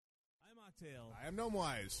Cocktail. I am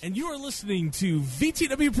Gnomewise. And you are listening to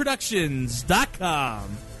VTWProductions.com.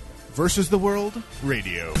 Versus the World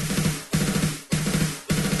Radio.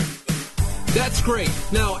 That's great.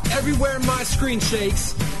 Now, everywhere my screen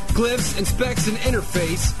shakes, glyphs and specs and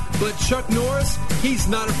interface, but Chuck Norris, he's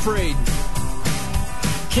not afraid.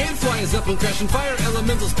 Can't fly is up and crash and fire,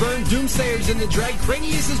 elementals burn, doomsayers in the drag,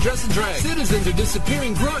 Cranius is dressed in drag. Citizens are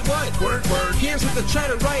disappearing, grunt what? Word, word. Here's with the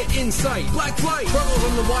chatter riot in sight. Black flight, struggles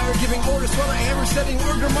on the wire, giving orders while a hammer setting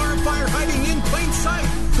Orgrimmar fire, hiding in plain sight.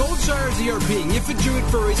 Goldshire's ERPing, if a druid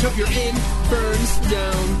furries, hope you're in, burns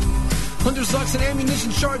down. Hunters, locks, and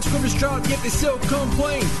ammunition shards, quivers drop, yet they still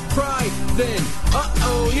complain. Cry, then,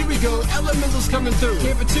 uh-oh, here we go, elementals coming through.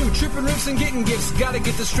 Camp 2, tripping riffs and getting gifts, gotta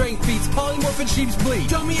get the strength beats, polymorph and sheep's bleed.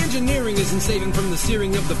 Tell me engineering isn't saving from the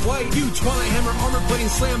searing of the flight. You Twilight Hammer, armor plating,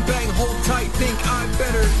 slam bang, hold tight, think I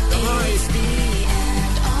better hide. It's the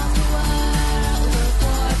end of the world of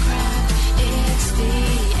Warcraft. It's the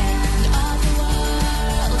end of the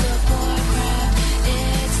world of Warcraft.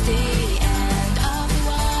 It's the end of the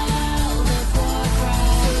world of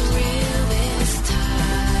Warcraft. For real this time.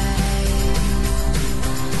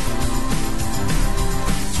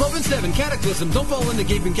 12 and 7, Cataclysm, don't fall in the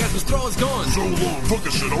gaping chasm, Thrall is gone. So long, fuck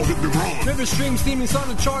this shit, I'll hit me wrong. River streams, steaming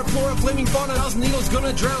sauna, charred flora, flaming fauna, 1,000 needles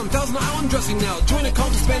gonna drown. 1,000 island dressing now, join a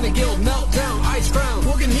cult, expand a guild, melt down, ice crown.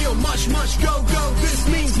 Morgan heal, mush, mush, go, go, this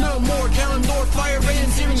means no more. Kalimdor, fire rain,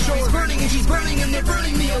 searing shores, burning and she's burning and they're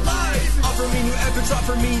burning me alive. Offer me new epics,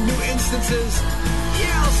 offer me new instances,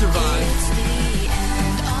 yeah, I'll survive. It's the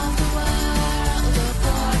end of the world of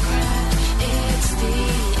Warcraft. It's the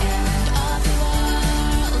end of the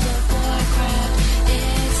world of Warcraft.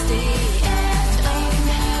 It's the end of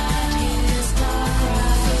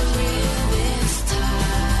Warcraft. For real this time.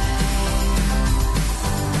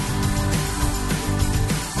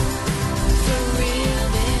 For real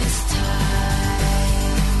this time.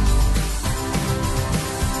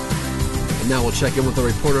 And now we'll check in with the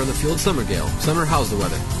reporter on the field, Summergale. Summer, how's the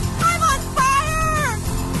weather? I'm on fire!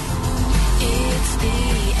 It's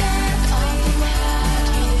the end of the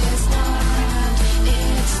world of Warcraft.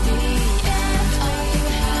 It's the end of the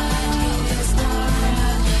world of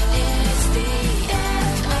Warcraft. It's the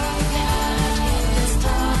end of the world of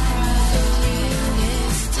Warcraft. For real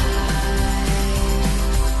this time.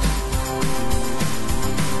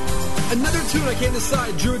 Another tune I can't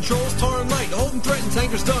decide. Druid trolls, Tauren light, hold and threaten,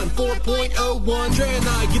 tankers done. 4.01. Dre and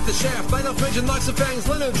I get the shaft. Final Fringe and Locks of Fangs,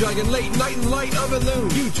 Leno Dragon, late night and light of a loon.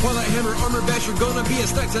 You Twilight Hammer, armor basher, gonna be a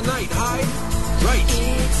stack tonight. Hide, right.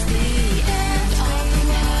 It's the end of the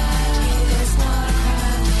world of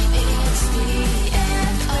Warcraft. It's the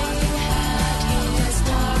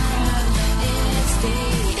end of the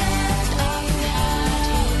world of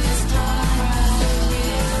Warcraft. It's the end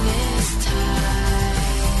of the world of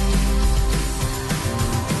Warcraft. For real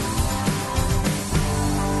this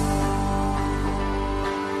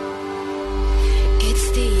time.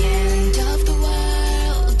 It's the end of the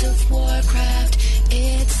world of Warcraft.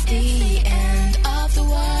 It's the end of the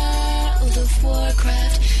world of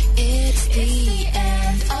Warcraft. It's the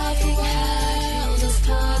end of the world of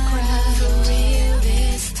Warcraft. For real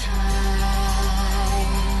this time.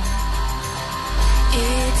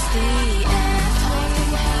 It's the end of the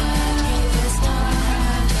world of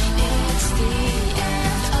Warcraft. It's the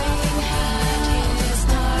end of the world of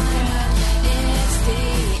Warcraft. It's the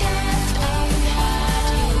end of the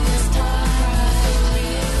world of Warcraft. For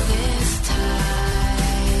real this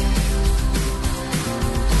time.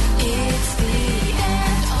 It's the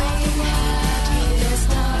end of the world of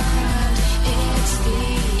Warcraft. It's the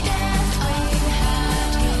end of the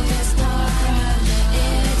world of Warcraft.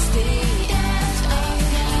 It's the end of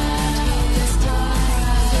the world of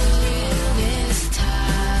Warcraft. For real this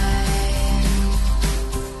time.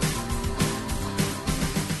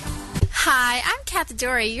 Hi, I'm Kathy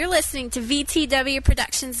Dory. You're listening to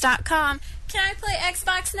VTWProductions.com. Can I play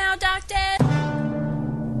Xbox now, Doc Dad?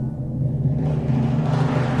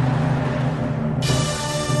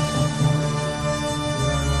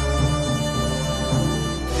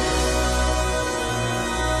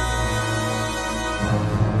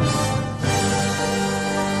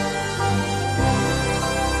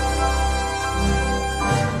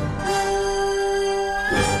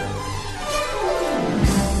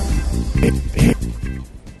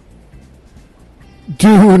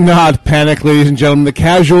 Do not panic, ladies and gentlemen. The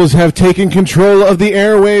casuals have taken control of the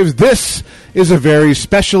airwaves. This is a very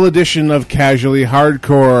special edition of Casually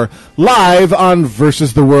Hardcore, live on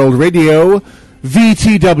Versus the World Radio,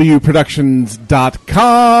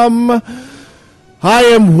 VTWProductions.com. I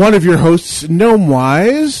am one of your hosts,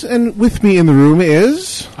 Gnomewise, and with me in the room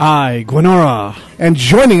is... I, Gwenora. And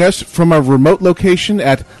joining us from a remote location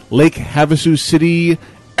at Lake Havasu City,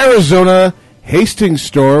 Arizona, Hastings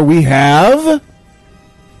store, we have...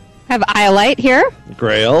 Have Iolite here.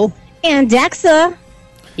 Grail. And Daxa.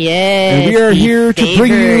 Yes. And we are here to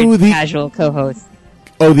bring you the... casual co-host.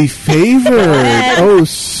 Oh, the favored. Oh,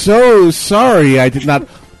 so sorry. I did not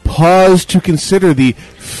pause to consider the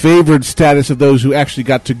favored status of those who actually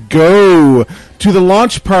got to go to the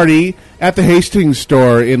launch party at the Hastings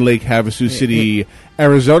store in Lake Havasu City,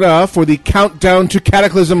 Arizona for the Countdown to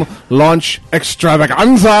Cataclysm launch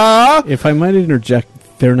extravaganza. If I might interject,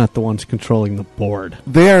 they're not the ones controlling the board.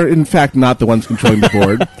 They are, in fact, not the ones controlling the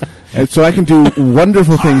board. And so I can do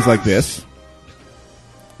wonderful things like this.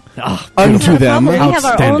 Unto them. We have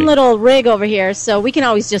our Outstanding. own little rig over here, so we can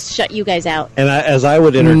always just shut you guys out. And as I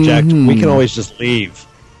would interject, we can always just leave.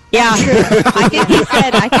 Yeah.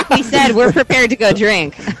 I think we said we're prepared to go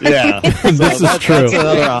drink. Yeah. This is true. That's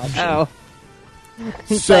another option. Oh.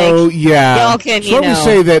 So, like, yeah. y'all can, so let me know,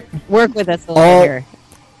 say that work with us a little all- here.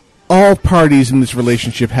 all parties in this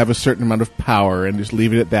relationship have a certain amount of power, and just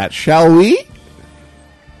leave it at that. Shall we?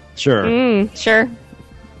 Sure. Sure.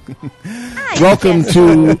 Welcome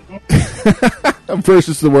to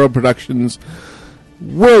Versus the World Productions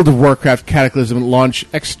World of Warcraft Cataclysm launch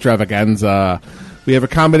extravaganza. We have a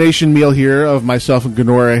combination meal here of myself and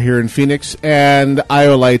Gwenora here in Phoenix, and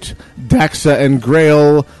Iolite, Daxa, and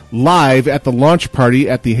Grail live at the launch party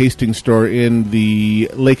at the Hastings store in the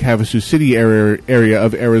Lake Havasu City area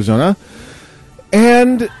of Arizona.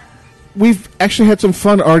 And we've actually had some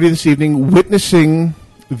fun already this evening witnessing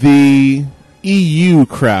the EU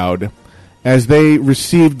crowd as they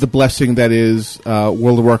received the blessing that is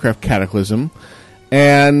World of Warcraft Cataclysm,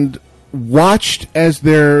 and watched as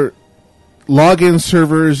their login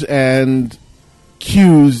servers and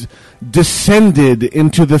queues descended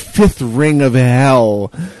into the fifth ring of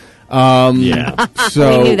hell. Yeah.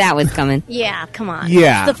 So We knew that was coming. Yeah, come on.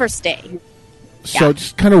 Yeah. It's the first day. So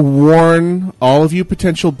just kind of warn all of you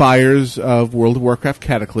potential buyers of World of Warcraft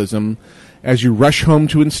Cataclysm as you rush home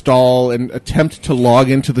to install and attempt to log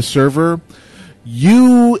into the server.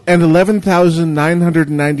 You and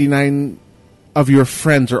 11,999 of your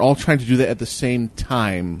friends are all trying to do that at the same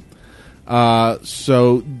time.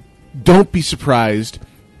 So don't be surprised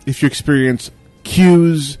if you experience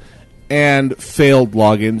queues and failed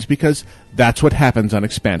logins, because that's what happens on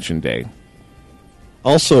expansion day.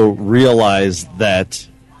 Also realize that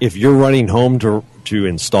if you're running home to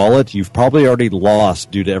install it, you've probably already lost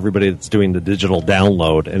due to everybody that's doing the digital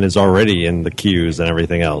download and is already in the queues and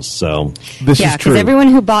everything else. So This Yeah, is true. because everyone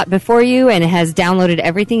who bought before you and has downloaded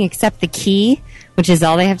everything except the key, which is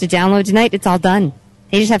all they have to download tonight, it's all done.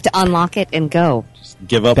 They just have to unlock it and go.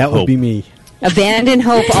 give up That hope. would be me. Abandon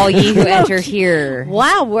hope, all ye who enter here.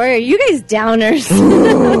 Wow, where are you guys downers?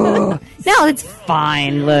 No, it's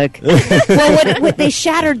fine. Look, well, what they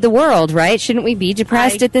shattered the world, right? Shouldn't we be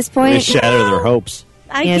depressed at this They point? shatter their hopes.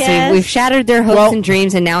 I Yeah, guess. so we've shattered their hopes and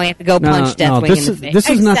dreams, and now we have to go punch Deathwing this in is the face. this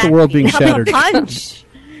is not the world being Exactly. shattered. Punch.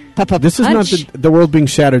 This is not the world being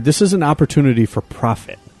shattered. This is an opportunity for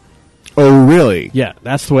profit. Oh, really? Yeah,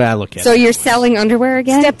 that's the way I look at So it. you're selling underwear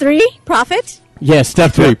again? Step 3, profit. Yeah,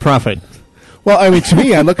 step 3, profit. Well, I mean, to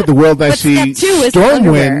me, I look at the world and I But see step 2 is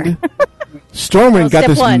Stormwind. Stormwind Well, got step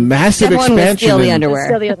this 1. massive Step 1 was expansion steal the and, underwear.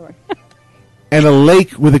 Still the other one. and a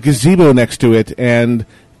lake with a gazebo next to it, and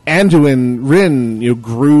Anduin Rin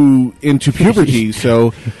grew into puberty.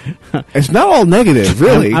 So it's not all negative,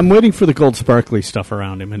 really. I'm waiting for the gold sparkly stuff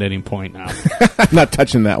around him at any point now. I'm not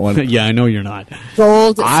touching that one. Yeah, I know you're not.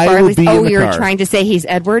 Gold, I will sparkly. be in Oh, the you're car. trying to say he's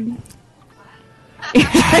Edward?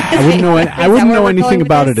 I wouldn't know. I that wouldn't where know we're anything going with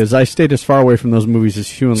about this? it as I stayed as far away from those movies as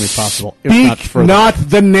humanly possible. If not Speak further. not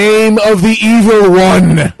the name of the evil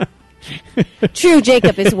one. True,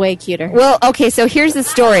 Jacob is way cuter. Well, okay, so here's the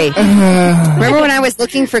story. Remember when I was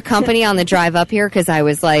looking for company on the drive up here because I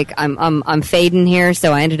was like, I'm fading here,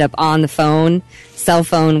 so I ended up on the phone, cell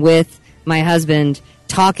phone with my husband,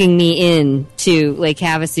 talking me in to Lake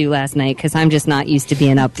Havasu last night because I'm just not used to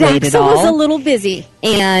being up late at Daxa all. was a little busy.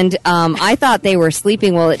 And I thought they were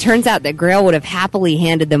sleeping. Well, it turns out that Grail would have happily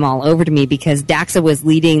handed them all over to me because Daxa was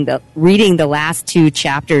reading the last 2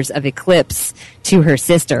 chapters of Eclipse to her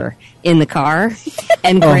sister in the car,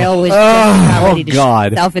 and Grail was just about ready to God.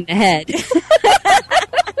 shoot herself in the head.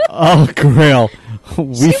 Oh, Grail.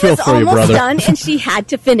 We She feel was for you, almost brother. done, and she had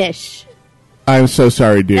to finish. I'm so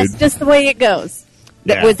sorry, dude. That's just the way it goes.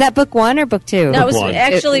 Yeah. Was that book 1 or book 2? No, it was one.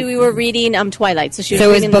 actually we were reading Twilight, so she was So it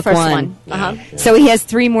was reading the book first 1. one. Uh-huh. So he has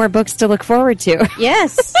 3 more books to look forward to.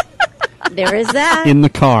 Yes, there is that. In the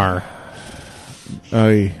car.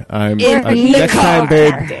 I'm In next time,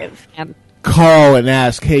 babe. Active. Call and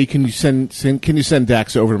ask, hey, can you send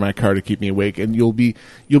Dax over to my car to keep me awake? And you'll be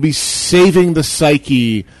saving the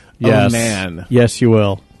psyche Yes. of man. Yes, you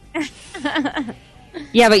will.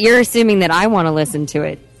 Yeah, but you're assuming that I want to listen to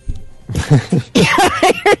it.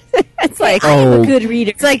 It's like Oh. Good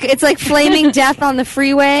reader. it's like Flaming Death on the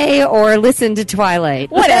Freeway or listen to Twilight.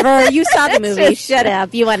 Whatever. You saw the It's movie. just- Shut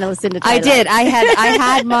up. You want to listen to I Twilight. did.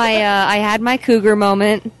 I had my cougar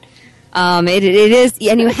moment. It is,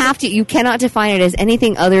 and you cannot define it as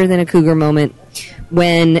anything other than a cougar moment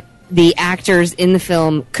when the actors in the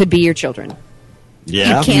film could be your children.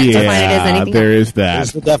 Yeah. You can't define it as anything there else. is that.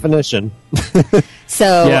 That's the definition.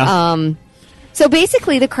 So, Yeah. so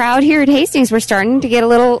basically, the crowd here at Hastings, we're starting to get a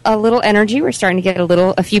little energy. We're starting to get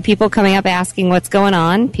a few people coming up asking what's going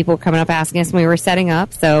on. People coming up asking us when we were setting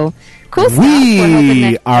up. So, cool stuff. We're hoping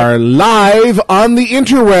We that- are live on the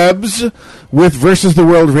interwebs with Versus the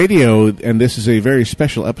World Radio, and this is a very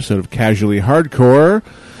special episode of Casually Hardcore,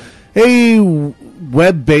 a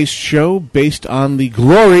web-based show based on the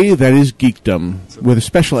glory that is geekdom, with a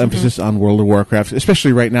special emphasis on World of Warcraft,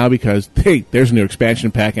 especially right now because, hey, there's a new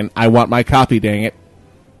expansion pack, and I want my copy, dang it.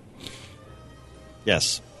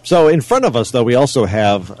 Yes. So in front of us, though, we also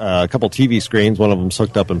have a couple TV screens. One of them's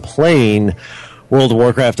hooked up and playing World of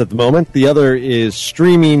Warcraft at the moment. The other is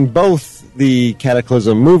streaming both the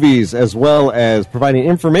Cataclysm movies as well as providing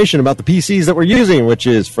information about the PCs that we're using, which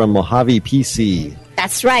is from Mojave PC.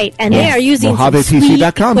 That's right. And they are using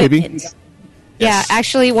MojavePC.com, baby. equipment. Yeah,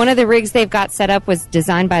 actually, one of the rigs they've got set up was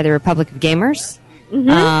designed by the Republic of Gamers.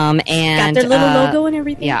 And Got their little logo and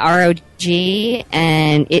everything. Yeah, ROG,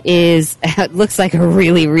 and it is. It looks like a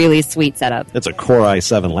really, really sweet setup. It's a Core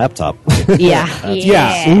i7 laptop. Yeah,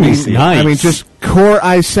 Yeah. Nice. I mean, just Core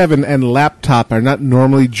i7 and laptop are not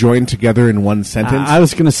normally joined together in one sentence. I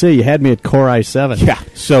was going to say, you had me at Core i7. yeah,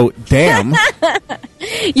 so damn.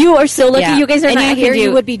 You are so lucky. Yeah. You guys are And not you here. can do-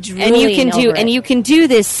 You would be drooling over it. you can do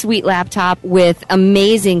this sweet laptop with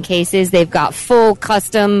amazing cases. They've got full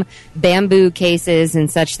custom bamboo cases and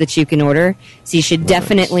such that you can order. So you should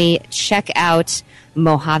definitely check out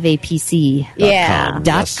MojavePC.com. Yeah.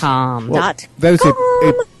 .com. Dot That is a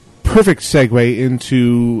com. perfect segue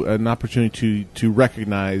into an opportunity to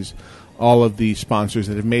recognize all of the sponsors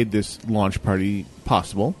that have made this launch party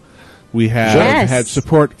possible. We have Yes. had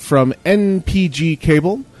support from NPG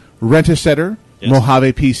Cable, Rent-A-Setter, Yes.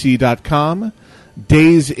 MojavePC.com,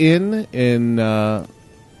 Days in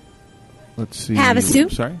let's see.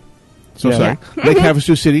 Havasu. Sorry. So Yeah. sorry. Lake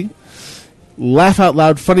Havasu City. Laugh Out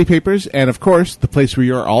Loud Funny Papers, and of course, the place where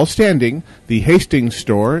you're all standing, the Hastings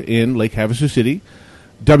store in Lake Havasu City,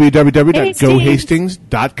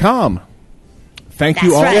 www.gohastings.com. Thank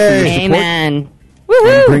you all That's for right. your support Amen.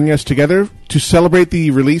 and bringing us together to celebrate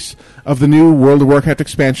the release of the new World of Warcraft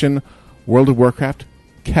expansion, World of Warcraft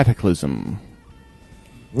Cataclysm.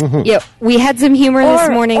 Yeah, we had some humor this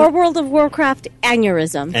morning. Or World of Warcraft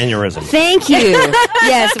aneurysm. Aneurysm. Thank you.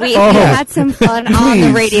 Yes, we had some fun on the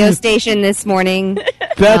Please. radio station this morning.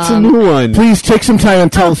 That's a new one. Please take some time and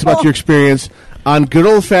tell us about your experience on good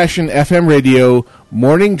old-fashioned FM radio,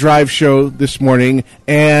 morning drive show this morning,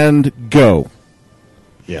 and go.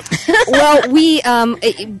 Yep. Well, we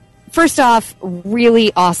first off,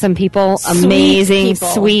 really awesome people, Sweet amazing, people.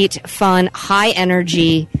 sweet, fun, high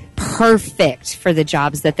energy, perfect for the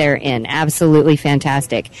jobs that they're in. Absolutely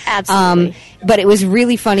fantastic. Absolutely. But it was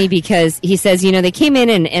really funny because he says, they came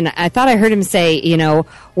in and I thought I heard him say,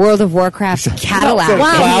 World of Warcraft Cadillac.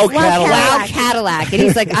 Wow, Wow, Cadillac. And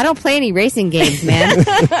he's like, I don't play any racing games, man.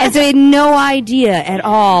 And so he had no idea at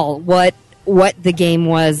all what the game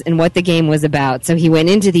was and what the game was about. So he went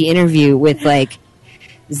into the interview with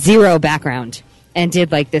zero background and did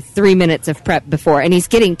the 3 minutes of prep before. And he's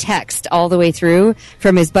getting text all the way through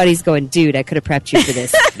from his buddies going, dude, I could have prepped you for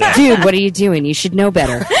this. Dude, what are you doing? You should know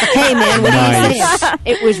better. Hey, man, what are you saying?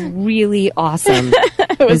 It was really awesome.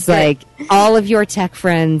 It was all of your tech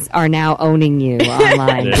friends are now owning you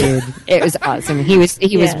online, dude. It was awesome. He was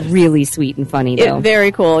Yes. really sweet and funny, though.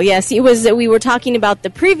 Very cool. Yes, it was. We were talking about the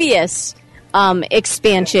previous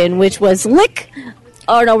expansion, which was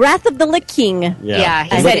Wrath of the Lich King. Yeah, he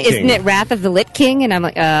The said, Lich "Isn't King. it Wrath of the Lit King?" And I'm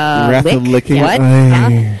like, Wrath of Licking. What?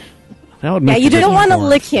 Ay. That would Yeah, make you the don't want to difference.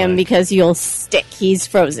 lick him because you'll stick. He's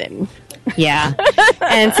frozen. Yeah,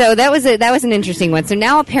 and so that was an interesting one. So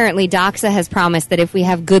now apparently Doxa has promised that if we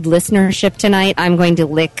have good listenership tonight, I'm going to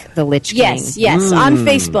lick the Lich King. Yes. On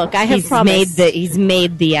Facebook, I have promised. He's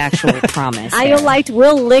made the actual promise. there. Iolite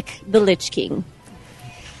will lick the Lich King.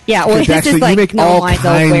 Yeah, or this Actually, is like you make no all lines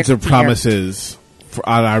kinds over of promises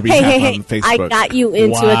on our behalf Hey, on Facebook. I got you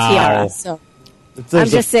into a Wow. tiara. So I'm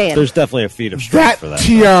just saying. There's definitely a feat of strength for that.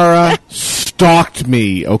 tiara stalked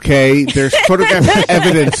me, okay? There's photographic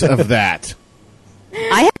evidence of that.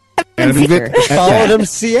 I have And leave it at Followed that. him to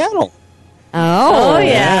Seattle. Oh,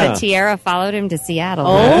 yeah. The tiara followed him to Seattle.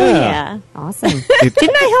 Oh, Yeah. yeah. Awesome. It,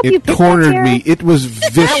 Didn't I help you it pick cornered that tiara? me. It was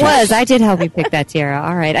vicious. That was. I did help you pick that tiara.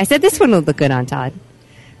 All right. I said this one would look good on Todd.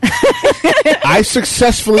 I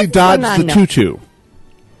successfally dodged on, the no. tutu.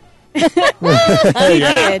 He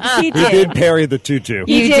did. He You did. did parry the tutu.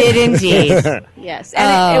 You did indeed. Yes.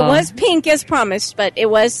 And it Oh. was pink as promised, but it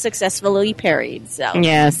was successfully parried. So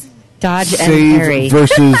Yes. Dodge and Save parry.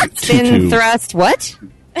 versus Spin tutu. thrust. What?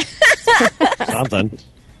 Something.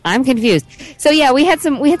 I'm confused. So yeah, we had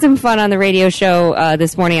some fun on the radio show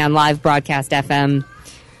this morning on Live Broadcast FM,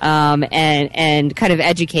 and kind of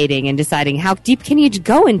educating and deciding how deep can you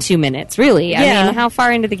go in 2 minutes. Really, I Yeah. mean, how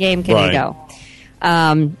far into the game can you Right. go?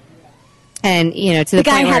 And to the, the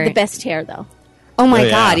guy point had where, the best hair, though. Oh my Oh, yeah.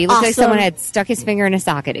 God, he looked like Awesome. someone had stuck his finger in a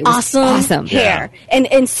socket. It was awesome. hair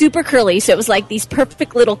and super curly. So it was like these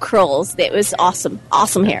perfect little curls. It was awesome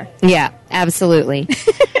hair. Yeah, absolutely.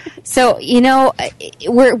 So,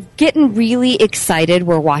 we're getting really excited.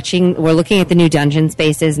 We're looking at the new dungeon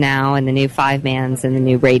spaces now and the new 5-mans and the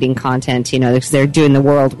new raiding content, because they're doing the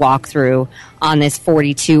world walkthrough on this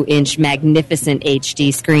 42-inch magnificent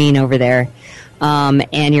HD screen over there.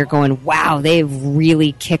 And you're going, wow, they've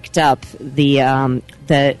really kicked up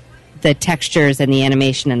the textures and the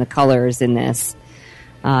animation and the colors in this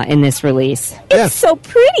release. It's so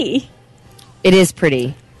pretty. It is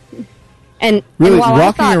pretty. And Really, while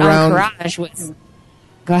walking I thought around- Encourage was...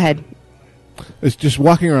 Go ahead. It's just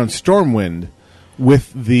walking around Stormwind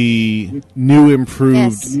with the new improved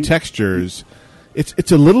Yes. textures.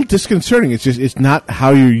 It's a little disconcerting. It's not how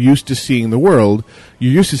you're used to seeing the world.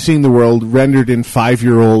 You're used to seeing the world rendered in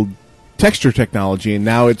 5-year-old texture technology, and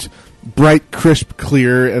now it's bright, crisp,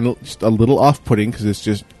 clear, and just a little off-putting because it's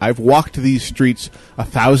just I've walked these streets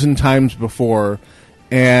 1,000 times before,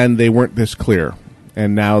 and they weren't this clear,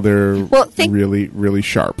 and now they're really, really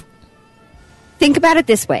sharp. Think about it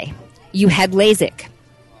this way. You had LASIK.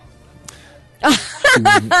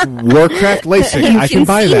 Warcraft LASIK, You I can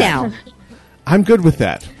buy see that. now. I'm good with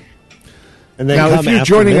that. And then Now, come if you're after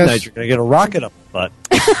joining midnight, us- you're going to get a rocket up the butt.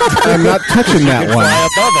 I'm not touching that one. Fly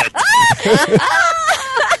above it.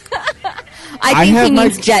 I I think have he my-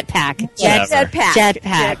 means jetpack. Whatever.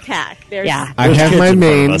 Jetpack. There's Yeah. I There's have kids my in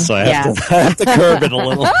front of main. us, so I have to curb it a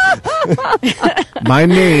little. My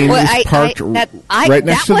main Well, is parked right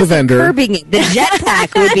next to the wasn't vendor. Curbing it. The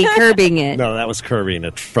jetpack would be curbing it. No, that was curbing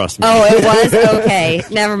it. Trust me. Oh, it was? Okay.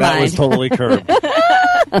 Never that mind. was totally curbed.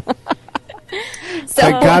 So,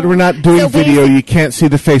 Thank God we're not doing so video. You can't see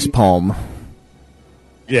the face palm.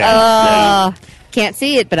 Yeah. can't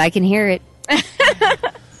see it, but I can hear it.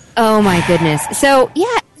 Oh my goodness. So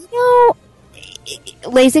yeah,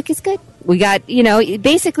 LASIK is good. We got,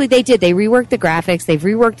 basically they reworked the graphics, they've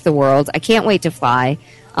reworked the world. I can't wait to fly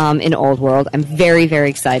in Old World. I'm very, very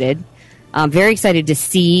excited. I'm very excited to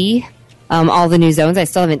see all the new zones. I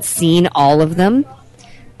still haven't seen all of them.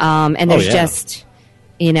 And there's just,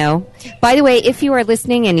 By the way, if you are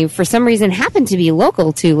listening and you for some reason happen to be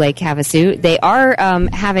local to Lake Havasu, they are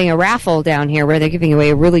having a raffle down here where they're giving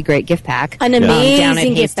away a really great gift pack. An down at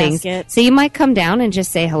amazing gift Hastings. basket. So you might come down and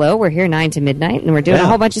just say hello. We're here 9 to midnight, and we're doing a Yeah.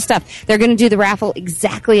 whole bunch of stuff. They're going to do the raffle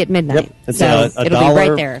exactly at midnight. Yep. It's so a it'll dollar, be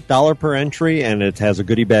right there. $1 per entry, and it has a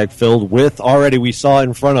goodie bag filled with already, we saw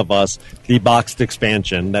in front of us, the boxed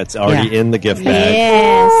expansion that's already Yeah. in the gift bag.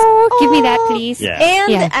 Yes. Oh, give me that, please.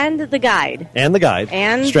 Yeah. And the guide. And the guide.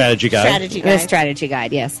 And strategy guide. The strategy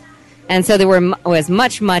guide, yes. And so there was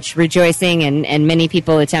much rejoicing and many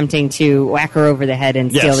people attempting to whack her over the head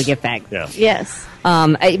and steal Yes. the gift bag. Yes. Yes.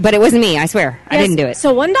 But it wasn't me, I swear. I Yes. didn't do it.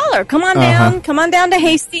 So $1. Come on down. Come on down to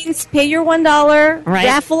Hastings. Pay your $1. Right.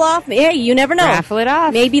 Raffle off. Hey, you never know. Raffle it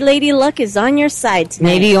off. Maybe Lady Luck is on your side tonight.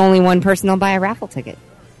 Maybe only one person will buy a raffle ticket.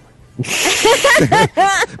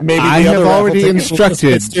 Maybe I the have other already raffle ticket will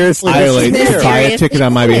instructed mysteriously Isla to disappear. buy a ticket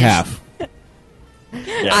on my behalf.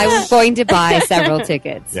 Yes. I was going to buy several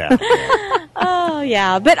tickets. Yeah. Oh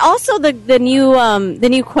yeah, but also the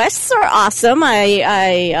new quests are awesome.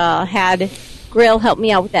 I had Grail help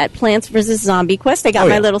me out with that Plants vs Zombie quest. I got Oh,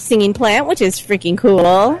 my yeah. little singing plant, which is freaking cool.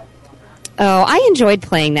 Oh, I enjoyed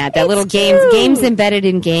playing that. That It's little cute. games embedded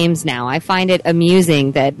in games now. I find it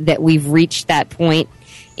amusing that we've reached that point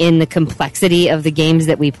in the complexity of the games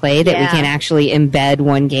that we play that we Yeah. can actually embed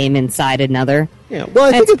one game inside another. Yeah. Well,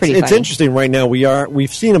 I That's think pretty it's funny. interesting right now.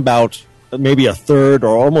 We've seen about maybe a third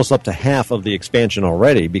or almost up to half of the expansion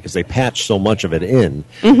already because they patched so much of it in.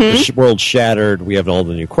 Mm-hmm. The world shattered. We have all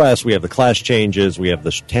the new quests. We have the class changes. We have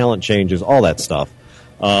the talent changes. All that stuff.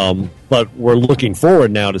 But we're looking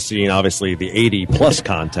forward now to seeing, obviously, the 80-plus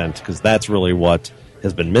content, because that's really what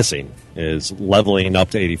has been missing, is leveling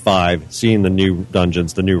up to 85, seeing the new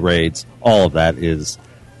dungeons, the new raids. All of that is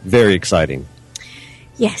very exciting.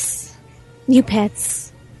 Yes. New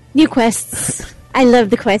pets. New quests. I love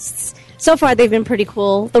the quests. So far, they've been pretty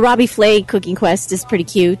cool. The Robbie Flay cooking quest is pretty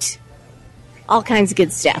cute. All kinds of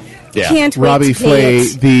good stuff. Yeah. Can't wait Robbie to play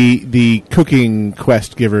Flay, it. the cooking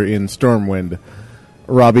quest giver in Stormwind.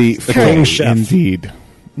 Robbie Flay, king chef. indeed.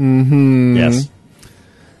 Mm-hmm. Yes.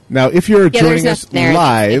 Now, if you're Yeah, joining there's us nothing there.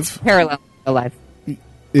 live, It's parallel to live.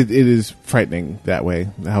 it is frightening that way,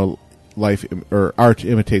 how life or art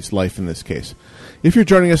imitates life in this case. If you're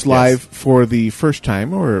joining us live for the first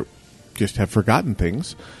time or just have forgotten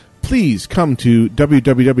things, please come to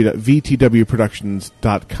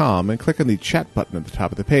www.vtwproductions.com and click on the chat button at the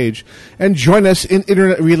top of the page and join us in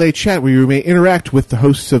Internet Relay Chat, where you may interact with the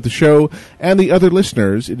hosts of the show and the other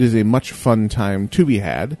listeners. It is a much fun time to be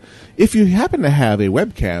had. If you happen to have a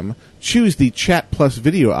webcam, choose the chat plus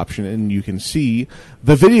video option and you can see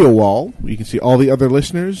the video wall. You can see all the other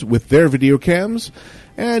listeners with their video cams,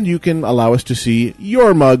 and you can allow us to see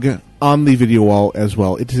your mug on the video wall as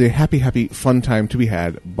well. It is a happy, happy, fun time to be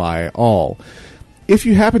had by all. If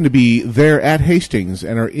you happen to be there at Hastings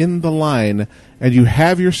and are in the line and you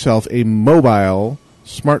have yourself a mobile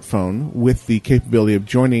smartphone with the capability of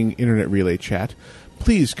joining Internet Relay Chat,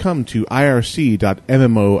 please come to irc.mmoirc.com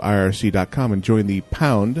and join the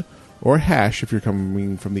pound or hash if you're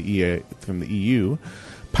coming from the EU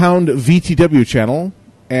pound VTW channel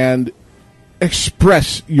and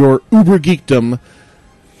express your uber geekdom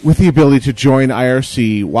with the ability to join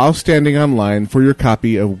IRC while standing online for your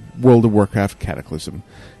copy of World of Warcraft Cataclysm.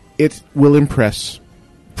 It will impress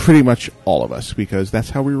pretty much all of us because that's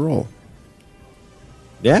how we roll.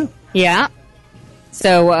 Yeah. Yeah.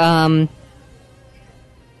 So,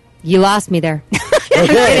 you lost me there.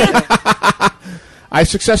 Okay. I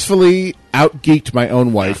successfully out-geeked my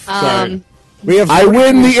own wife. I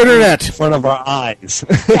win the internet in front of our eyes.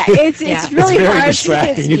 Yeah, it's really very hard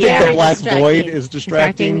distracting. You because think the very black distracting. void is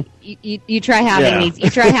distracting? You try having Yeah. these. You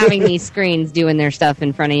try having these screens doing their stuff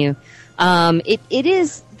in front of you. It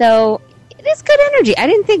is though. It is good energy. I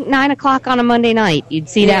didn't think 9 o'clock on a Monday night you'd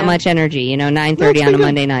see that Yeah. much energy. 9:30 on a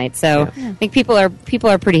Monday night. So I think people are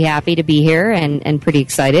pretty happy to be here and pretty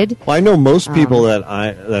excited. Well, I know most people that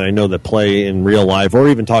I know that play in real life, or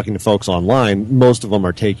even talking to folks online. Most of them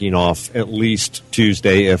are taking off at least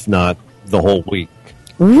Tuesday, if not the whole week.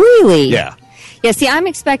 Really? Yeah. Yeah, see, I'm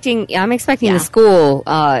expecting the school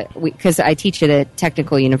because I teach at a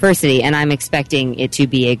technical university, and I'm expecting it to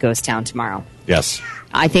be a ghost town tomorrow. Yes.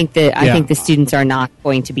 I think the students are not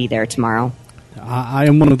going to be there tomorrow. I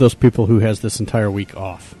am one of those people who has this entire week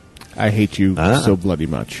off. I hate you so bloody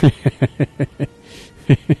much.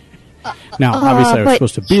 Now, obviously, I was but-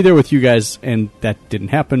 supposed to be there with you guys, and that didn't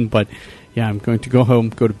happen. But yeah, I'm going to go home,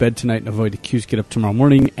 go to bed tonight, and avoid the queues. Get up tomorrow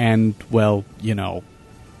morning, and play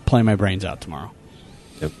my brains out tomorrow.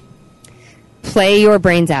 Play your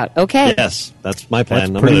brains out. Okay. Yes, that's my plan. That's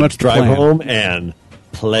I'm pretty going much to the drive plan. home and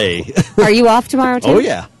play. Are you off tomorrow too? Oh,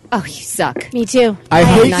 yeah. Oh, you suck. Me too. I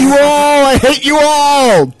hate nice. you all! I hate you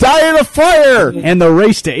all! Die in a fire! And the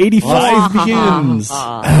race to 85 begins.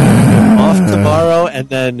 Off tomorrow and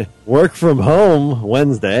then work from home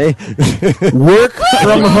Wednesday. Work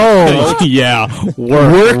from home. Yeah,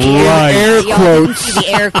 Work in air Y'all can quotes. see the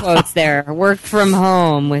air quotes there. Work from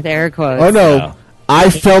home with air quotes. Oh no, Yeah. I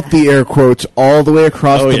felt the air quotes all the way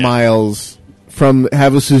across Oh, the yeah. miles from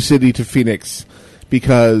Havasu City to Phoenix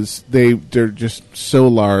because they're just so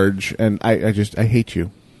large, and I hate you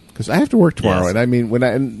because I have to work tomorrow, Yes. and I mean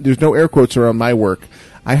and there's no air quotes around my work.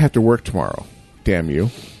 I have to work tomorrow. Damn you!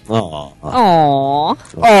 Oh, Aww.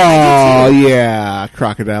 Oh yeah,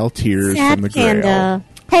 crocodile tears Sad from the grail. panda.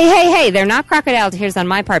 Hey, they're not crocodile tears on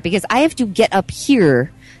my part because I have to get up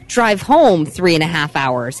here, drive home 3.5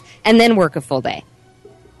 hours, and then work a full day.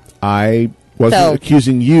 I wasn't So-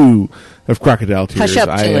 accusing you of crocodile tears. Hush up,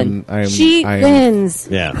 I am. She I am wins.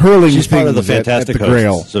 yeah. hurling She's part of the things at Fantastic the Hosts,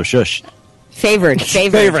 Grail. so shush. Favorite.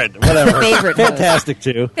 Whatever. Favorite host. Fantastic,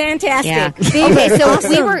 too. Fantastic. Yeah. Favorite. Okay, so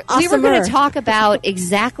Awesome. we were Awesomer. going to talk about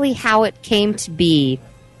exactly how it came to be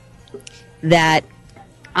that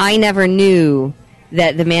I never knew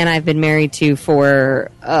that the man I've been married to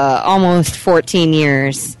for almost 14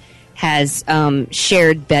 years has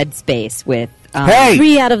shared bed space with Hey!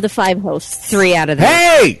 3 out of the 5 hosts. 3 out of them.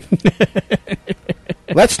 Hey!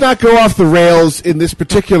 let's not go off the rails in this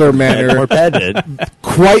particular manner Or bedded.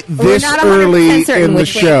 quite this not 100% early certain in the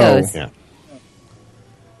which way it show. goes. Yeah.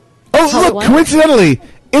 Oh, Hold look, on. coincidentally,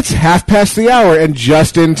 it's 1:30 and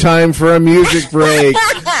just in time for a music break.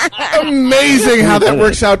 Amazing how that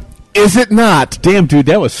works out, is it not? Damn, dude,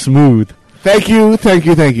 that was smooth. Thank you, thank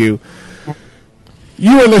you, thank you.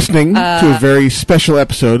 You are listening to a very special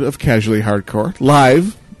episode of Casually Hardcore,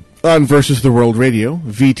 live on Versus the World Radio,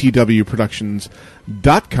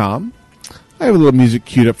 VTWProductions.com. I have a little music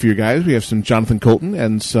queued up for you guys. We have some Jonathan Colton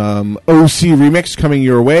and some OC remix coming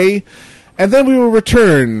your way. And then we will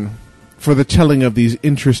return for the telling of these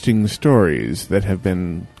interesting stories that have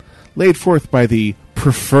been laid forth by the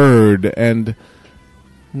preferred and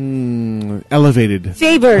elevated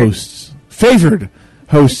favored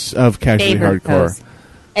hosts of Casually Favored Hardcore. host.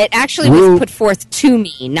 It actually We'll- was put forth to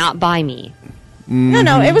me, not by me.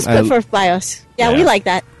 No, it was put I- forth by us. Yeah, we like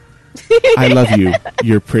that. I love you.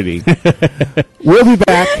 You're pretty. We'll be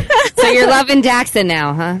back. So you're loving Daxon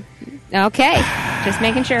now, huh? Okay. Just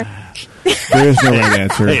making sure. There is no right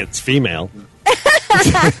answer. Hey, it's female.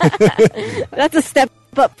 That's a step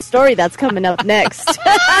up story that's coming up next.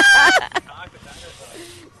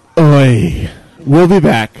 Oi. We'll be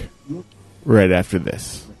back right after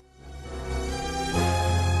this.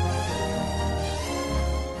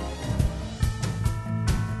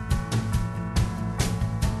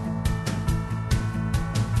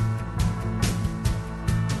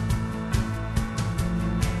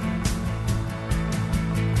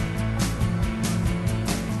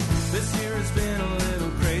 This year has been a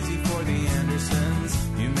little crazy for the Andersons.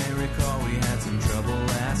 You may recall we had some trouble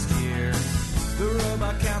last year. The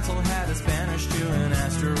Robot Council had us banished to an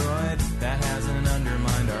asteroid. That hasn't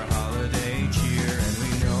undermined our holiday cheer. And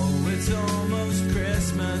we know it's almost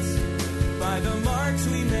Christmas by the marks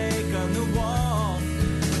we make on the wall.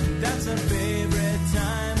 That's our favorite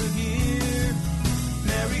time of year.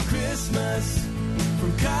 Merry Christmas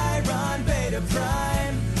from Chiron Beta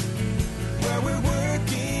Prime, where we're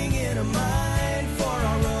working in a mine for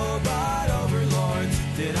our robot overlords.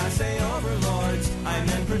 Did I say overlords? I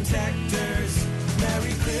meant protectors.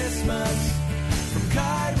 Merry Christmas from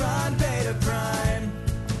Chiron Beta Prime.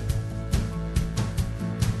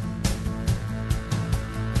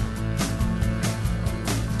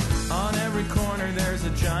 On every corner there's a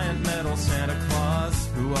giant metal Santa Claus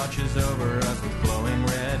who watches over us with glowing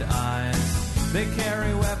red eyes. They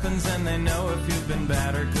carry weapons and they know if you've been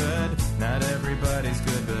bad or good. Not everybody's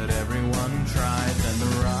good, but everyone tries. And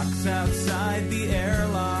the rocks outside the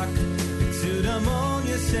airlock exude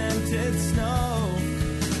ammonia-scented snow.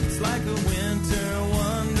 It's like a winter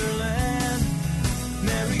wonderland.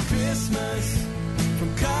 Merry Christmas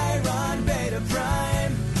from Chiron Beta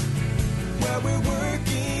Prime, where we're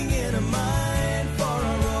working in a mine for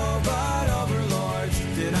our robot overlords.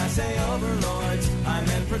 Did I say overlords? I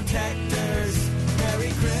meant protectors.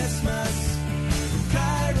 Merry Christmas from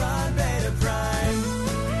Chiron Beta Prime.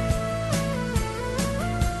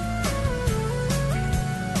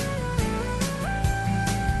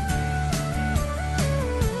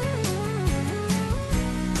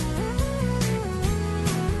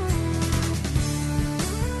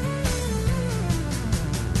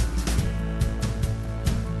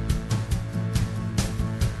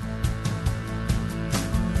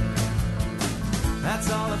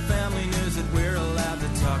 That's all the family news that we're allowed to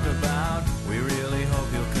talk about. We really hope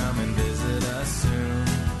you'll come and visit us soon.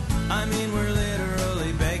 I mean, we're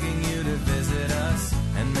literally begging you to visit us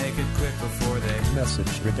and make it quick before they... Message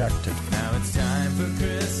redacted. Now it's time for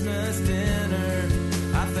Christmas dinner.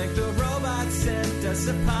 I think the robot sent us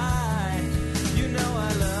a pie. You know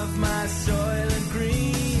I love my Soylent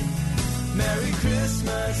Green. Merry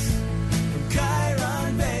Christmas from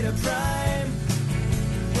Chiron Beta Prime,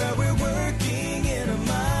 where we're working in a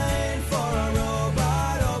mine for our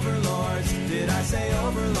robot overlords. Did I say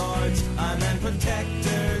overlords? I meant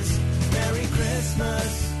protectors. Merry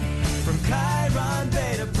Christmas from Chiron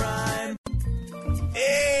Beta Prime.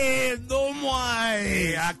 Hey, domo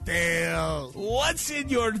hay, Actel. What's in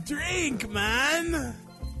your drink, man?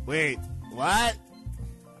 Wait, what?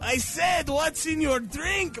 I said, what's in your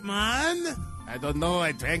drink, man? I don't know.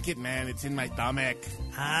 I drank it, man. It's in my stomach.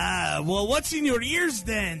 Ah, well, what's in your ears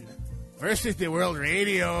then? First is the World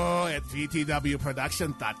Radio at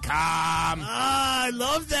VTWProductions.com. Ah, I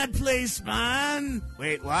love that place, man.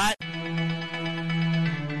 Wait, what?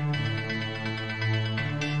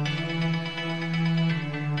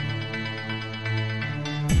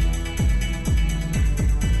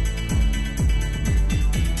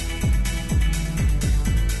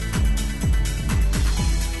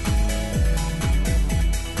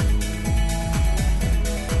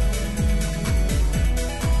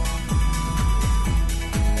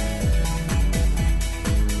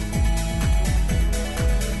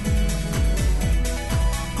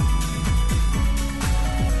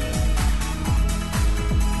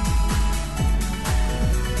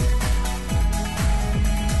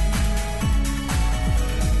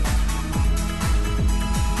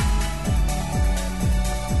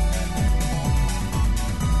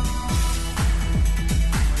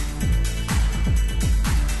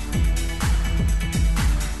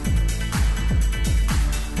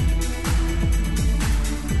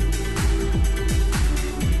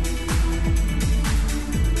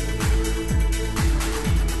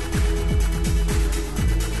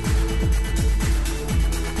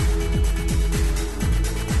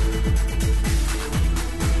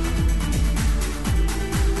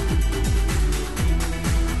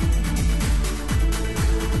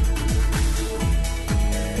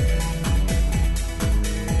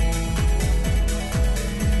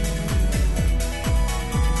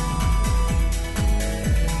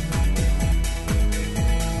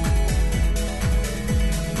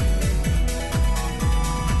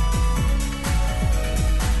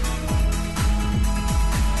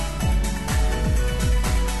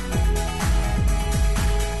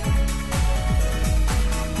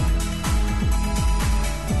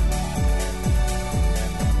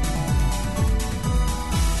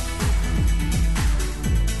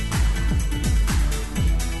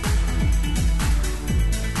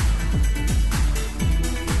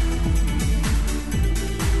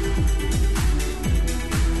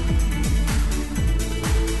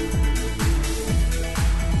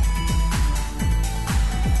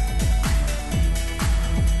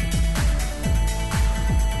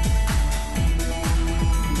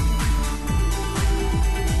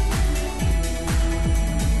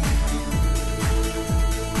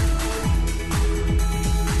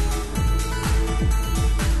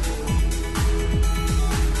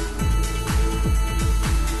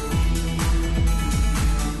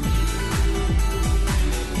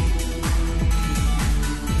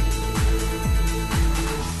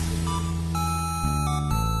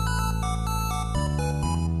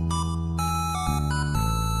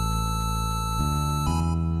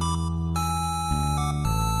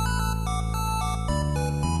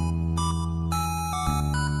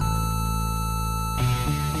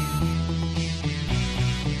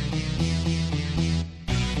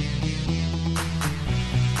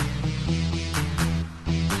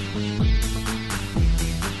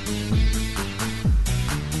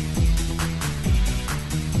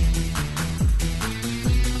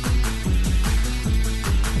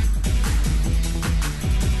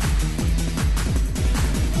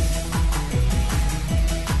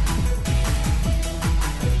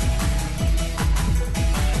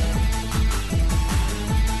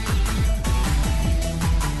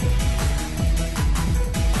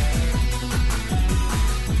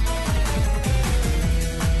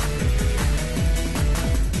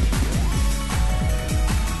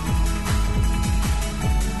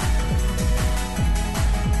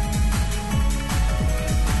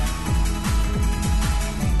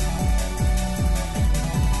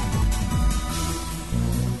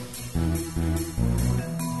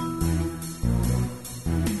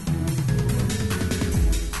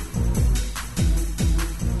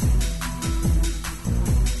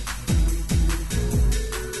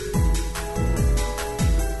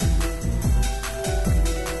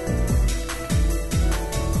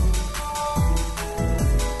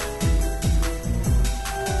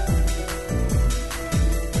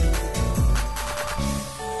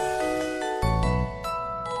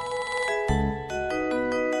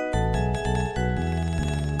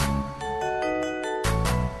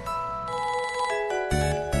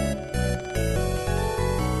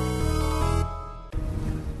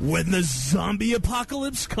 When the zombie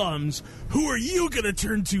apocalypse comes, who are you going to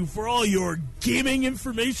turn to for all your gaming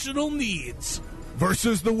informational needs?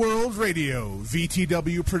 Versus the World Radio,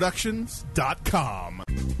 VTWProductions.com.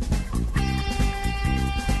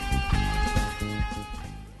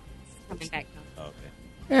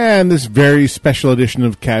 And this very special edition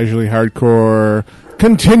of Casually Hardcore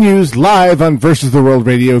continues live on Versus the World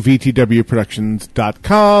Radio,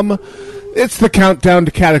 VTWProductions.com. It's the countdown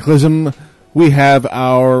to Cataclysm. We have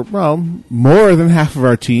our, more than half of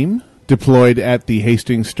our team deployed at the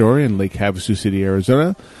Hastings store in Lake Havasu City,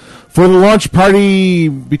 Arizona, for the launch party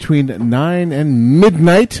between 9 and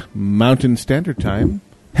midnight Mountain Standard Time.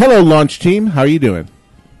 Hello, launch team. How are you doing?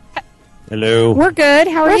 Hello. We're good.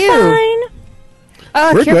 How are you? Fine.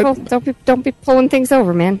 We're Careful. good. Don't be pulling things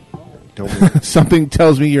over, man. Something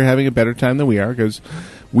tells me you're having a better time than we are, because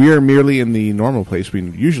we are merely in the normal place we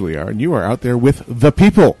usually are, and you are out there with the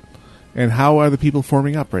people. And how are the people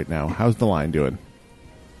forming up right now? How's the line doing?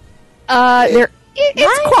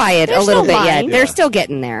 It's quiet a There's little no bit line. yet. Yeah. They're still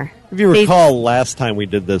getting there. If you recall, last time we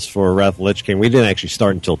did this for Wrath of the Lich King, we didn't actually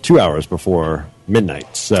start until 2 hours before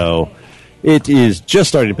midnight. So it is just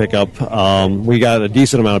starting to pick up. We got a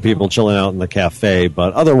decent amount of people chilling out in the cafe,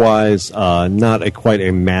 but otherwise, not quite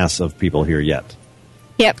a mass of people here yet.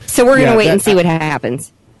 Yep. So we're going Yeah, to wait and that- see what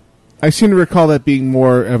happens. I seem to recall that being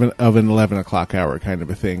more of an 11 o'clock hour kind of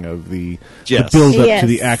a thing, of the Yes. build up Yes. to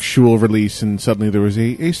the actual release, and suddenly there was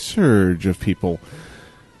a surge of people.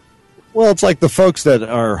 Well, it's like the folks that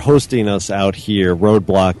are hosting us out here,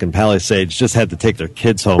 Roadblock and Palisades, just had to take their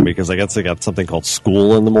kids home because I guess they got something called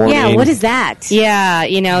school in the morning. Yeah, what is that? Yeah,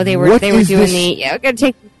 they were What doing is this- the. Yeah, gotta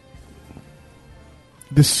take.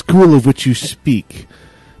 The school of which you speak.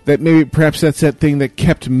 That maybe perhaps that's that thing that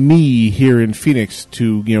kept me here in Phoenix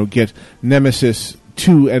to get Nemesis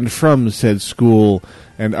to and from said school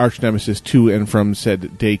and Arch Nemesis to and from said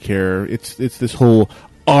daycare. It's this whole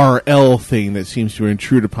RL thing that seems to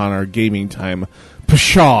intrude upon our gaming time.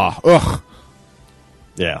 Pshaw. Ugh.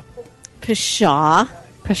 Yeah. Pshaw.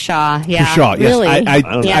 Pshaw. Yeah. Pshaw. Yes, Really? Yeah.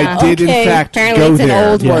 I did Okay. in fact Apparently go it's an there.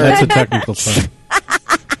 old Yeah, word. that's a technical term.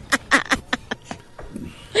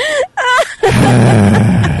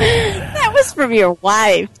 That was from your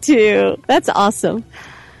wife, too. That's awesome.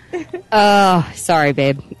 Oh, sorry,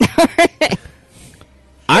 babe.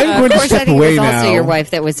 I'm going of to course, I step think away it was now. also your wife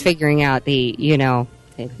that was figuring out the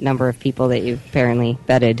number of people that you apparently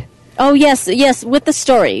vetted. Oh, yes, with the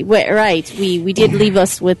story. Right. We did leave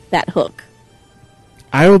us with that hook.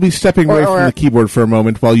 I will be stepping away Or- from the keyboard for a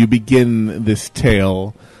moment while you begin this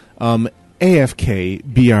tale. AFK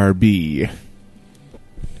BRB.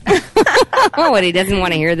 Oh, what, he doesn't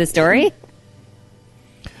want to hear the story?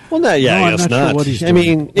 Well, no, yeah, No, I I'm guess not sure not. what he's I doing.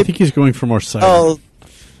 mean, I think he's going for more cider. oh,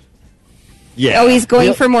 yeah. Oh, he's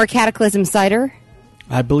going for more Cataclysm cider?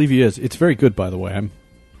 I believe he is. It's very good, by the way. I'm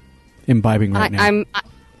imbibing right now.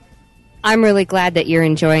 I'm really glad that you're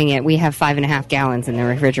enjoying it. We have 5.5 gallons in the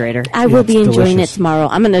refrigerator. I will it's be enjoying delicious. it tomorrow.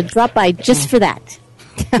 I'm going to drop by just for that.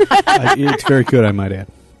 It's very good, I might add.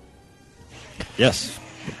 Yes.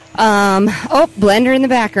 Blender in the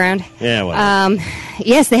background. Yeah, whatever.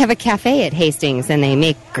 Yes, they have a cafe at Hastings, and they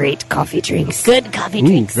make great coffee drinks. Good coffee Ooh,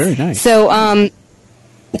 drinks. very nice. So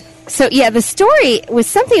yeah, the story was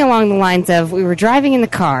something along the lines of we were driving in the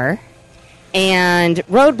car, and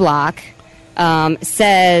Roadblock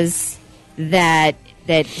says that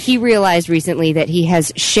he realized recently that he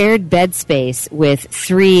has shared bed space with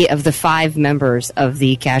 3 of the 5 members of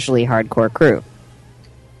the Casually Hardcore crew.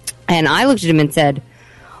 And I looked at him and said,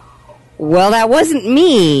 well, that wasn't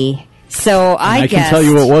me. So I guess can tell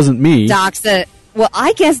you it wasn't me.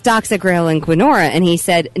 I guess Doxa, Grail, and Quinora. And he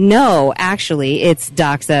said, no, actually, it's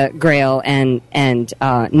Doxa, Grail, and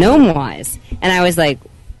Gnomewise. And I was like,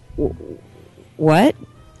 what?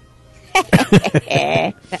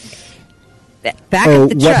 Back Oh, at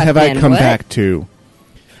the what truck, have man, I come what? back to?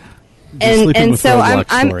 And so I'm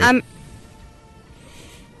story.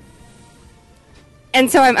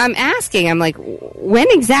 I'm asking, I'm like, when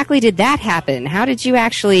exactly did that happen? How did you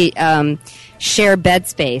actually share bed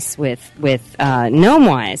space with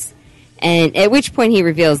Gnomewise? And at which point he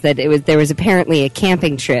reveals that there was apparently a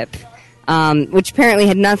camping trip, which apparently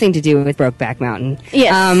had nothing to do with Brokeback Mountain.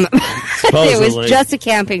 Yes. It was just a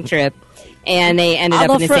camping trip, and they ended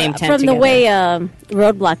up in the same tent from together. the way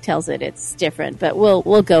Roadblock tells it, it's different. But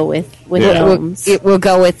we'll go with Yeah. gnomes. We'll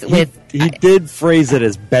go with He did phrase it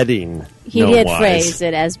as bedding. He no did wise. phrase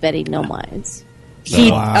it as Betty Gnomewise.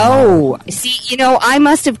 See, I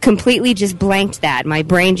must have completely just blanked that. My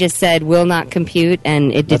brain just said will not compute,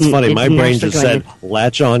 and it That's didn't. funny. it My didn't brain actually just go said, in.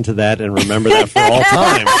 latch on to that and remember that for all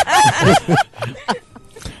time.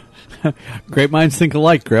 Great minds think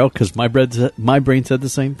alike, Grail, because my brain said the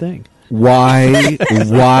same thing. Why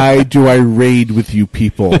do I raid with you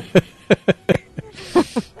people?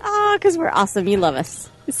 Because we're awesome. You love us.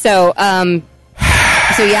 So yeah,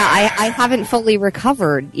 I haven't fully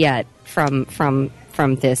recovered yet from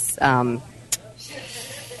this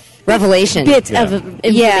revelation. Bit of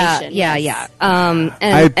information. Yeah. And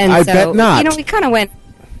I so, bet not. we kind of went.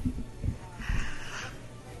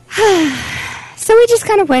 So we just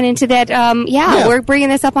kind of went into that. We're bringing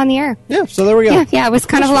this up on the air. Yeah, so there we go. Yeah. It was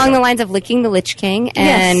kind of along the lines of licking the Lich King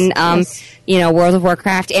and World of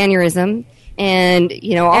Warcraft aneurysm and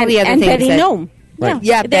all the other and things. Betty Gnome. Right.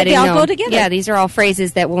 Yeah, they Betty all Gnome. go together. Yeah, these are all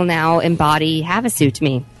phrases that will now embody Havasu to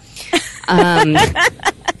me.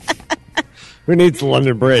 Who needs the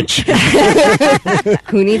London Bridge?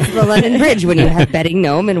 Who needs the London Bridge when you have Betty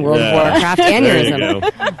Gnome and World of Warcraft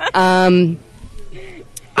aneurysm?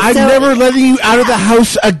 I'm never letting you out of the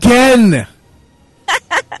house again.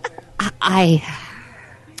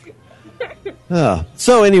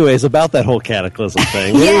 So, anyways, about that whole Cataclysm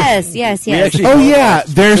thing. Yes. Oh yeah,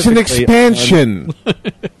 there's an expansion.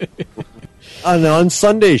 On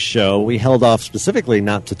Sunday's show, we held off specifically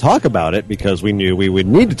not to talk about it because we knew we would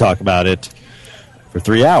need to talk about it for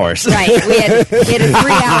 3 hours. Right. We had a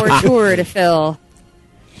 3-hour tour to fill.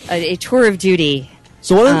 A tour of duty.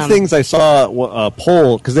 So one of the things I saw a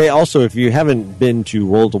poll, because they also, if you haven't been to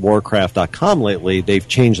worldofwarcraft.com lately, they've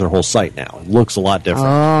changed their whole site now. It looks a lot different.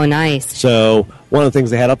 Oh, nice. So one of the things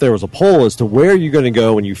they had up there was a poll as to where you're going to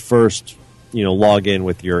go when you first log in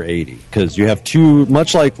with your 80. Because you have two,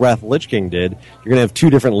 much like Wrath of the Lich King did, you're going to have two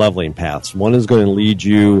different leveling paths. One is going to lead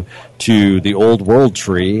you to the old world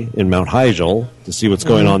tree in Mount Hyjal to see what's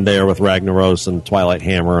going on there with Ragnaros and Twilight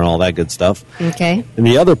Hammer and all that good stuff. Okay. And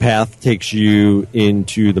the other path takes you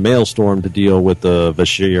into the Maelstrom to deal with the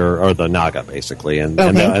Vashir, or the Naga, basically, and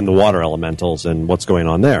the water elementals and what's going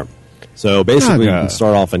on there. So basically, you can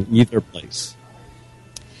start off in either place.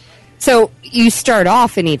 So you start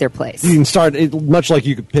off in either place. You can start, much like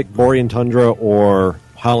you could pick Borean Tundra or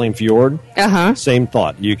Howling Fjord. Same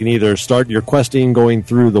thought. You can either start your questing going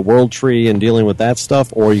through the World Tree and dealing with that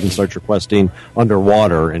stuff, or you can start your questing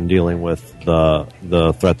underwater and dealing with the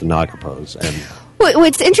threat the Naga pose. And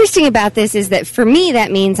What's interesting about this is that for me,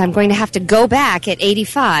 that means I'm going to have to go back at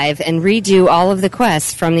 85 and redo all of the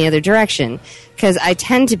quests from the other direction, because I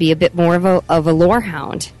tend to be a bit more of a lore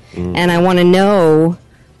hound, and I want to know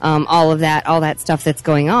all that stuff that's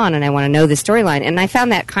going on, and I want to know the storyline. And I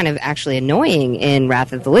found that kind of actually annoying in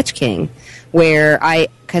Wrath of the Lich King, where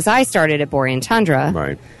because I started at Borean Tundra,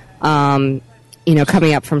 right?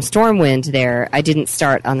 Coming up from Stormwind there, I didn't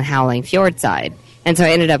start on the Howling Fjord side. And so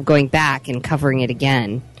I ended up going back and covering it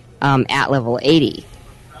again at level 80,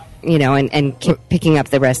 and picking up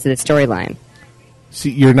the rest of the storyline.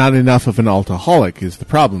 See, you're not enough of an altaholic is the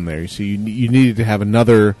problem there. So you needed to have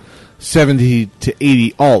another 70 to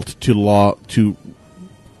 80 alt to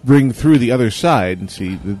bring through the other side. And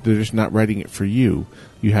see, they're just not writing it for you.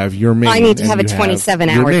 You have your main. I need to have a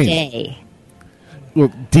 27-hour day.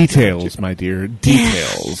 Well, details, my dear,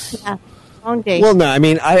 details. Yeah, long day. Well, no, I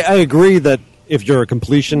mean, I agree that if you're a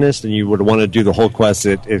completionist and you would want to do the whole quest,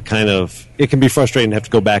 it can be frustrating to have to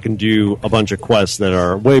go back and do a bunch of quests that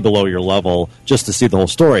are way below your level just to see the whole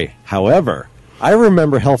story. However, I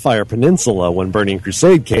remember Hellfire Peninsula when Burning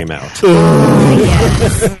Crusade came out.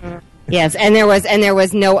 Yes, and there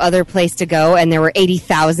was no other place to go, and there were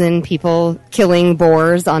 80,000 people killing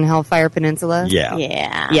boars on Hellfire Peninsula. Yeah,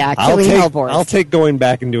 killing hell boars. I'll take going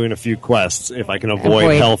back and doing a few quests if I can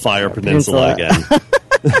avoid Hellfire Peninsula again.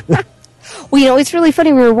 Well, it's really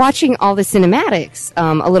funny. We were watching all the cinematics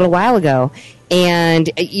a little while ago, and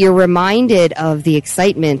you're reminded of the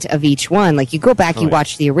excitement of each one. Like, you go back, you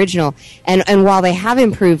watch the original, and while they have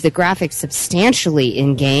improved the graphics substantially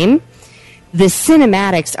in-game, the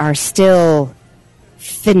cinematics are still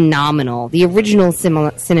phenomenal. The original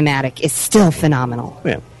cinematic is still phenomenal.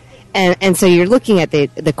 Yeah. And so you're looking at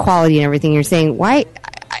the quality and everything, you're saying, why...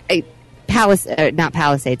 not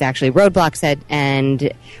Palisades, actually. Roadblock said,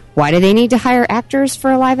 and why do they need to hire actors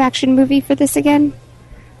for a live-action movie for this again?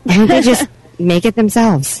 Why don't they just make it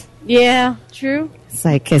themselves? Yeah, true. It's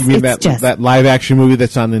like, You mean it's just... that live-action movie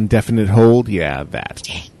that's on indefinite hold? Yeah, that.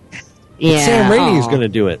 Yeah. Sam Raimi's going to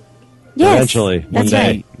do it. Yes, Eventually, one that's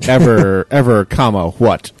day. right. Ever, comma,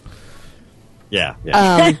 what? Yeah.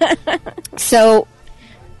 So,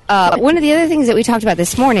 one of the other things that we talked about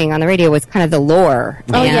this morning on the radio was kind of the lore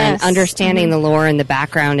Oh, and yes. understanding the lore and the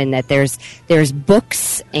background, and that there's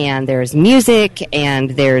books and there's music and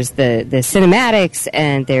there's the cinematics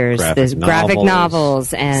and there's Graphic graphic novels.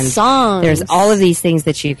 novels and Songs. There's all of these things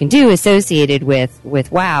that you can do associated with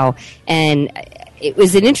WoW, and it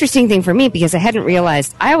was an interesting thing for me because I hadn't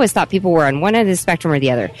realized. I always thought people were on one end of the spectrum or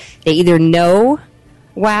the other. They either know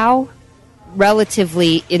WoW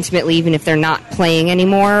relatively intimately, even if they're not playing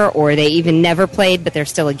anymore, or they even never played but they're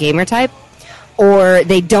still a gamer type, or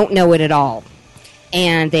they don't know it at all.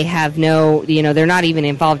 And they have no, they're not even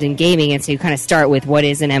involved in gaming, and so you kind of start with what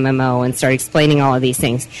is an MMO and start explaining all of these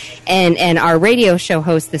things. And our radio show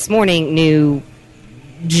host this morning knew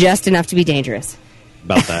just enough to be dangerous.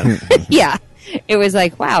 About that. Yeah. It was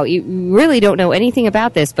like, wow, you really don't know anything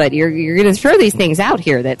about this, but you're going to throw these things out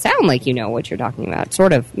here that sound like you know what you're talking about.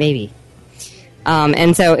 Sort of, maybe.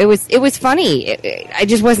 And so it was funny. I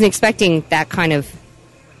just wasn't expecting that kind of.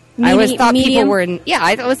 I always thought medium? people were in. Yeah,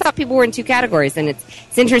 I always thought people were in two categories, and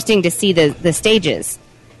it's interesting to see the stages.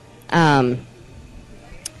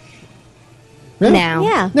 Now,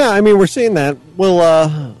 Yeah. No, I mean, we're seeing that.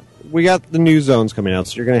 Well, we got the new zones coming out,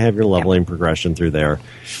 so you're going to have your leveling progression through there.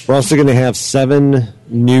 We're also going to have 7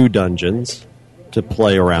 new dungeons to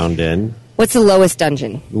play around in. What's the lowest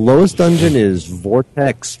dungeon? The lowest dungeon is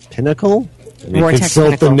Vortex Pinnacle. You Vortex consult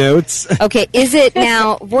Pinnacle. the notes. Okay, is it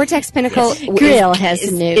now Vortex Pinnacle? Grill has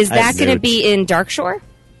the notes. Is that Has going to notes. be in Darkshore?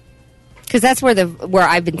 Because that's where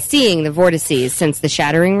I've been seeing the vortices since the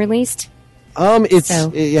Shattering released.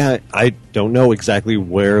 Yeah, I don't know exactly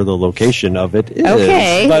where the location of it is.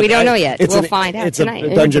 Okay, but we don't know yet. it's We'll find out It's tonight a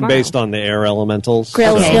or dungeon tomorrow. based on the air elementals.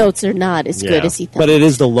 Grill's Okay. notes are not as good as he thought. But it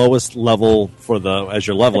is the lowest level as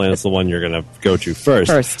you're leveling. It's the one you're going to go to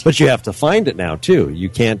first. But you have to find it now too. You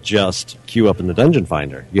can't just queue up in the dungeon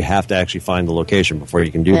finder. You have to actually find the location before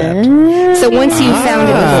you can do that. So once you found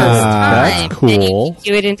it the first that's time, then you cool. can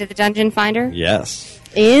do it into the dungeon finder. Yes.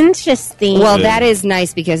 Interesting. Well, that is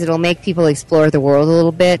nice because it'll make people explore the world a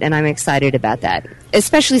little bit, and I'm excited about that.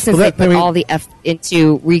 Especially since Well, they that- put I mean- all the effort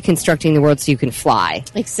into reconstructing the world so you can fly.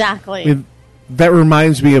 Exactly. I mean, that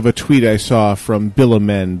reminds me of a tweet I saw from Bill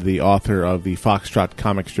Amend, the author of the Foxtrot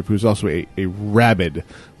comic strip, who's also a rabid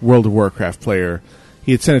World of Warcraft player.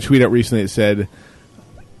 He had sent a tweet out recently that said,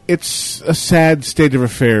 "It's a sad state of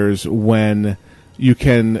affairs when you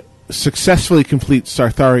can successfully complete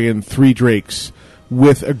Sartharian 3 Drakes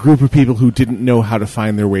with a group of people who didn't know how to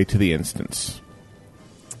find their way to the instance."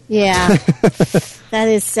 Yeah. That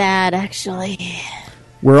is sad, actually.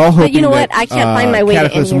 We're all hoping But you know that, what? I can't find my way to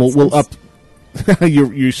Cataclysm any will up.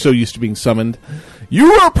 You're so used to being summoned.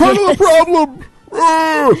 You are part of the problem.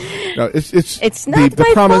 No, It's not the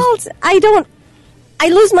my promise. fault. I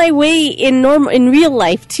lose my way in real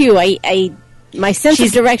life too. My sense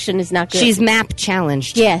of direction is not good. She's map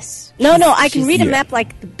challenged. Yes. No, I can read a yeah. map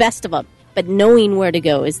like the best of them, but knowing where to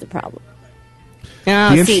go is the problem. No,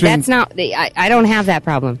 The see, interesting- that's not. I don't have that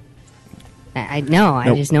problem. I know. I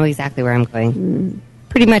Nope. just know exactly where I'm going.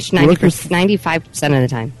 Pretty much Well, look, 95% of the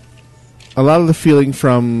time. A lot of the feeling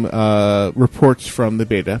from reports from the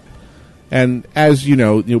beta, and as you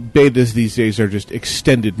know, betas these days are just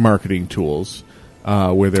extended marketing tools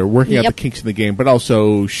where they're working out the Yep. kinks in the game, but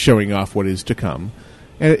also showing off what is to come.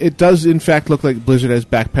 And it does, in fact, look like Blizzard has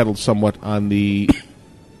backpedaled somewhat on the.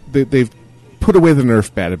 They've put away the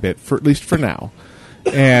Nerf bat a bit, at least for now,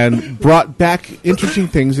 and brought back interesting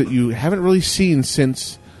things that you haven't really seen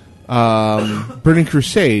since Burning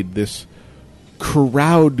Crusade. This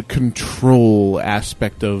crowd control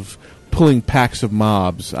aspect of pulling packs of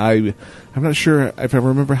mobs. I'm not sure if I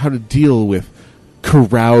remember how to deal with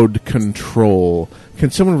crowd control.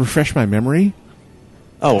 Can someone refresh my memory?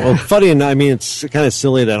 Oh, well, funny enough, I mean, it's kind of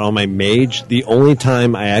silly that on my mage, the only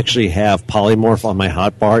time I actually have polymorph on my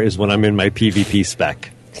hotbar is when I'm in my PvP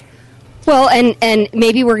spec. Well, and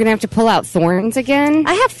maybe we're going to have to pull out thorns again.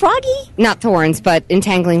 I have Froggy. Not thorns, but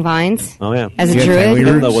entangling vines. Oh, yeah. As a Yeah, druid? entangling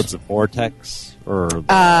I don't know roots. what's the vortex or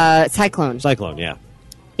the Cyclone. cyclone, yeah.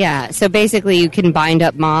 Yeah, so basically you can bind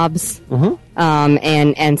up mobs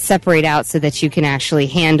and separate out so that you can actually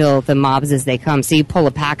handle the mobs as they come. So you pull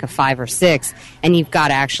a pack of 5 or 6, and you've got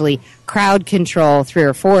to actually crowd control 3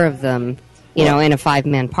 or 4 of them, in a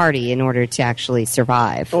 5-man party in order to actually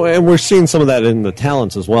survive. Oh, and we're seeing some of that in the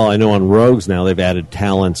talents as well. I know on rogues now they've added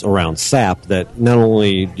talents around sap that not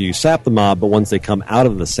only do you sap the mob, but once they come out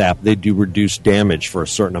of the sap, they do reduce damage for a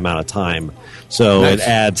certain amount of time. So Nice. it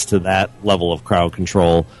adds to that level of crowd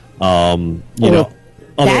control. Other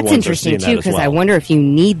That's ones are interesting seeing that too, as because I well. wonder if you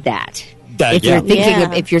need that.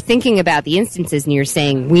 if you're thinking about the instances and you're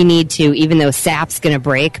saying we need to, even though SAP's going to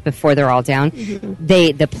break before they're all down,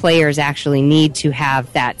 the players actually need to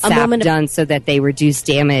have that SAP done so that they reduce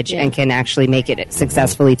damage and can actually make it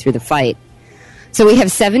successfully through the fight. So we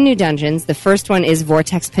have 7 new dungeons. The first one is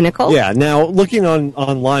Vortex Pinnacle. Yeah, now looking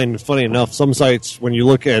online, funny enough, some sites, when you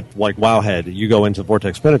look at like Wowhead, you go into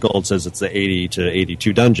Vortex Pinnacle, it says it's the 80 to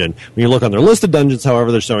 82 dungeon. When you look on their list of dungeons,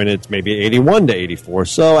 however, they're showing it's maybe 81 to 84.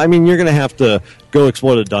 So, I mean, you're going to have to go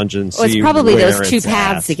explore the dungeon, Well, it's see probably where those two it's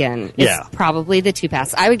paths at. again. Yeah. It's probably the 2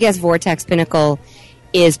 paths. I would guess Vortex Pinnacle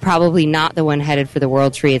is probably not the one headed for the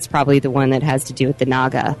World Tree. It's probably the one that has to do with the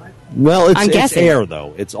Naga. Well, I'm it's guessing. air,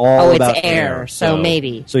 though. It's all about it's air, so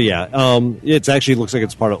maybe. So, yeah, it actually looks like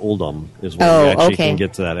it's part of Uldum is where Oh, you actually okay. can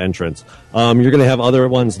get to that entrance. You're going to have other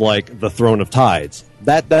ones like the Throne of Tides.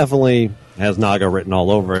 That definitely has Naga written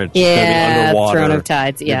all over it. It's gonna be Yeah, underwater. Throne of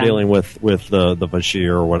Tides, yeah. You're dealing with the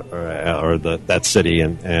Bashir or that city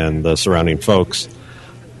and the surrounding folks.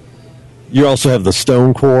 You also have the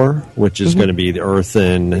Stone Core, which is going to be the earth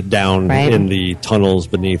and down Right. in the tunnels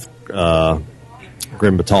beneath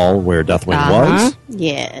Grim Batal, where Deathwing was.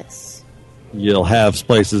 Yes. You'll have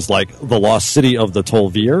places like the Lost City of the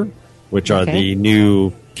Tolvir, which are Okay. the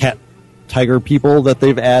new cat tiger people that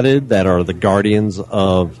they've added that are the guardians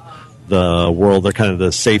of the world. They're kind of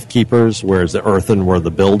the safekeepers, whereas the Earthen were the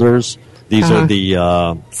builders. These are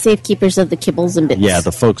the Safekeepers of the kibbles and bits.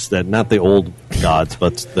 the folks that, not the old gods,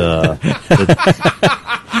 but the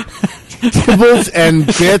Kibbles and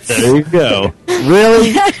bits. There you go.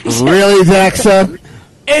 Really? Really, Daxa?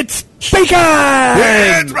 It's bacon!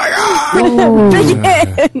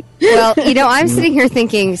 Well, I'm sitting here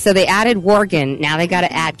thinking, so they added Worgen. Now they got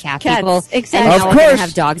to add cat Cats, people. exactly. And now Of we're going to course.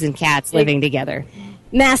 have dogs and cats living together.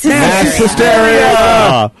 Mass Mass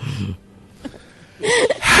hysteria.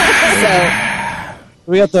 hysteria.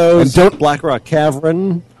 We got those. And don't- Blackrock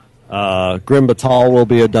Cavern. Grim Batal will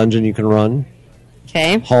be a dungeon you can run.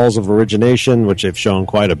 Okay. Halls of Origination, which they've shown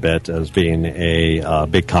quite a bit as being a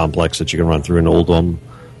big complex that you can run through in Uldum.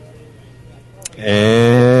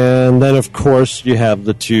 And then, of course, you have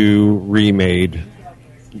the 2 remade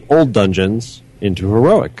old dungeons into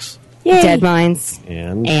heroics. Yay. Dead Mines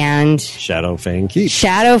And and Shadowfang Keep.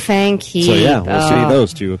 Shadowfang Keep. So, yeah, we'll see Oh.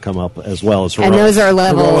 those 2 come up as well as heroic. And those are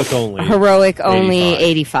level heroic only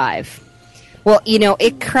 85. Well,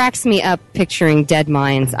 it cracks me up picturing Dead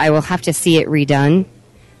Mines. I will have to see it redone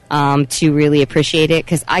to really appreciate it,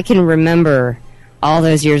 because I can remember all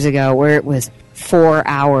those years ago where it was 4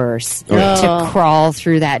 hours to crawl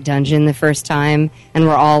through that dungeon the first time, and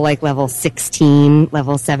we're all like level 16,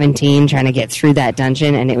 level 17 trying to get through that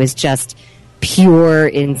dungeon, and it was just pure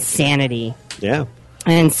insanity. Yeah.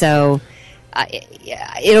 And so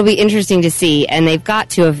it'll be interesting to see. And they've got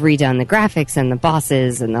to have redone the graphics and the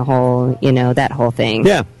bosses and the whole, that whole thing.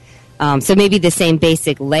 Yeah. So maybe the same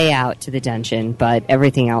basic layout to the dungeon, but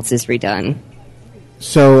everything else is redone.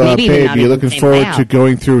 So, Maybe even babe, not you even looking the same forward layout. to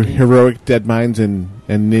going through heroic Dead Mines and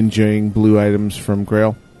ninjaing blue items from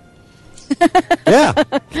Grail? Yeah.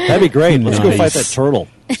 That'd be great. Let's go Nice. fight that turtle.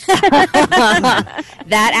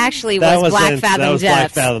 That actually was Black Fathom Black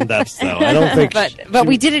Depths. Fathom Depths, though. I don't think. But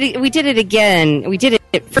we did it again. We did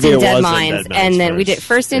it first It in Dead was in Mines, Dead Mines and then we did first.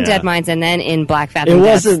 first in Yeah. Dead Mines, and then in Black It Fathom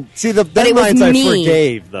Depths. wasn't. See, the But Dead it was Mines I me.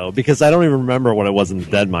 forgave, though, because I don't even remember what it was in the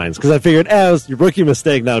Dead Mines. Because I figured, it was your rookie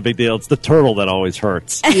mistake, not a big deal. It's the turtle that always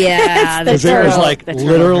hurts. Yeah, the Because it was turtle- like, the turtle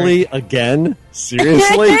literally, again?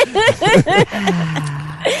 Seriously?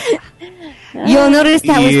 You'll notice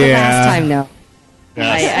that was the Yeah. last time, though.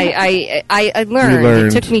 Yes. I learned. You learned.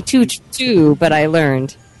 It took me two, but I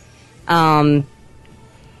learned.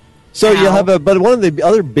 So you'll have but one of the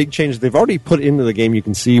other big changes they've already put into the game you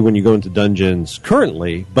can see when you go into dungeons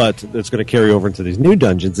currently, but it's going to carry over into these new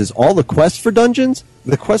dungeons, is all the quests for dungeons.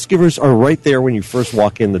 The quest givers are right there when you first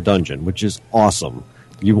walk in the dungeon, which is awesome.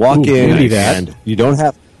 You walk in nice. and you don't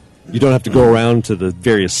have to go around to the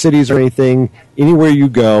various cities or anything. Anywhere you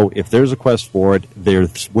go, if there's a quest for it, they're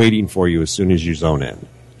waiting for you as soon as you zone in,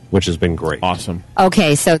 which has been great. Awesome.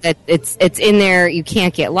 Okay, so that it's in there. You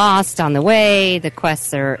can't get lost on the way. The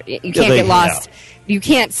quests are you can't get lost. You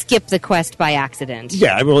can't skip the quest by accident.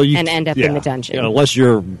 Yeah, well, and end up in the dungeon. unless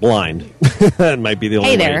you're blind, that might be the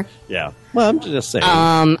only Hey way. there. Yeah. Well, I'm just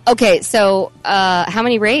saying. Okay, so how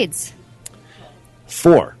many raids?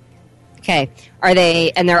 4. Okay, are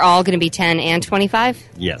they? And they're all going to be 10 and 25.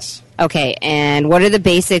 Yes. Okay, and what are the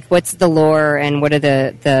basic? What's the lore and what are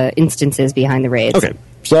the instances behind the raids? Okay.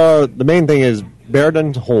 So the main thing is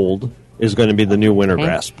Baradun Hold is going to be the new Winter Okay.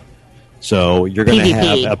 Grasp. So you're going to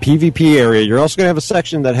PvP. have a PvP area. You're also going to have a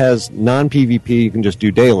section that has non-PvP. You can just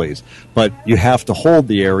do dailies. But you have to hold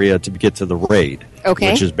the area to get to the raid.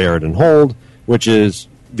 Okay. Which is Barret and Hold, which is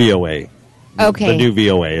VOA. Okay. The new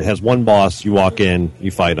VOA. It has one boss. You walk in,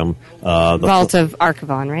 you fight him. Vault of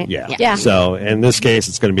Archivon, right? Yeah. So in this case,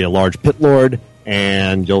 it's going to be a large pit lord,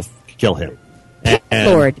 and you'll kill him. Pit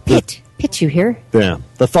Lord. Pit, you hear? Yeah.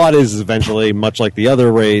 The thought is eventually, much like the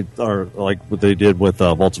other raid, or like what they did with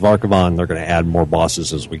Vaults of Archivon, they're going to add more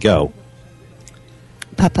bosses as we go.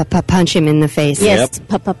 Punch him in the face. Yes,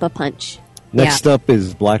 punch. Next up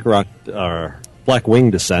is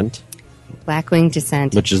Blackwing Descent, Blackwing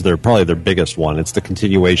Descent. which is probably their biggest one. It's the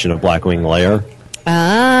continuation of Blackwing Lair.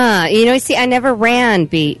 Ah, see, I never ran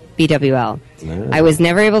BWL. I was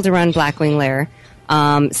never able to run Blackwing Lair.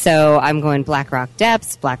 So I'm going Blackrock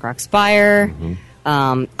Depths, Blackrock Spire,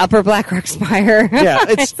 Upper Blackrock Spire. Yeah,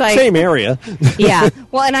 it's like, same area. Yeah.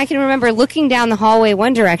 Well, and I can remember looking down the hallway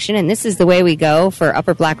one direction, and this is the way we go for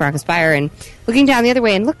Upper Blackrock Spire, and looking down the other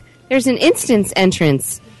way, and look, there's an instance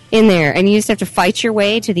entrance in there, and you just have to fight your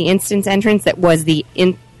way to the instance entrance that was the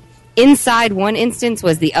inside one instance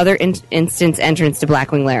was the other instance entrance to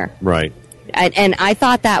Blackwing Lair. Right. And I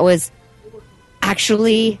thought that was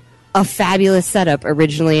actually a fabulous setup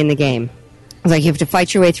originally in the game. It was like you have to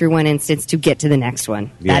fight your way through one instance to get to the next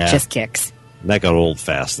one. Yeah. That just kicks. That got old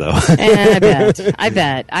fast, though. I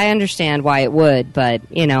bet. I understand why it would, but,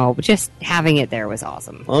 just having it there was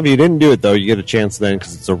awesome. Well, if you didn't do it, though, you get a chance then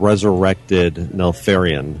because it's a resurrected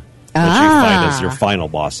Neltharion that you fight as your final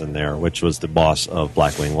boss in there, which was the boss of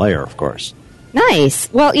Blackwing Lair, of course. Nice.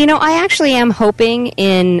 Well, I actually am hoping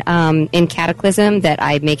in Cataclysm that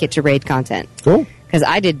I make it to raid content. Cool. Because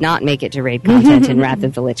I did not make it to raid content in Wrath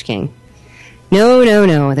of the Lich King.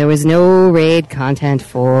 No. There was no raid content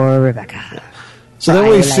for Rebecca. So then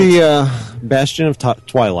we see Bastion of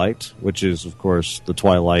Twilight, which is, of course, the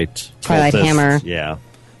Twilight cultists, Hammer. Yeah.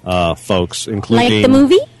 Folks, including... Like the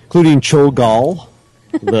movie? Including Cho'Gall,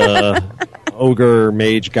 the ogre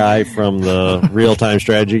mage guy from the real-time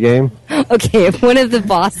strategy game. Okay, if one of the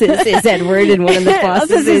bosses is Edward and one of the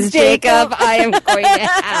bosses is Jacob, I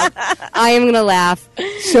am going to laugh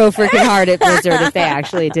so freaking hard at Blizzard if they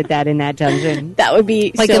actually did that in that dungeon. That would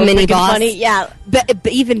be like so a mini freaking boss. funny. Yeah. But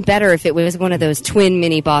even better if it was one of those twin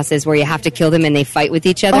mini bosses where you have to kill them and they fight with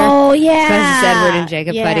each other. Oh, yeah. So it's Edward and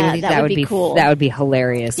Jacob fighting with each other. That would be cool. That would be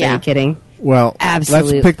hilarious. Yeah. Are you kidding? Well,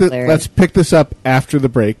 Absolutely let's pick this up after the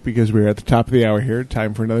break because we're at the top of the hour here.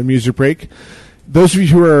 Time for another music break. Those of you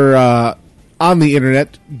who are on the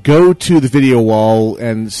internet, go to the video wall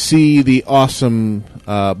and see the awesome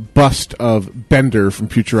bust of Bender from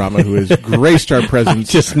Futurama, who has graced our presence.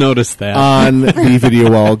 I just noticed that on the video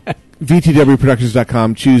wall.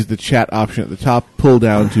 VTWProductions.com. Choose the chat option at the top. Pull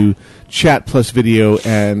down to chat plus video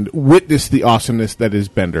and witness the awesomeness that is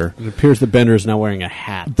Bender. It appears that Bender is now wearing a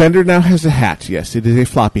hat. Bender now has a hat, yes. It is a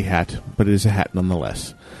floppy hat, but it is a hat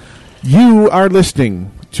nonetheless. You are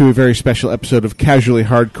listening to a very special episode of Casually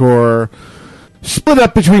Hardcore, split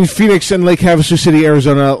up between Phoenix and Lake Havasu City,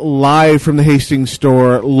 Arizona, live from the Hastings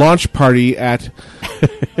store launch party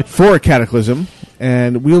for Cataclysm.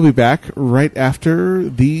 And we'll be back right after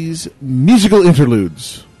these musical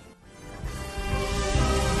interludes.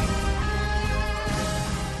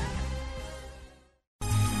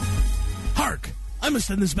 Hark! I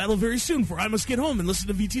must end this battle very soon, for I must get home and listen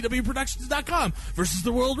to VTWProductions.com versus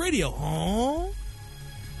the World Radio. Huh?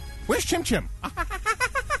 Where's Chim Chim?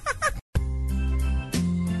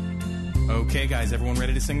 Okay, guys, everyone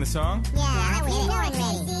ready to sing the song? Yeah, we're ready.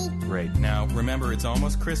 Great. Now, remember, it's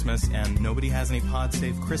almost Christmas, and nobody has any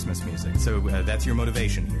pod-safe Christmas music, so that's your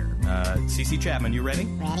motivation here. CC Chapman, you ready?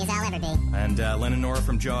 Ready as I'll ever be. And Len and Nora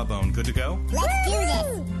from Jawbone, good to go? Let's do this.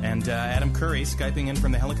 And Adam Curry, Skyping in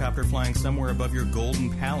from the helicopter flying somewhere above your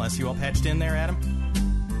golden palace. You all patched in there, Adam?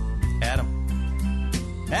 Adam?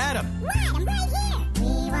 Adam! What? I'm right here. We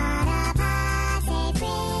want a pod-safe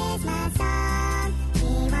Christmas song. We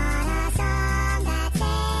want a song that's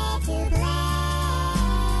safe to play.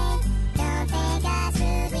 Don't think us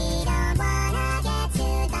rude, we don't wanna get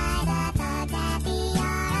sued by the thugs at the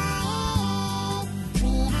RIAA.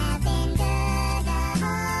 We have been good the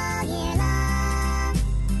whole year long.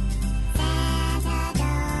 Santa,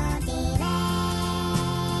 don't delay.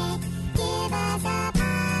 Give us a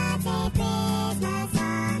pod-safe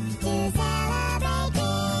Christmas song to celebrate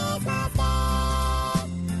Christmas Day.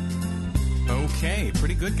 Okay,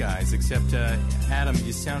 pretty good, guys, except, Adam,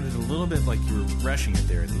 you sounded a little bit like you were rushing it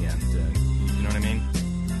there at the end. You know what I mean?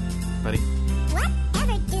 Buddy?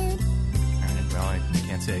 Whatever, dude. All right, well, I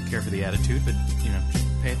can't say I care for the attitude, but, just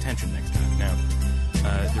pay attention next time. Now,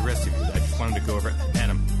 the rest of you, I just wanted to go over...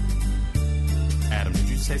 Adam, Adam, did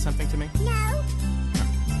you say something to me? No.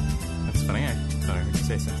 That's funny. I thought I heard you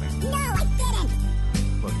say something. No, I didn't.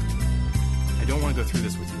 Look, I don't want to go through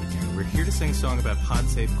this with you again. We're here to sing a song about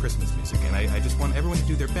pod-safe Christmas music, and I just want everyone to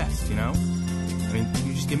do their best, you know? I mean, can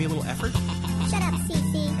you just give me a little effort? Shut up,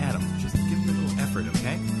 Cece. Adam, just give me a little effort,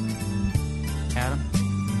 okay? Adam?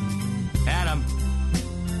 Adam!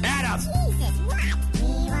 Adam! Jesus, what?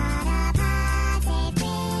 We want a pod-safe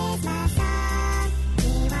Christmas song.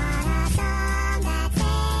 We want a song that's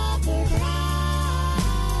safe to play.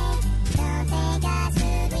 Don't think us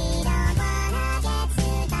rude, we don't wanna get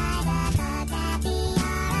sued by the code that the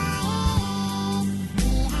RIA.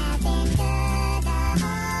 We have been good the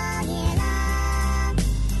whole year long.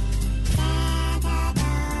 Santa,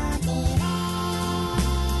 don't delay.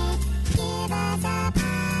 Give us a pod-safe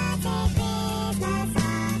Christmas song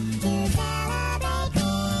to celebrate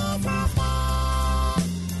Christmas Day.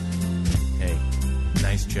 Hey,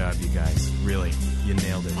 nice job, you guys. Really, you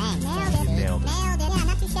nailed it. Nailed it. You nailed it. Nailed it. Yeah,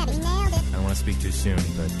 not too shabby. Nailed it. I don't want to speak too soon,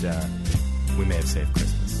 but we may have saved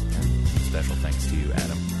Christmas. And special thanks to you,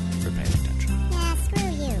 Adam, for paying attention. Yeah, screw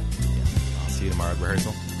you. I'll see you tomorrow at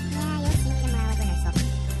rehearsal. Yeah, you'll see me tomorrow at rehearsal.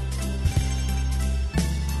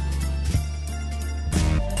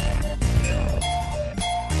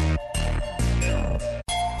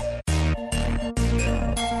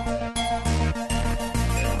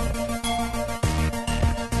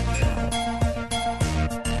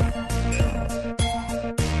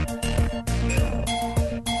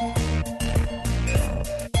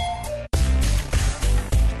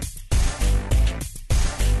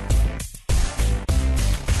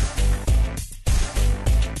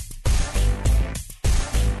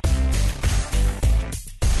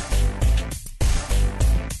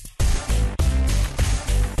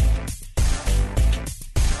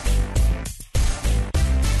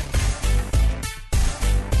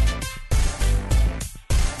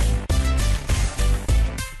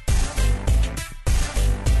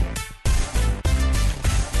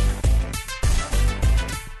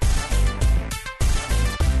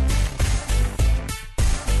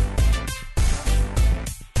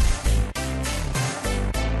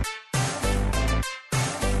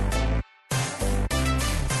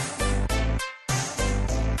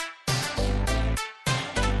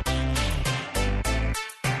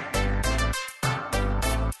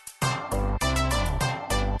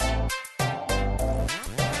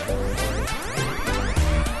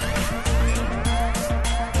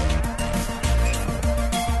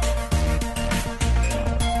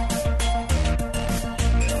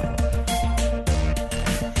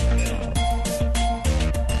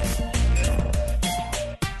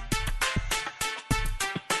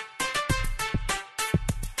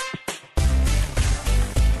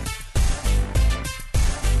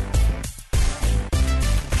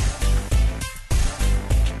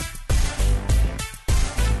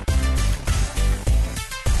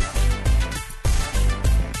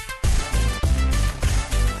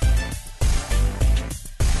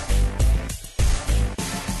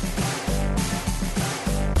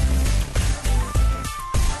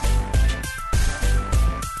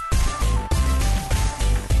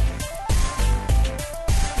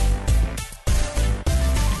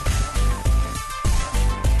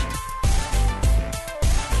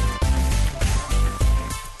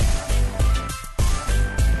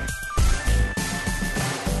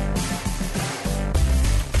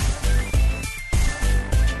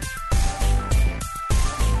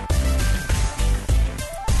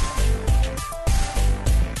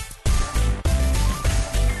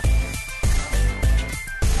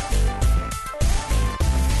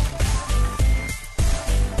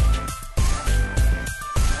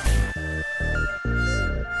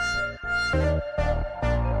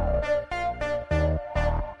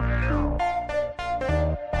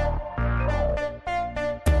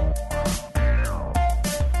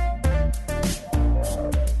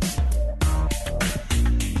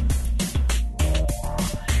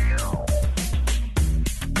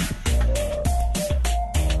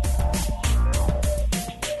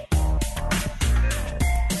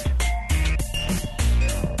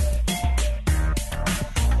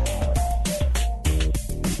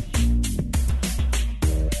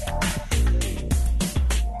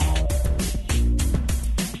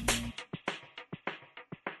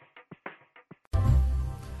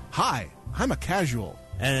 Hi, I'm a casual.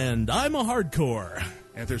 And I'm a hardcore.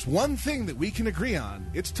 And if there's one thing that we can agree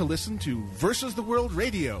on, it's to listen to Versus the World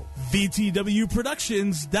Radio.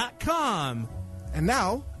 VTWProductions.com. And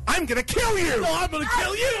now, I'm gonna kill you! No, I'm gonna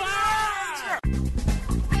kill you! Ah!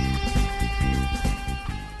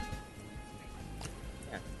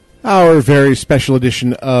 Our very special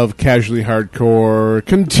edition of Casually Hardcore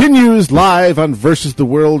continues live on Versus the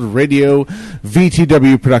World Radio,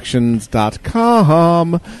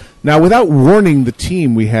 VTWProductions.com. Now, without warning the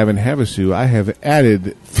team we have in Havasu, I have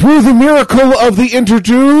added, through the miracle of the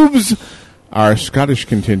intertubes, our Scottish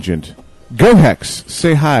contingent. Go Hex,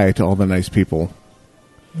 say hi to all the nice people.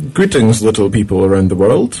 Greetings, little people around the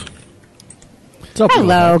world.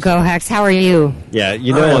 Hello, Go Hex. How are you? Yeah,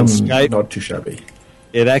 you know, on Skype, not too shabby.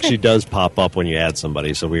 It actually does pop up when you add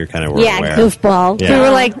somebody, so we were kind of aware. Yeah, goofball. Yeah. We were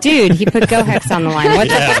like, dude, he put Go Hex on the line.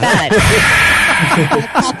 What's up with that?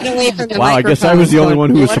 Popping away from the Wow, I guess I microphone was the only one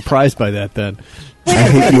who was What? surprised by that then. I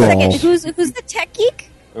hate you all. Who's the tech geek?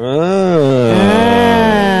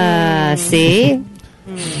 See?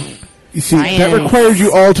 You see, that Science. required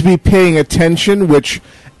you all to be paying attention, which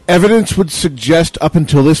evidence would suggest up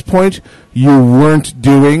until this point you weren't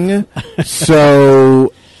doing.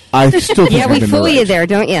 So I still think Yeah, we I'm in the fool you right. there,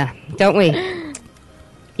 don't you? Don't we?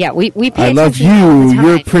 Yeah, we pay I love attention all the you. time.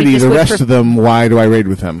 You're We pretty. just The would rest of them, why do I raid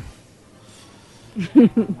with them?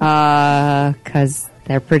 Because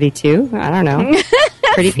they're pretty too. I don't know.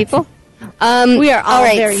 Pretty people. We are all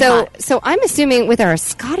right. very so, hot. so I'm assuming with our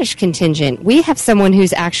Scottish contingent, we have someone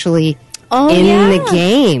who's actually Oh, in yeah. the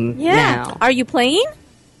game Yeah. now. Are you playing?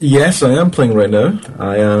 Yes, I am playing right now.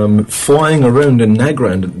 I am flying around in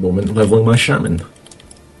Nagrand at the moment, leveling my shaman.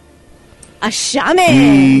 A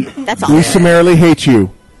shaman. That's We awesome. summarily hate you.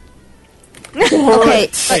 Okay,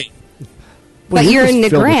 but you're in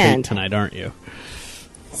Filled with hate Nagrand, tonight, aren't you?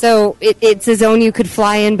 so it's a zone you could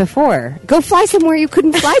fly in before. Go fly somewhere you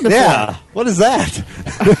couldn't fly before. Yeah, what is that?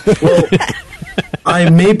 Well, I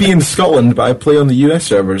may be in Scotland, but I play on the US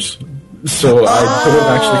servers, so I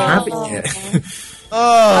don't actually have it yet.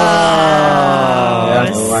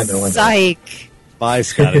 Yeah, I know. Psych. By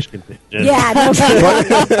Scottish contingent. Yeah. No,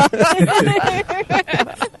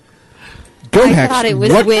 Go I Hex. thought it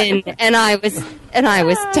was what, win, and I was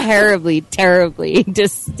terribly, terribly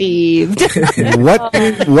deceived.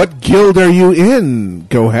 what guild are you in?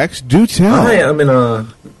 Go Hex. Do tell. I am in a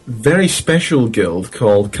very special guild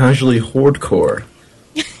called Casually Hardcore,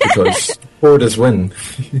 because Horde is win.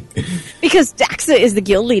 because Daxa is the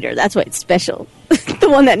guild leader. That's why it's special. The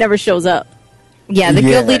one that never shows up. Yeah, the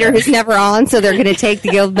guild Yeah. leader who's never on, so they're going to take the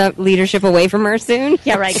guild leadership away from her soon.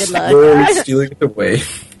 Yeah, right. Good luck. They're stealing it away.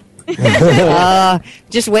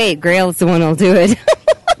 Just wait, Grail's the one who'll do it.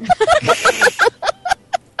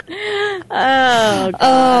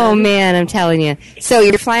 Oh man, I'm telling you. So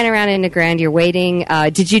you're flying around in Nagrand, you're waiting.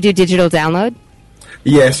 Did you do digital download?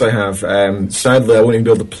 Yes, I have. Sadly, I won't even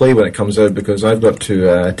be able to play when it comes out because I've got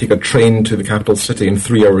to take a train to the capital city in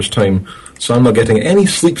 3 hours' time. So I'm not getting any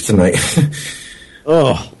sleep tonight.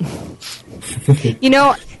 Oh, You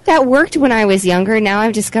know, that worked when I was younger. Now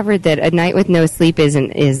I've discovered that a night with no sleep is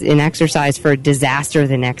an exercise for disaster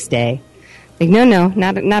the next day. Like, no,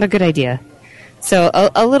 not a good idea. So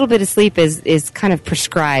a little bit of sleep is kind of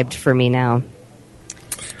prescribed for me now.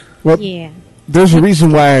 Well, Yeah. there's a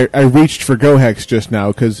reason why I reached for Go Hex just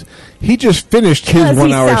now, because he just finished his 'Cause he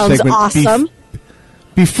 1 hour sounds segment awesome.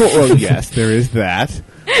 before. Well, yes, there is that.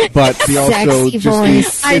 But he also Sexy just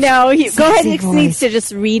voice. I know. Go ahead. Sexy Nick voice. needs to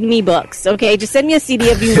just read me books. Okay, just send me a CD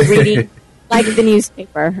of you reading like the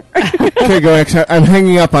newspaper. Okay, Go Hex, I'm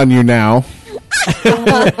hanging up on you now.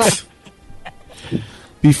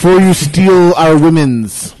 Before you steal our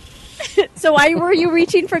women's. So why were you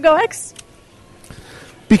reaching for GoX?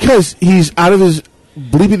 Because he's out of his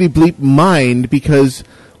bleepity bleep mind, because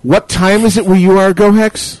what time is it where you are, Go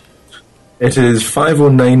Hex? It is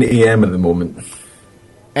 5:09 a.m. at the moment.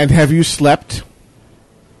 And have you slept?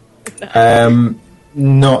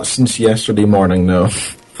 Not since yesterday morning, no.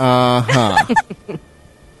 Uh-huh.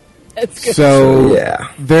 That's good. So, yeah.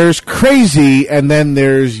 there's crazy, and then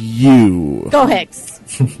there's you. Go Hex.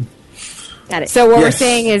 Got it. So what we're Yes.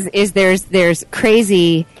 saying is there's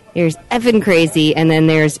crazy, there's Evan crazy, and then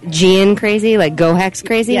there's Gian crazy, like Go Hex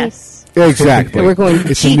crazy. Yes. Exactly. So we're going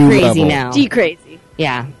It's a G new crazy level. now. G crazy.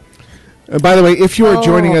 Yeah. By the way, if you are Oh.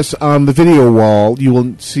 joining us on the video wall, you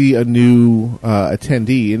will see a new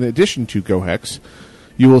attendee. In addition to Go Hex,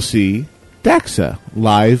 you will see Daxa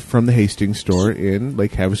live from the Hastings store in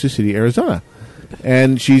Lake Havasu City, Arizona.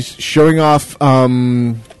 And she's showing off...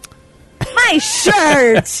 My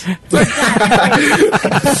shirt. see,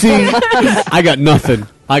 I got nothing.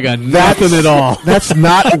 I got nothing at all. that's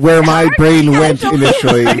not where my brain went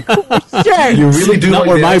initially. Shirt. You really do Not like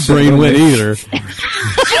where the my accent, brain don't went you? either.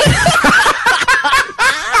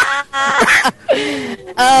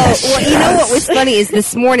 Oh, well, you know what was funny is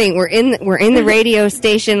this morning we're in the radio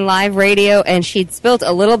station, live radio, and she'd spilt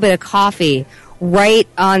a little bit of coffee right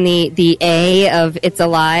on the A of It's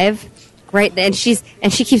Alive. Right, and she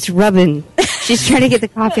keeps rubbing. She's trying to get the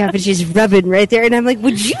coffee off, and she's rubbing right there. And I'm like,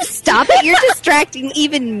 "Would you stop it? You're distracting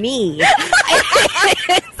even me."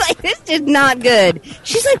 It's like, this is not good.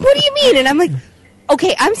 She's like, "What do you mean?" And I'm like,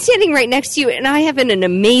 "Okay, I'm standing right next to you, and I have an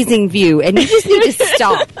amazing view, and you just need to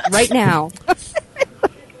stop right now."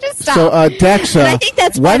 Just stop. So, Daxa, And I think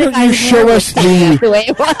that's why part of don't you my show hair us was standing the up the way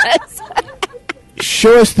it was?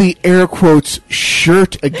 show us the air quotes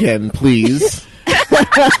shirt again, please?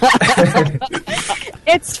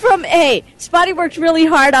 It's from A. Spotty worked really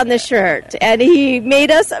hard on the shirt, and he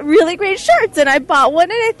made us really great shirts. And I bought one,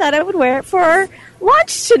 and I thought I would wear it for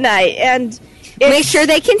lunch tonight. And Make sure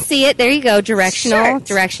they can see it. There you go. Directional. Shirt.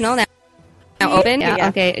 Directional. Now open. Yeah.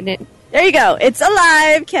 Okay. And it- there you go. It's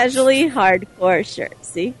Alive Casually Hardcore shirt.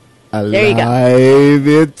 See? There you go. Alive,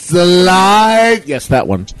 it's alive. Yes, that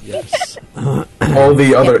one. Yes. All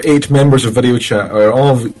the other 8 members of Video Chat are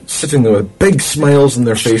all sitting there with big smiles on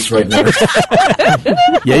their face right now.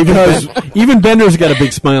 Yeah, even Bender's got a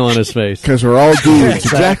big smile on his face. Because we're all dudes.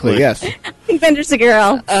 Exactly, yes. I think Bender's a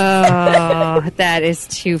girl. Oh, that is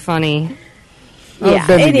too funny. Yeah.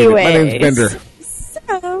 Bender did it. My Anyways. name's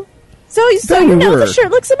Bender. So you Bender know the word.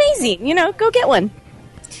 shirt looks amazing. You know, go get one.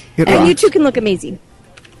 It And you rocks. too can look amazing.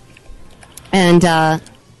 And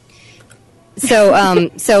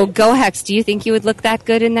so Go Hex, do you think you would look that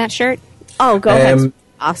good in that shirt? Oh, Go Hex.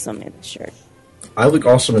 Awesome in the shirt. I look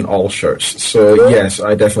awesome in all shirts, so yes,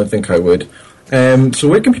 I definitely think I would. So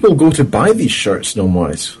where can people go to buy these shirts,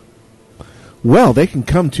 Gnomewise? Well, they can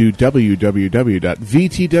come to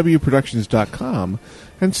www.vtwproductions.com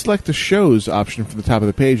and select the shows option from the top of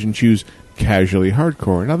the page and choose Casually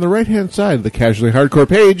Hardcore. And on the right-hand side of the Casually Hardcore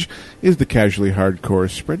page is the Casually Hardcore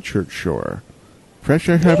Spreadshirt Shore.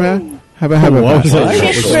 Pressure, What was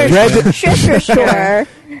that? Sure.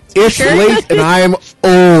 It's late and I'm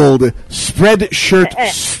old. Spreadshirt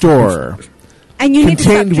Store. And you need to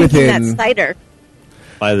stop Contained drinking within- that cider.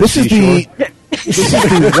 By the This is the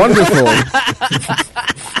wonderful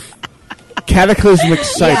Cataclysmic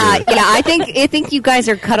Cider. Yeah, I think you guys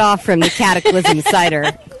are cut off from the Cataclysm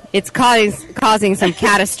cider. It's causing some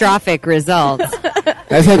catastrophic results.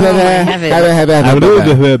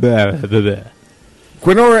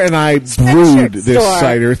 Gwenora and I brewed this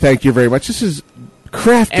cider. Thank you very much. This is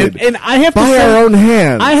crafted And I have by to say, our own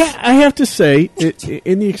hands. I have to say,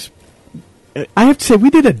 I have to say, we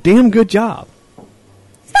did a damn good job.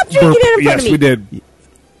 Stop drinking it in front Yes, of me. we did.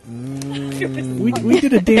 We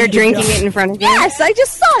did a damn They're good drinking job. it in front of you. Yes, I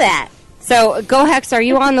just saw that. So, Go Hex, are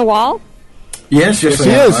you on the wall? Yes, Yes, I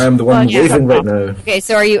he am. is. I am the one yeah. waving right now. Okay,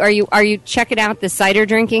 so are you checking out the cider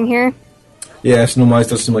drinking here? Yes, Gnomewise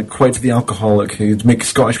does seem like quite the alcoholic who'd make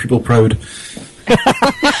Scottish people proud.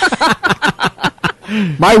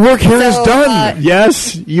 My work here is So, done.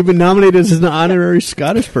 Yes, you've been nominated as an honorary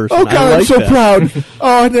Scottish person. Oh, God, I I'm like so that. proud.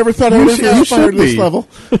 Oh, I never thought I You would should- have you inspired should this be. level.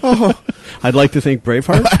 Oh, I'd like to think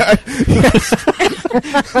Braveheart.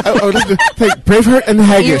 I would like to thank Braveheart and the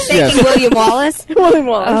You're Haggis. thinking Yes. William Wallace? William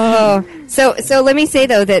Wallace. Oh, so let me say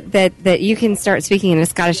though that you can start speaking in a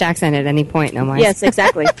Scottish accent at any point. No more. Yes,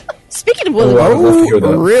 exactly. Speaking of William Oh, Wallace, I'd love to hear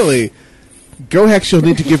that. Really? Go Hex, you'll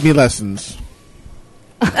need to give me lessons.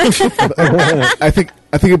 I think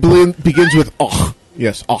it begins with oh.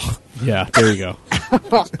 Yes, oh. Yeah, there you go.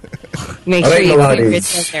 Make All sure right, you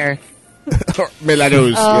ladies. keep it there.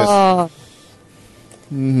 Melanos, yes. Oh,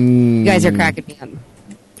 you guys are cracking me up.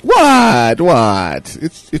 What?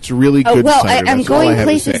 It's really good Well, cider. I'm That's all I going have to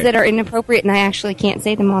places say. that are inappropriate, and I actually can't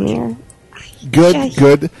say them on the air.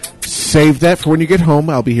 Good. Save that for when you get home.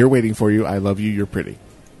 I'll be here waiting for you. I love you. You're pretty.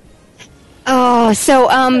 Oh,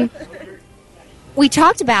 so we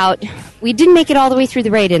talked about we didn't make it all the way through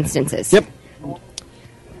the raid instances. Yep.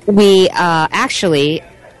 We actually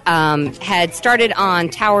had started on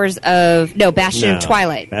Bastion of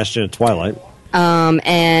Twilight. Bastion of Twilight.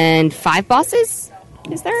 And 5 bosses.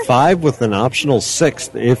 Is there? 5 with an optional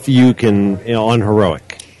 6th if you can, on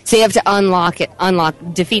heroic. So you have to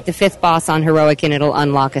defeat the 5th boss on heroic, and it'll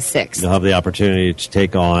unlock a 6th. You'll have the opportunity to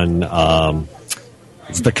take on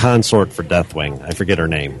it's the consort for Deathwing. I forget her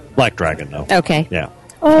name. Black Dragon, though. Okay. Yeah.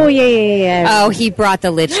 oh yeah. Oh, he brought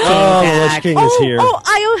the Lich King Oh, the back. Lich King is here.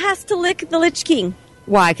 Io has to lick the Lich King.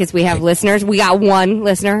 Why? Because we have listeners. We got one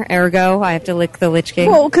listener. Ergo, I have to lick the Lich King.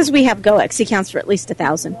 Well, because we have Goex. He counts for at least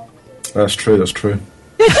 1,000. That's true, that's true.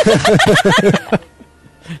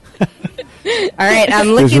 All right,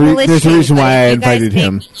 I'm There's licking a the re- Lich there's a King, reason but why if I you guys invited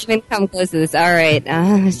can't him. Even come close to this. All right.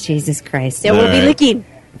 Oh, Jesus Christ. There will be Alright. licking.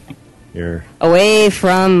 Here. Away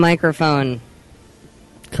from microphone.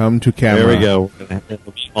 Come to camera. There we go.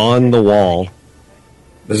 On the wall.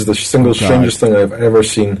 This is the single Oh, God. strangest thing I've ever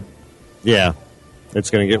seen. Yeah, it's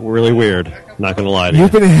going to get really weird. Not going to lie to you.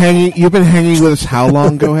 You've been hanging with us how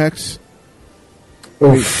long, Go Hex?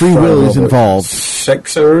 Oh, free will is about involved.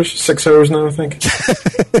 6 hours? 6 hours now, I think.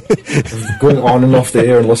 Going on and off the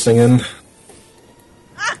air and listening in.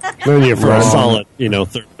 Known you for a Wrong. solid,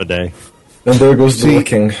 third of a day. And there goes the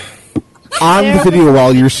licking. On the video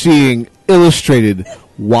wall, you're seeing illustrated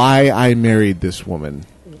why I married this woman.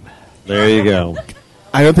 There you go.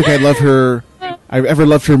 I don't think I've ever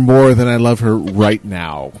loved her more than I love her right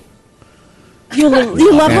now. You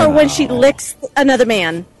love her when she licks another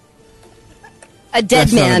man. A dead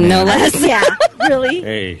That's not a man, no man. less. Yeah, really?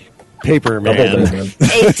 Hey, paper Double man. dead, man.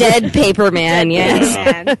 A dead paper man, yes.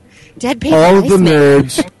 Man. Dead paper All of the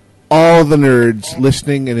Iceman. nerds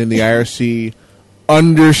listening and in the IRC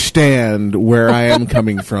understand where I am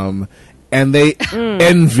coming from, and they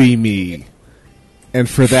envy me. And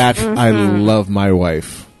for that, I love my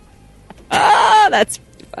wife. Ah, that's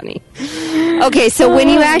funny. Okay, so when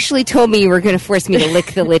you actually told me you were going to force me to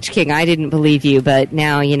lick the Lich King, I didn't believe you, but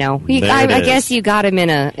now, There it I is. guess you got him in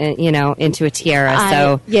into a tiara,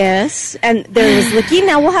 so... Yes, and there is licking.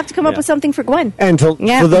 Now we'll have to come up with something for Gwen. And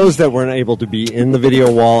Yeah. for those that weren't able to be in the video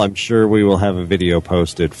wall, I'm sure we will have a video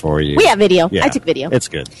posted for you. We have video. Yeah, I took video. It's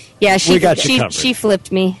good. Yeah, We got you she covered. she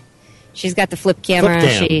flipped me. She's got the flip camera.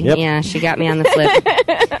 Flip cam, yep. She got me on the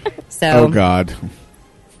flip. So Oh, God.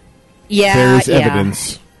 yeah, There's yeah.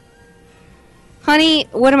 evidence. Honey,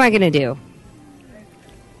 what am I going to do?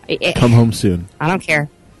 Come home soon. I don't care.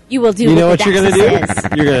 You will do You know what what the you're going to Daxus do?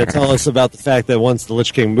 says. You're going to tell us about the fact that once the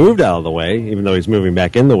Lich King moved out of the way, even though he's moving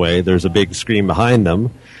back in the way, there's a big screen behind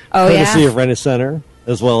them. Oh, courtesy yeah? of Rena Center,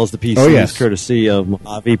 as well as the PCs, Oh, yes. courtesy of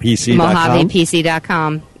MojavePC.com.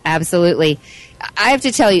 MojavePC.com. Absolutely. I have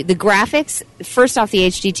to tell you, the graphics, first off, the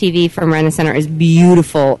HD TV from Rena Center is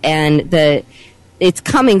beautiful, and it's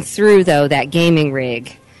coming through, though, that gaming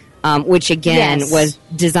rig, which, again, Yes. was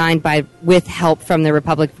designed with help from the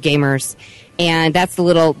Republic of Gamers. And that's the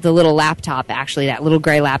little laptop, actually, that little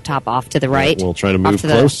gray laptop off to the right. We'll try to Off move to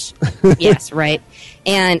close. Yes, right.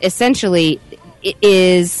 And essentially, it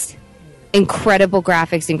is incredible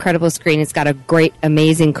graphics, incredible screen. It's got a great,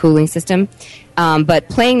 amazing cooling system. But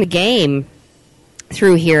playing the game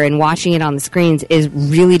through here and watching it on the screens is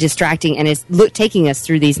really distracting, and it's taking us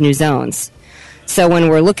through these new zones. So when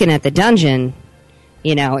we're looking at the dungeon,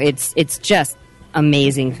 it's just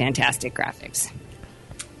amazing, fantastic graphics.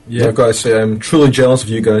 Yeah, I've got to say, I'm truly jealous of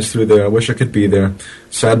you guys through there. I wish I could be there.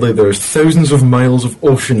 Sadly, there's thousands of miles of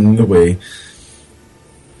ocean in the way.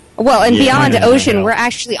 Well, and Yeah, beyond I ocean, know. we're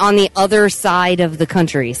actually on the other side of the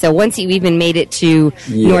country. So once you even made it to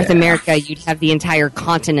North Yeah. America, you'd have the entire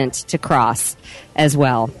continent to cross as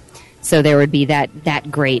well. So there would be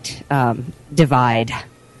that great divide.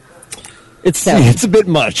 It's a bit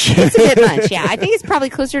much. It's a bit much, yeah. I think it's probably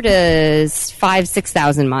closer to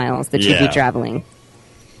 5,000-6,000 miles that you'd be Yeah. traveling.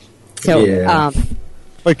 So, Yeah.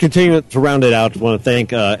 But continuing to round it out, I want to thank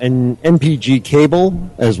NPG Cable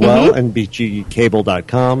as well,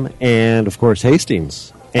 npgcable.com, and, of course,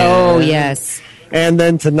 Hastings. oh, And- yes. And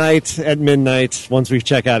then tonight at midnight, once we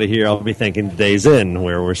check out of here, I'll be thanking Days Inn,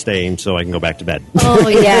 where we're staying, so I can go back to bed. Oh,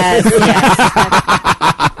 yes,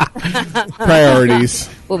 Priorities.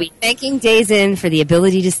 We'll be thanking Days Inn for the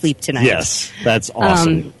ability to sleep tonight. Yes, that's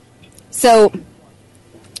awesome. So,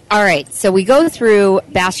 all right. So we go through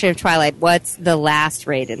Bastion of Twilight. What's the last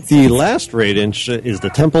raid instance? The last raid is the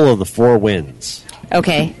Temple of the Four Winds,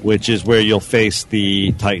 Okay. which is where you'll face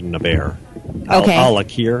the Titan of Air. Okay.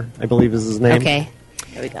 Alakir, I believe is his name. Okay.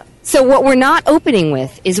 There we go. So what we're not opening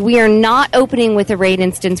with is we are not opening with a raid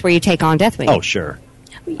instance where you take on Deathwing. Oh, sure.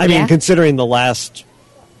 I Yeah. mean, considering the last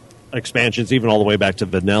expansions, even all the way back to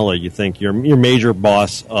Vanilla, you think your major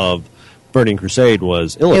boss of Burning Crusade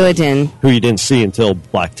was Illidan, who you didn't see until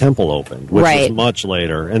Black Temple opened, which Right. was much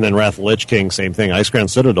later. And then Wrath of the Lich King, same thing. Icecrown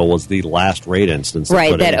Citadel was the last raid instance. they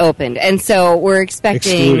Right, put that in. opened. And so we're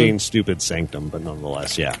expecting Excluding Stupid Sanctum, but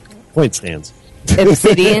nonetheless, yeah. Point stands.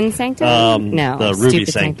 Obsidian Sanctum? No. the Ruby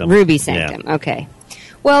Stupid Sanctum. Ruby Sanctum. Okay.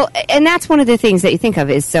 Well, and that's one of the things that you think of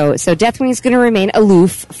is so Deathwing is going to remain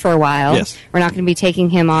aloof for a while. Yes. We're not going to be taking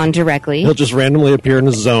him on directly. He'll just randomly appear in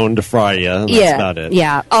a zone to fry you. And that's about it.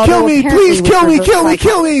 Yeah. Kill Although me, apparently please, with kill me, reverse kill me, psycho-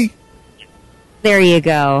 kill me! There you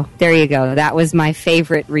go. There you go. That was my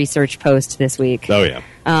favorite research post this week. Oh, yeah.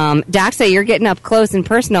 Daxa, you're getting up close and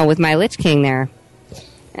personal with my Lich King there.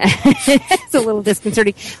 It's a little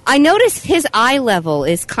disconcerting. I noticed his eye level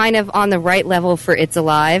is kind of on the right level for It's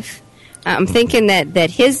Alive. I'm thinking that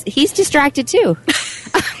he's distracted too.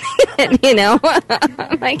 You know,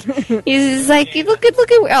 like he's like look at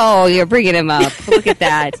oh, you're bringing him up. Look at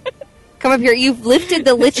that. Come up here. You've lifted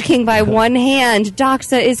the Lich King by one hand.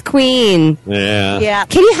 Doxa is queen. Yeah. Yeah.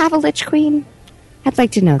 Can you have a Lich Queen? I'd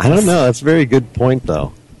like to know this. I don't know. That's a very good point,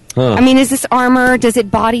 though. Huh. I mean, is this armor? Does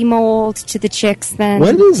it body mold to the chicks then?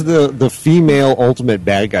 When is the female ultimate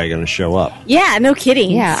bad guy going to show up? Yeah, no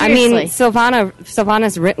kidding. Yeah, Seriously. I mean,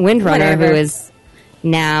 Sylvanas Windrunner, Whatever. who is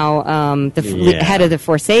now the Yeah. head of the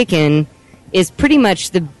Forsaken, is pretty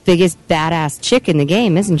much the biggest badass chick in the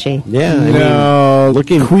game, isn't she? Yeah. No,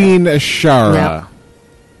 Queen Ashara.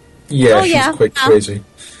 Yeah, Oh, she's yeah. quite crazy.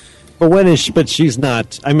 But when is she, but she's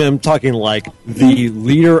not. I mean, I'm talking like the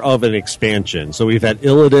leader of an expansion. So we've had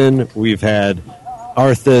Illidan, we've had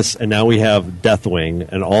Arthas, and now we have Deathwing,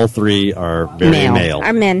 and all three are very male.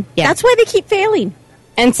 Our men. Yeah. That's why they keep failing.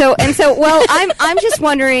 And so, well, I'm just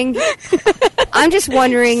wondering.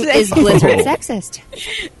 Is Blizzard sexist?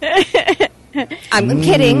 I'm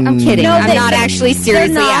kidding. I'm kidding. No, I'm they- not actually they're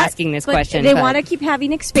seriously not, asking this but question. They but- want to keep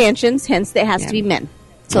having expansions, hence it has to be men.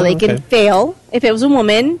 So Oh, they can okay. fail. If it was a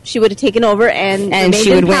woman, she would have taken over and And remained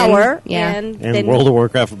she in would win. power. Yeah. And And then, World of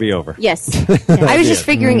Warcraft would be over. yes. I was just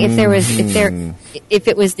figuring if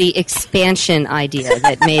it was the expansion idea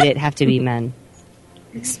that made it have to be men.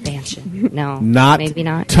 Expansion. No. Not Maybe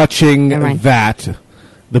not. touching Never mind. that.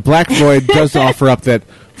 The Black Void does offer up that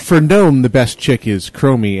for Gnome, the best chick is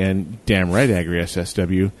Chromie, and damn right, Agri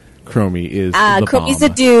SSW, Chromie is the Chromie's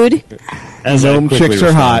bomb. a dude As I Gnome quickly chicks are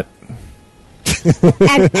respond. hot.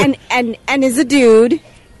 and is a dude.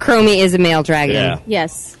 Chromie is a male dragon. Yeah.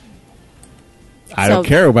 Yes. I don't So,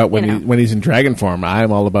 care about when you know. when he's in dragon form.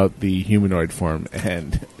 I'm all about the humanoid form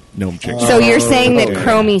and Gnome chicks. So you're saying that okay.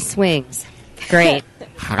 Chromie swings. Great.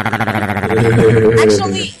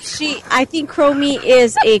 Actually, I think Chromie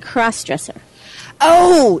is a cross-dresser.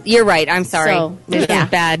 Oh, you're right. I'm sorry. So, This yeah. is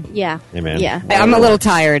bad. Yeah. Hey, man. Yeah. I'm a little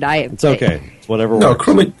tired. It's okay. It's whatever No, works.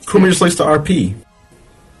 Chromie just likes to RP.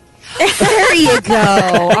 There you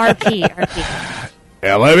go. RP.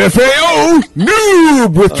 LMFAO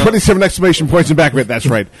noob with 27 exclamation points in back of it. That's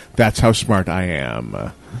right. That's how smart I am.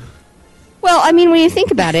 Well, I mean, when you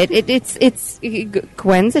think about it, it's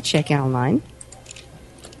Gwen's a chick online.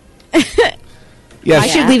 Yes, I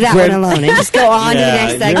should leave that Gwen- one alone and just go on to the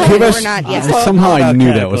next segment. Give us- We're not yet. Somehow I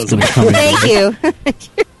knew that was going to come in. Thank you.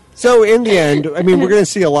 So in the end, I mean, we're going to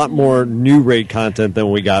see a lot more new raid content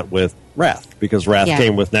than we got with Wrath, because Wrath Yeah.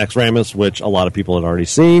 came with Naxxramas, which a lot of people had already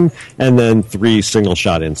seen, and then 3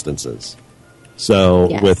 single-shot instances. So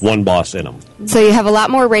Yes. with one boss in them. So you have a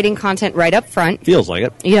lot more rating content right up front. Feels like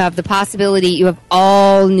it. You have the possibility. You have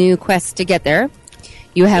all new quests to get there.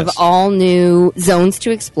 You have Yes. all new zones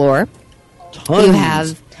to explore.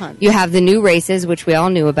 Tons. You have the new races, which we all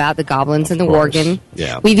knew about, the goblins and the course. worgen.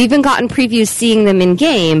 Yeah. We've even gotten previews seeing them in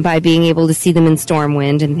game by being able to see them in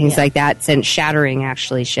Stormwind and things like that, since Shattering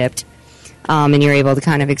actually shipped. And you're able to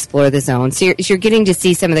kind of explore the zone. So you're getting to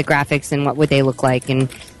see some of the graphics and what would they look like and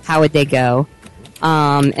how would they go.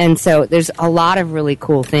 And so there's a lot of really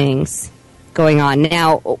cool things going on.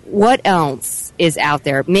 Now, what else is out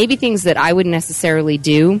there? Maybe things that I wouldn't necessarily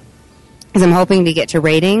do, because I'm hoping to get to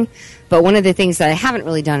rating. But one of the things that I haven't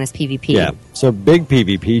really done is PvP. Yeah. So big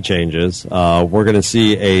PvP changes. We're going to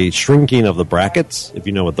see a shrinking of the brackets, if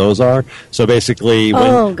you know what those are. So basically,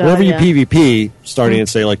 whenever you PvP, starting at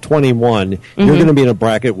say like 21, you're going to be in a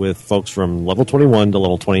bracket with folks from level 21 to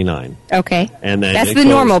level 29. Okay. And then That's it the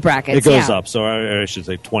goes- normal brackets. It goes yeah. up. So I should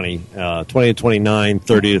say 20 to 29,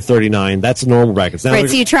 30 to 39. That's the normal brackets. Now Right, they're-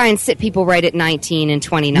 so you try and sit people right at 19 and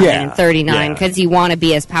 29 Yeah, and 39 yeah. because you want to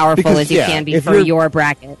be as powerful Because, as you yeah, can be if for you're- your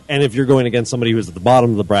bracket. and if you're going against somebody who's at the bottom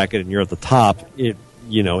of the bracket and you're at the top,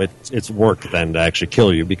 it's work then to actually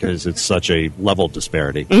kill you because it's such a level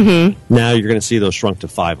disparity. Mm-hmm. Now you're going to see those shrunk to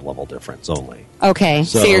 5 level difference only. Okay,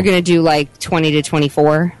 so So- you're going to do like 20 to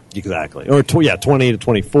 24? Exactly. Or 20 to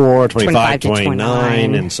 24, 25 to 25 to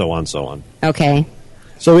 29, and so on, so on. Okay.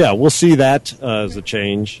 So yeah, we'll see that as a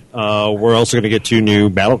change. We're also going to get 2 new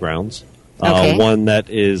battlegrounds. Okay. One that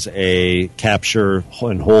is a capture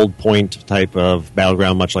and hold point type of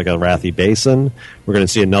battleground, much like a Wrathy Basin. We're going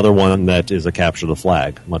to see another one that is a capture the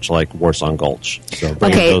flag, much like Warsong Gulch. So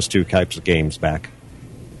bringing Okay. those 2 types of games back.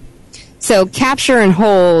 So capture and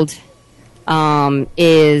hold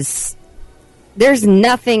is... There's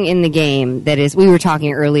nothing in the game that is... We were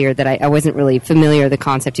talking earlier that I wasn't really familiar with the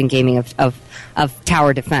concept in gaming of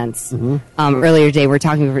tower defense. Mm-hmm. Earlier today we were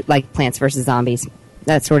talking like Plants vs. Zombies.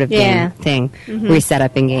 That sort of Yeah. thing Mhm. we set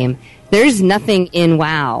up in game. There's nothing in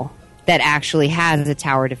WoW that actually has a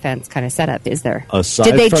tower defense kind of setup, is there? Aside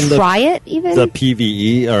Did they from try it even? The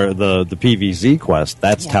PvE or the PvZ quest,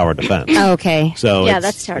 that's tower defense. Oh, okay. So Yeah, it's-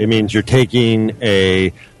 that's tower it means you're taking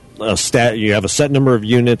a You have a set number of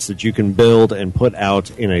units that you can build and put out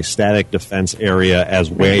in a static defense area as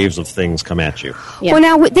waves of things come at you. Yeah. Well,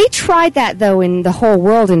 now they tried that though in the whole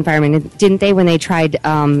world environment, didn't they? When they tried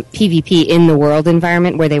PvP in the world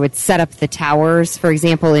environment, where they would set up the towers, for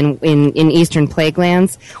example, in Eastern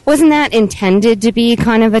Plaguelands, wasn't that intended to be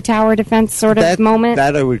kind of a tower defense sort of moment?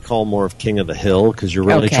 That I would call more of King of the Hill, because you're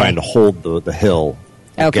really trying to hold the hill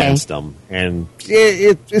against them. And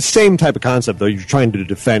it's the same type of concept, though. You're trying to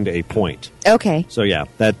defend a point. Okay. So, yeah,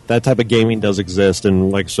 that type of gaming does exist.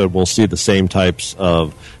 And like I said, we'll see the same types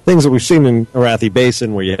of things that we've seen in Arathi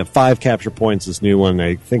Basin, where you have 5 capture points. This new one,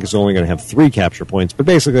 I think, is only going to have 3 capture points. But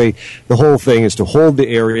basically, the whole thing is to hold the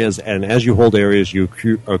areas. And as you hold areas, you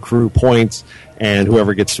accrue points. And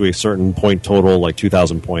whoever gets to a certain point total, like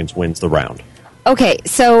 2,000 points, wins the round. Okay,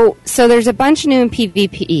 so there's a bunch new in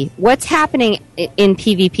PvP. What's happening in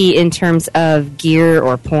PvP in terms of gear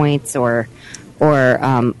or points or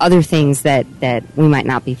other things that we might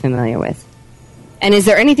not be familiar with? And is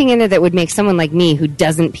there anything in there that would make someone like me who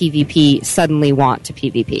doesn't PvP suddenly want to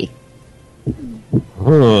PvP?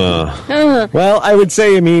 Well, I would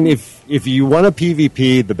say, if you want a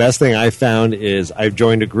PvP, the best thing I found is I've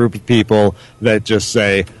joined a group of people that just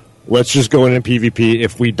say, let's just go in a PvP.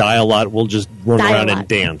 If we die a lot, we'll just run around and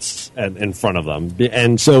dance in front of them.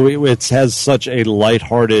 And so it has such a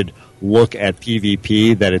lighthearted look at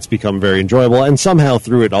PvP that it's become very enjoyable. And somehow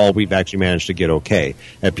through it all, we've actually managed to get okay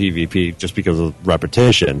at PvP just because of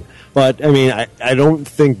repetition. But, I don't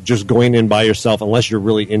think just going in by yourself, unless you're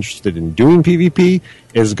really interested in doing PvP,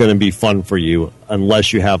 is going to be fun for you,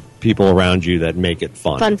 unless you have people around you that make it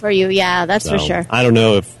fun. Fun for you, yeah, that's for So, sure. I don't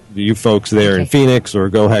know if you folks there in Phoenix or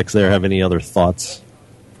GoHex there have any other thoughts.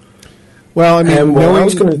 Well,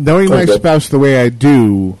 knowing my go. spouse the way I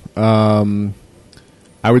do,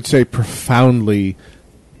 I would say profoundly,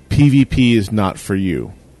 PvP is not for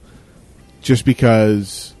you. Just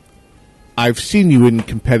because I've seen you in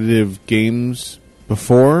competitive games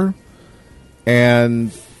before,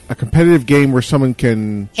 and a competitive game where someone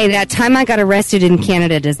can... Hey, that time I got arrested in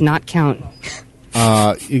Canada does not count.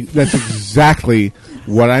 That's exactly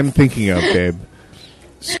what I'm thinking of, babe.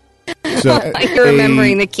 So, You're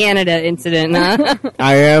remembering the Canada incident, huh?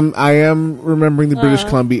 I am remembering the British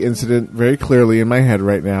Columbia incident very clearly in my head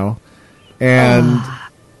right now. And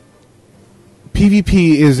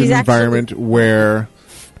PvP is an environment where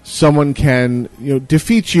someone can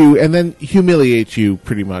defeat you and then humiliate you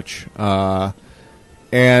pretty much.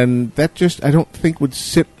 And that just, I don't think would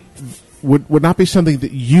not be something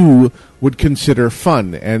that you would consider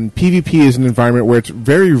fun. And PvP is an environment where it's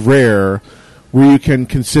very rare where you can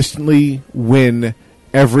consistently win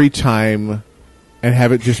every time and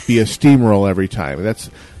have it just be a steamroll every time. That's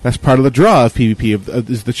part of the draw of PvP,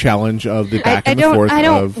 is the challenge of the back and the forth. I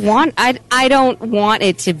don't want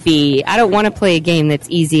it to be. I don't want to play a game that's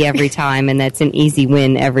easy every time and that's an easy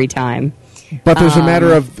win every time. But there's a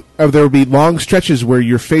matter of there will be long stretches where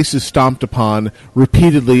your face is stomped upon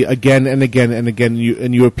repeatedly again and again and again,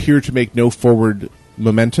 and you appear to make no forward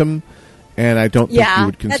momentum, and I don't think you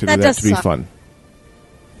would consider that to be fun.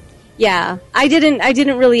 Yeah, I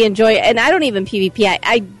didn't really enjoy it, and I don't even PvP.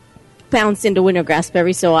 I bounce into Wintergrasp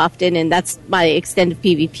every so often, and that's my extent of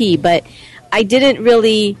PvP, but I didn't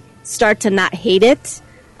really start to not hate it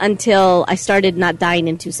until I started not dying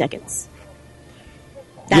in 2 seconds.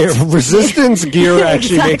 Resistance gear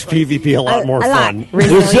actually makes PvP a lot more fun.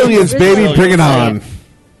 Resilience, baby, bring it on.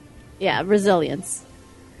 Yeah, resilience.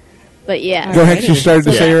 But yeah. Go ahead, you started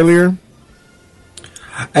to say earlier?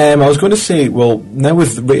 I was going to say, well, now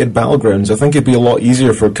with rated battlegrounds, I think it'd be a lot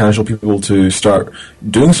easier for casual people to start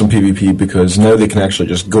doing some PvP, because now they can actually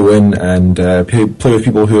just go in and play with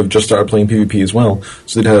people who have just started playing PvP as well.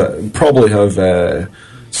 So they'd probably have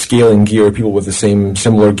scaling gear, people with the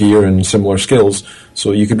similar gear and similar skills.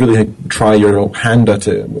 So you could really try your hand at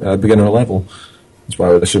it at beginner level. That's what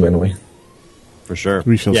I would assume anyway. For sure.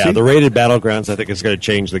 We shall see. The rated battlegrounds, I think, is going to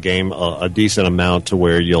change the game a decent amount to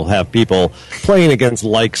where you'll have people playing against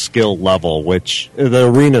like skill level, which the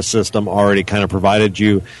arena system already kind of provided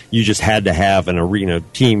you. You just had to have an arena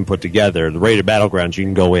team put together. The rated battlegrounds, you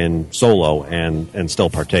can go in solo and still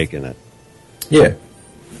partake in it. Yeah.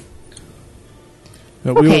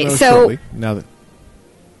 No, we will know shortly. Now that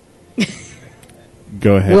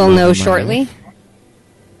go ahead. We'll know shortly.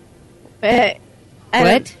 I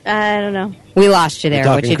What? don't know. We lost you there.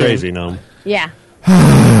 You're What talking you crazy, doing? no?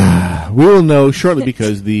 Yeah. We will know shortly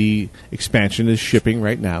because the expansion is shipping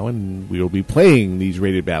right now, and we will be playing these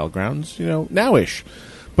rated battlegrounds, nowish.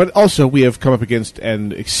 But also, we have come up against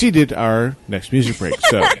and exceeded our next music break.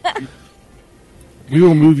 So, We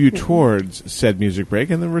will move you towards said music break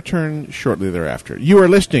and then return shortly thereafter. You are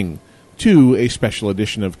listening to a special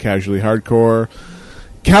edition of Casually Hardcore,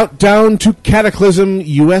 Countdown to Cataclysm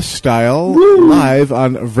U.S. style, live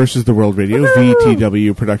on Versus the World Radio,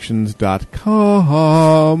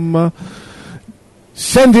 VTWProductions.com.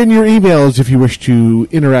 Send in your emails if you wish to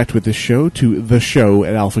interact with this show to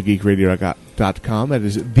theshow@alphageekradio.com. That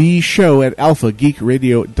is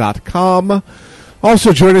theshow@alphageekradio.com.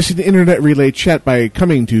 Also, join us in the Internet Relay chat by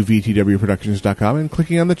coming to VTWProductions.com and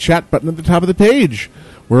clicking on the chat button at the top of the page.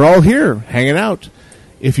 We're all here, hanging out.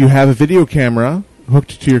 If you have a video camera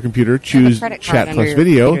hooked to your computer, choose Chat plus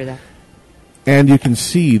Video, and you can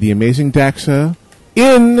see the amazing Daxa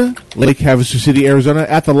in Lake Havasu City, Arizona,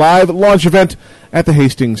 at the live launch event at the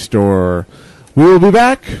Hastings store. We will be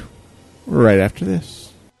back right after this.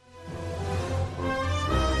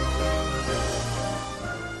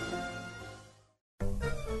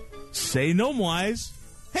 Say no wise.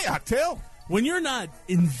 Hey, Octail. When you're not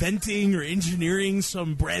inventing or engineering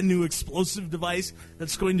some brand new explosive device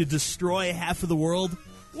that's going to destroy half of the world,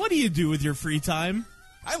 what do you do with your free time?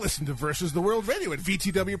 I listen to Versus the World Radio at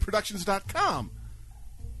VTWProductions.com.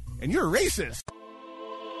 And you're a racist.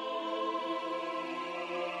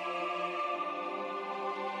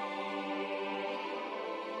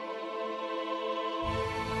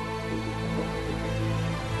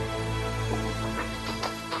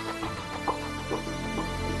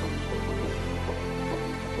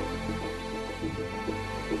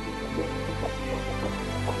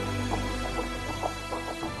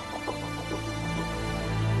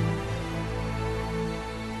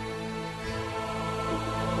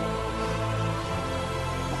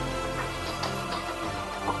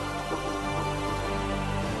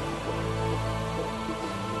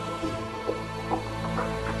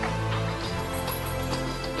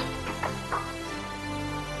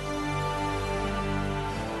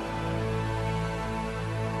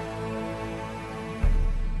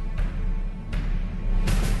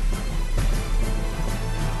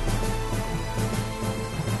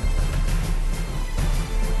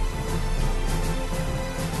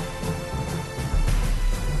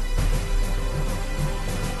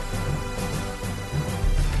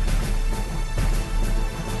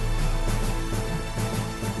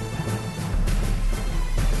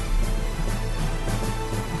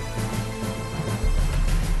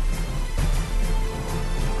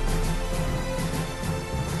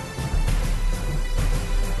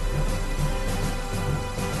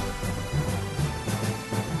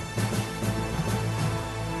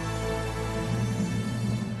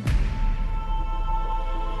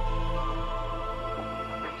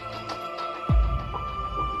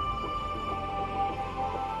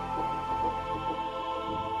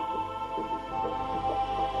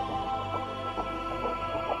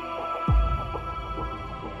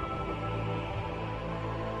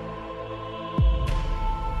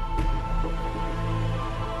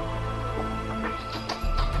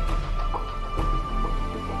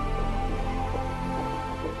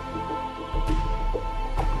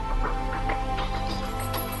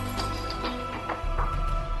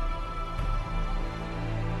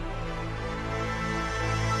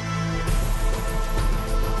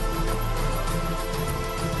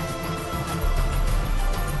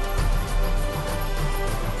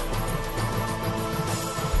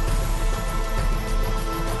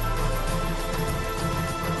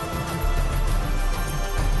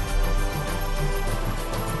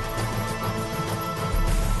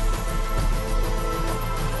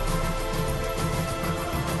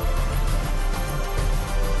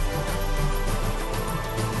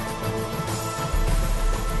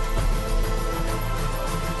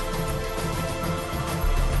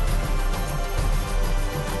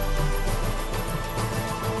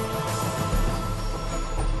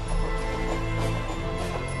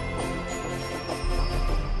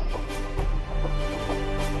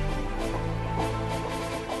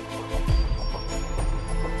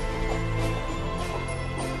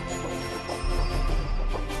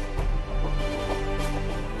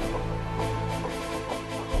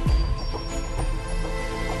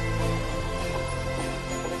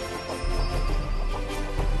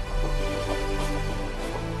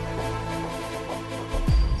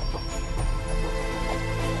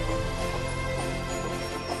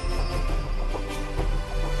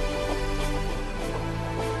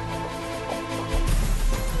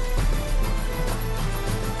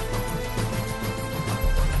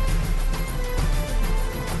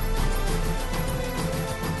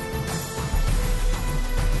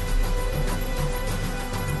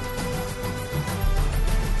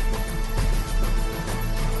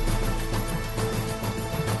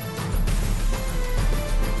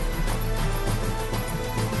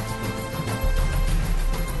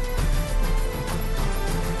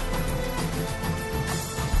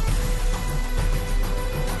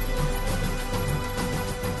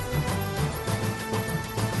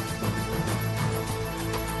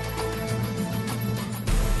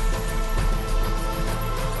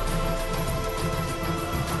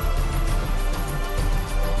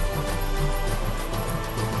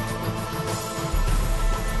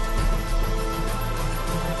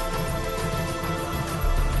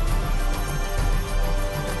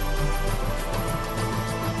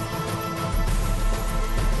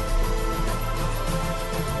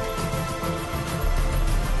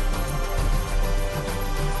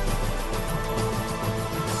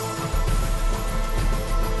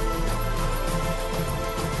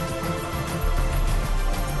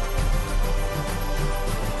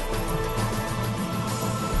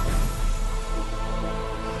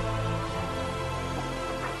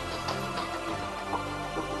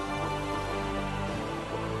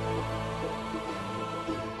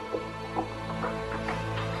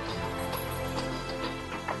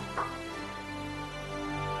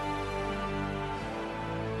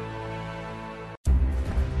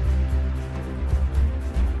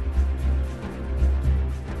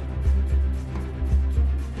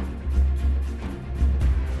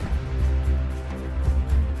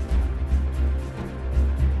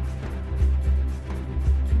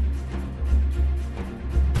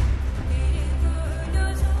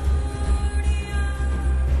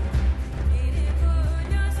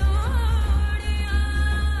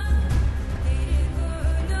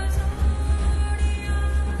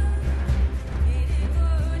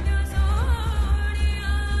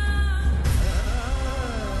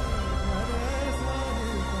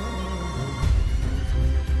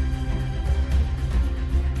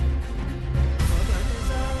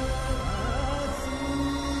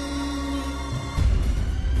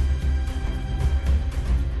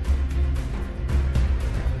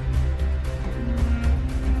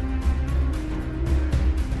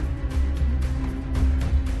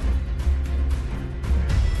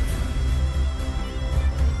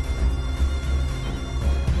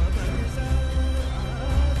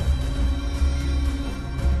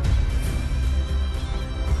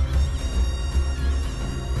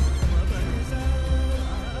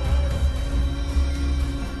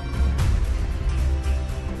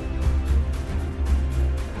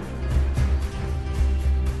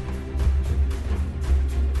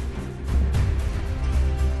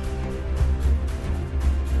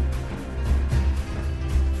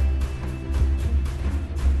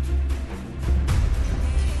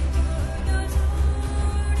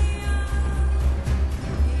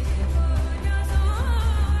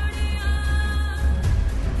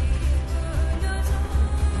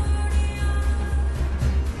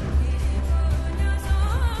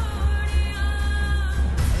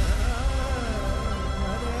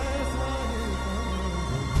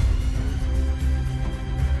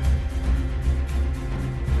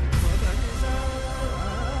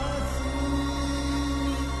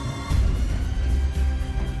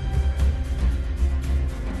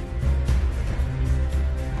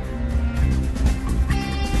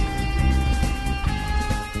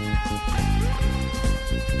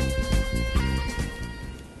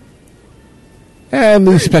 And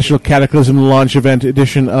the special Cataclysm launch event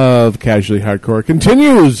edition of Casually Hardcore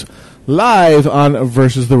continues live on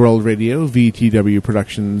Versus the World Radio,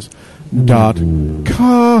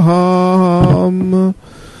 VTWProductions.com.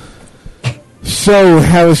 So,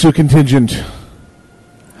 Havasu contingent,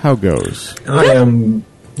 how goes? I am.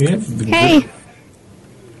 Hey.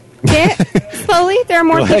 Yeah, slowly, there are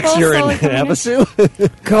more Go people. Hex, you're in slowly coming in.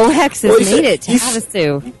 Havasu? Go Hex has Well, you made said- it to you s-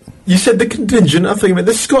 Havasu. You said the contingent. I thought you meant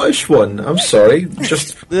the Scottish one. I'm sorry.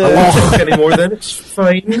 Just I won't talk anymore. Then it's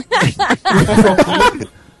fine.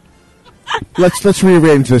 Let's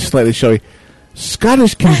rearrange this slightly, shall we?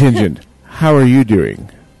 Scottish contingent, how are you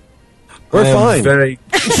doing? We're I am fine. Very.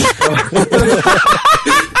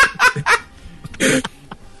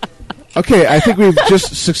 Okay, I think we've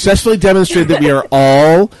just successfully demonstrated that we are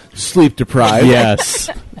all sleep deprived. Yes.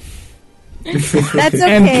 That's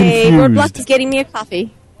And okay. confused. Roadblock is getting me a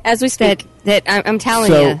coffee as we speak. I'm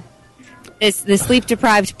telling So- you, the sleep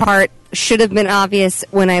deprived part should have been obvious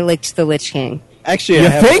when I licked the Lich King. Actually, You I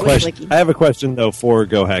have, think? a question. I have a question, though, for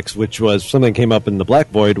Go Hex, which was something came up in the Black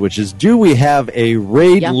Void, which is, do we have a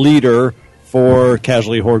raid Yep. leader for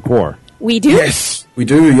Casually Hardcore? We do. Yes, we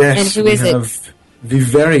do. Yes, And who we is it? have the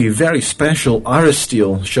very, very special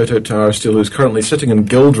Aristeele. Shout out to Aristeele, who's currently sitting in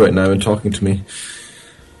Guild right now and talking to me.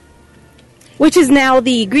 Which is now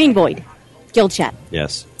the Green Void Guild Chat.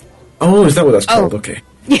 Yes. Oh, is that what that's Oh. called? Okay.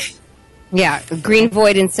 Yeah, green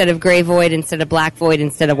void instead of gray void instead of black void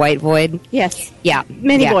instead of white void. Yes. Yeah,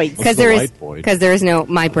 Many voids. because What's the there is white void? because there is no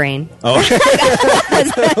my brain Oh,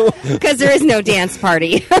 because there is no dance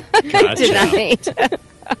party tonight.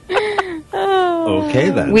 okay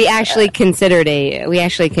then. We actually considered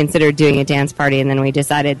doing a dance party, and then we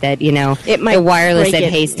decided that It might the wireless break at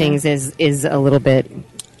it, Hastings is a little bit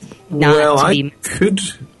not well, to I be. could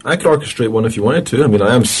orchestrate one if you wanted to. I mean,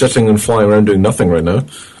 I am sitting and flying around doing nothing right now.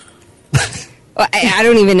 I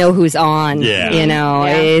don't even know who's on. Yeah. Yeah.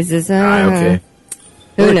 Is this Okay.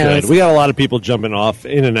 who We're knows? good. We got a lot of people jumping off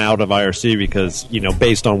in and out of IRC because,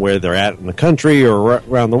 based on where they're at in the country or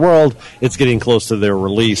around the world, it's getting close to their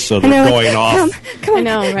release, so And they're they're like, going off Come on, I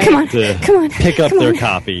know, right? come on, to come on, pick up come their on.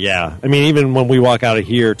 copy. Yeah. I mean, even when we walk out of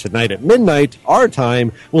here tonight at midnight, our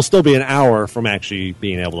time will still be an hour from actually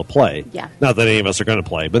being able to play. Yeah. Not that any of us are going to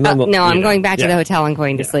play, but No, I'm going back to the hotel and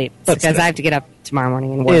going to Yeah. sleep That's because it. I have to get up tomorrow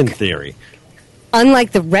morning and work. In theory.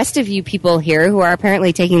 Unlike the rest of you people here who are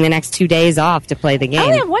apparently taking the next 2 days off to play the I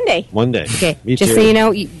only game. have one day. One day. Okay, Me just too. so you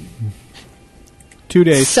know, you 2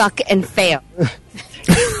 days. suck and fail.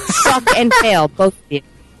 Suck and fail, both of you.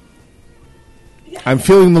 I'm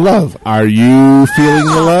feeling the love. Are you feeling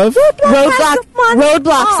the love?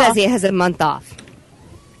 Roadblock says he has a month off.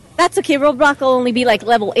 That's okay. Roadblock will only be like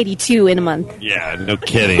level 82 in a month. Yeah, no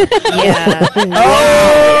kidding. Yeah.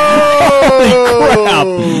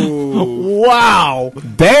 Wow!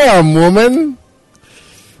 Damn, woman!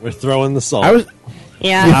 We're throwing the salt. I was.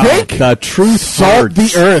 Yeah. You think? The truth Salt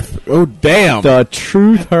hurts. the earth. Oh, damn! The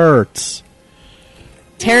truth hurts.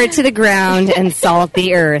 Tear it to the ground and salt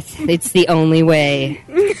the earth. It's the only way.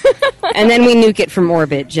 And then we nuke it from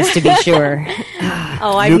orbit, just to be sure.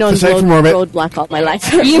 Oh, I've Nuke known the site from orbit. Roadblock all my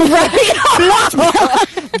life. You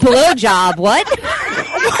blowjob, what?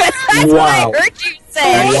 That's what I Wow. heard you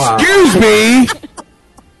say. Wow. Excuse me!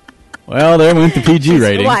 Well, there went the PG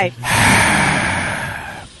rating. Why?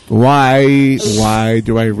 Why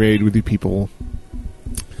do I raid with you people?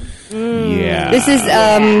 Yeah. This is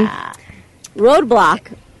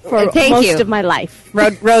Roadblock for Thank most you. of my life.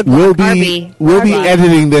 roadblock. We'll be RB. we'll be RB.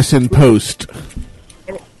 editing this in post.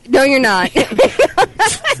 No, you're not.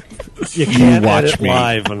 You can't watch edit me.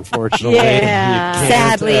 live, unfortunately. Yeah. You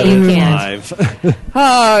can't Sadly, edit you can't. live.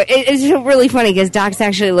 Oh, it's really funny because Doc's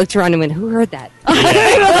actually looked around and went, "Who heard that?"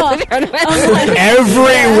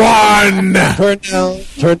 Everyone!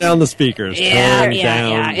 Turn down the speakers. Yeah, Turn yeah,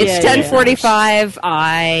 down. yeah. It's Yeah, 10:45.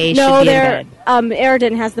 I No, should be in they're bed.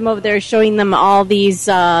 Aridin has them over there showing them all these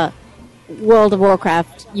World of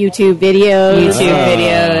Warcraft YouTube videos.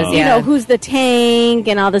 videos. You Yeah, know, who's the tank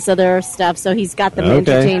and all this other stuff. So he's got them Okay.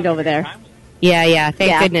 entertained over there. yeah.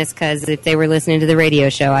 Thank Yeah. goodness, because if they were listening to the radio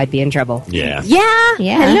show, I'd be in trouble. Yeah. Yeah.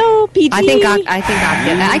 Yeah. Hello, PG. I think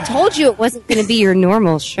I told you it wasn't going to be your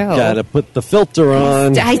normal show. Gotta put the filter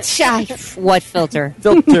on. What filter?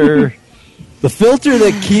 Filter. The filter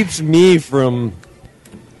that keeps me from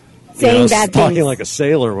saying bad talking things. like a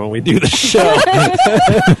sailor when we do the show.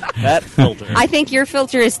 That filter. I think your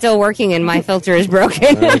filter is still working and my filter is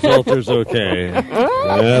broken. The filter's okay.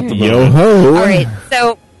 At the Yo moment. ho! All right,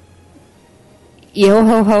 so yo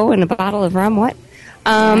ho ho and a bottle of rum. What?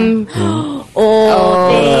 Thank coffee.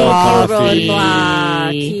 you,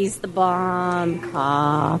 Roadblock. He's the bomb.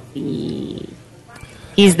 Coffee.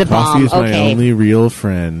 He's the Coffee bomb. is my Okay, only real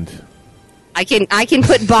friend. I can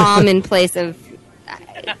put bomb in place of.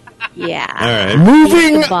 Yeah. All right.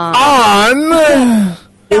 Moving the bomb. on.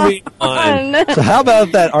 Moving on. So how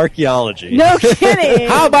about that archaeology? No kidding.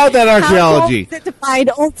 How about that archaeology? How cool is it to find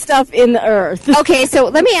old stuff in the earth? Okay, so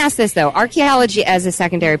let me ask this though: archaeology as a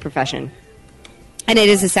secondary profession, and it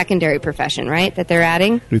is a secondary profession, right? That they're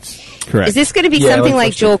adding. It's correct. Is this going to be Yeah, something like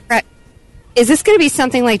like Joel? Is this going to be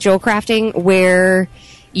something like Joel crafting, where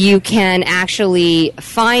you can actually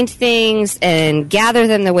find things and gather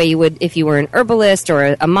them the way you would if you were an herbalist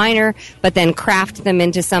or a miner, but then craft them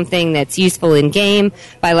into something that's useful in game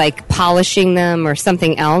by like polishing them or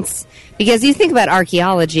something else? Because you think about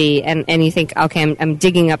archaeology and you think, okay, I'm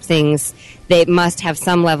digging up things that must have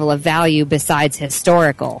some level of value besides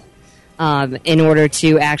historical. In order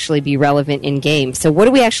to actually be relevant in game. So what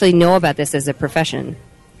do we actually know about this as a profession?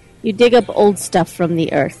 You dig up old stuff from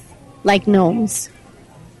the earth, like gnomes.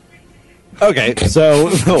 Okay, so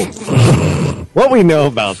what we know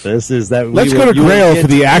about this is that Let's go to Grail for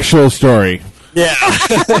the actual story. Yeah.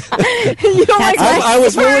 You don't like I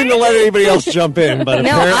was willing to let anybody else jump in, but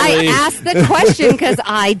No, I apparently asked the question because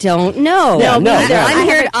I don't know. Yeah, no,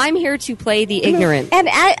 I'm here to play the ignorant.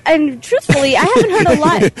 And truthfully, I haven't heard a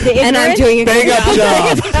lot. And I'm doing a bang good up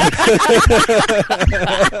job.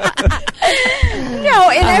 No,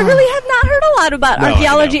 and I really have not heard a lot about No, I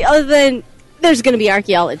archaeology other than there's going to be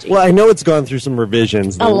archaeology. Well, I know it's gone through some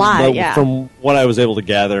revisions. A lot, but yeah. From what I was able to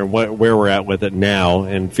gather and where we're at with it now,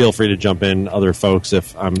 and feel free to jump in, other folks,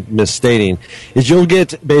 if I'm misstating, is you'll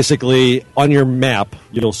get basically on your map,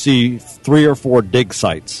 you'll see 3 or 4 dig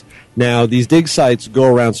sites. Now, these dig sites go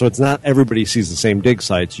around, so it's not everybody sees the same dig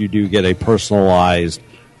sites. You do get a personalized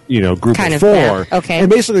group Kind of of 4. map, okay. And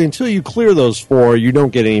basically, until you clear those 4, you don't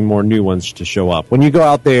get any more new ones to show up. When you go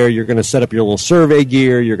out there, you're going to set up your little survey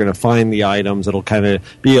gear. You're going to find the items. It'll kind of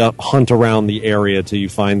be a hunt around the area till you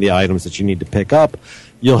find the items that you need to pick up.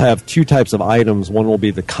 You'll have 2 types of items. One will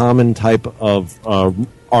be the common type of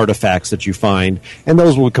artifacts that you find, and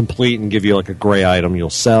those will complete and give you like a gray item you'll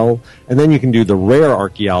sell. And then you can do the rare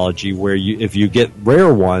archaeology, where if you get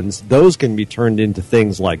rare ones, those can be turned into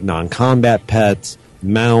things like non-combat pets,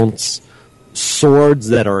 mounts, swords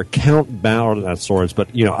that are account bound, not swords, but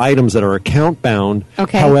items that are account bound.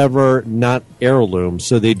 Okay. However, not heirlooms,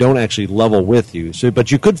 so they don't actually level with you. So, but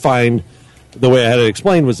you could find, the way I had it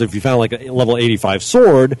explained was if you found like a level 85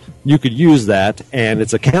 sword, you could use that, and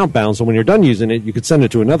it's account bound. So when you're done using it, you could send it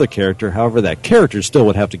to another character. However, that character still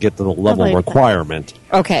would have to get to the level requirement.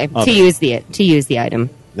 Okay, of to it. use the item.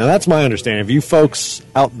 Now that's my understanding. If you folks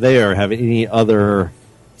out there have any other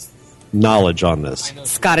knowledge on this,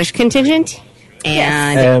 Scottish contingent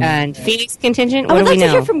and Phoenix contingent. I What would do we like to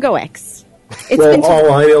know? hear from Goex. It's Well, been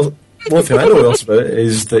one thing I know else about it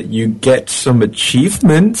is that you get some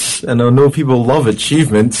achievements, and I know people love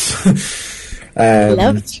achievements.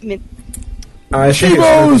 love achievement. I think it's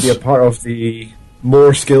going to be a part of the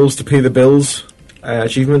more skills to pay the bills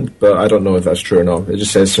achievement, but I don't know if that's true or not. It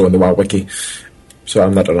just says so in the WoW wiki, so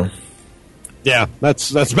I don't know. yeah,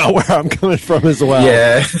 that's about where I'm coming from as well.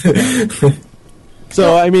 Yeah.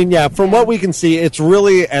 So, I mean, yeah, from what we can see, it's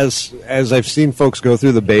really, as I've seen folks go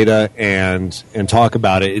through the beta and talk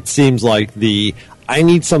about it, it seems like I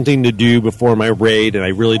need something to do before my raid, and I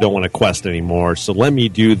really don't want to quest anymore, so let me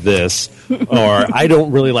do this. Or, I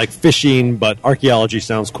don't really like fishing, but archaeology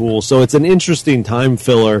sounds cool. So it's an interesting time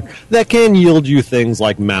filler that can yield you things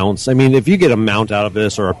like mounts. I mean, if you get a mount out of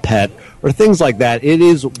this, or a pet, or things like that, it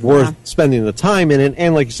is worth spending the time in it.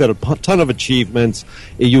 And like you said, a ton of achievements.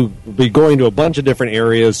 You'll be going to a bunch of different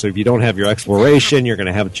areas, so if you don't have your exploration, you're going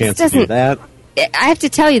to have a chance to do that. I have to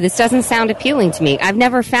tell you, this doesn't sound appealing to me. I've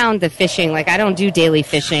never found the fishing. Like, I don't do daily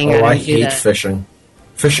fishing. Oh, I don't do hate the- fishing.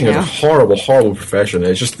 Fishing is Yeah. a horrible, horrible profession.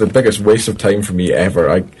 It's just the biggest waste of time for me ever.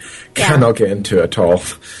 I cannot get into it at all.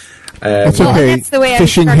 That's okay. that's the way I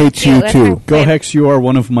Fishing started hates to feel. you That's too. how- Go Hex, you are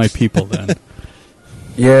one of my people then.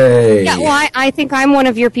 Yay. Yeah, well, I think I'm one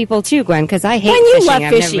of your people too, Gwen, because I hate Gwen, you fishing. love I've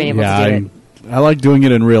never fishing. been able Yeah, to do it. I like doing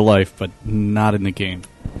it in real life, but not in the game.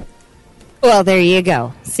 Well, there you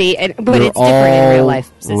go. See, but You're it's different in real all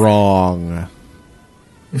life. wrong.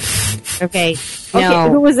 Okay, Okay, no.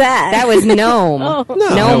 who was that? That was Gnome. Oh. That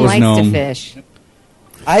Gnome was likes to Gnome. fish.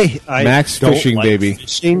 I Max don't fishing, like baby.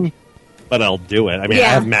 fishing, but I'll do it. I mean, I Yeah.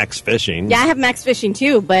 have max fishing. Yeah, I have max fishing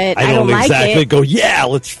too, but I don't like exactly it. go, yeah,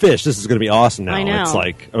 let's fish. This is going to be awesome now. I know. It's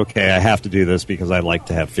like, okay, I have to do this because I like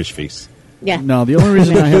to have fish feasts. Yeah. No, the only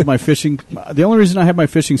reason I have my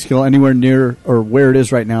fishing skill anywhere near or where it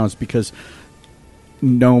is right now is because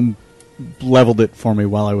Gnome leveled it for me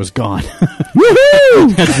while I was gone.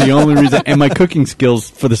 Woohoo! That's the only reason, and my cooking skills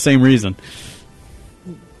for the same reason.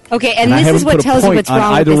 Okay, and I this is haven't what put a tells you point what's on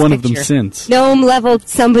wrong with either this one of them picture. since. Gnome leveled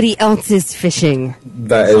somebody else's fishing.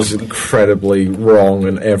 That is incredibly wrong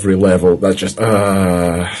on every level. That's just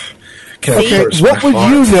Okay, what would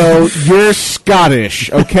you know? You're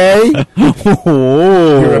Scottish, okay?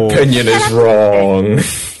 Your opinion is wrong.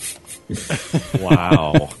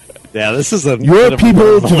 Wow. Yeah, this is a Your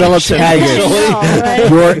people developed haggis. right?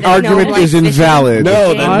 Your argument is invalid.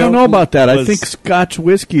 No, I don't know about that. I think Scotch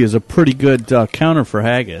whiskey is a pretty good counter for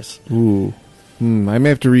haggis. Ooh. I may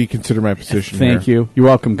have to reconsider my position. Thank you. You're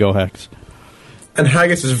welcome, Go Hex. And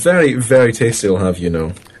haggis is very, very tasty, I'll have you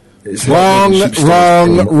know. It's Wrong, not cheap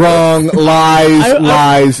wrong, stuff. wrong,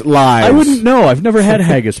 lies. I wouldn't know. I've never had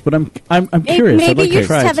haggis, but I'm curious. I'd Maybe like you to just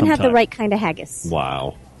try it haven't had the sometime. right kind of haggis.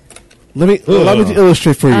 Wow. Let me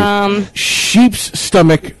illustrate for you. Um, Sheep's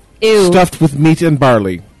stomach Ew. stuffed with meat and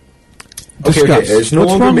barley. Okay, Discuss. it's no What's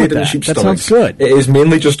longer wrong made with in that? sheep's That stomachs. sounds good. It is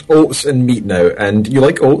mainly just oats and meat now, and you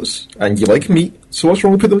like oats and you like meat. So what's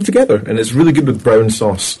wrong with putting them together? And it's really good with brown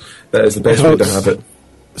sauce. That is the best way to Oats. have it.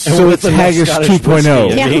 So it's enough haggis Scottish 2.0.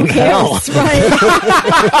 whiskey, Yeah, I who mean, hell. cares,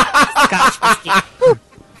 right?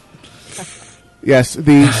 Yes,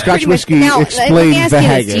 the Scotch whiskey now, let me explains ask the you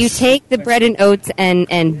haggis. this. Do you take the bread and oats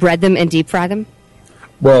and bread them and deep fry them?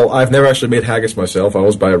 Well, I've never actually made haggis myself. I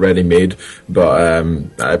always buy it ready-made, but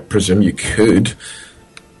I presume you could.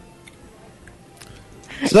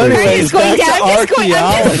 So anyways, back to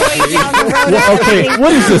archaeology. Okay,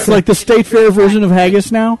 what is this? Like the State Fair version of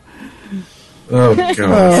haggis now? Oh, God.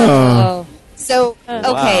 Oh. So,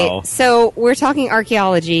 okay, Wow. so we're talking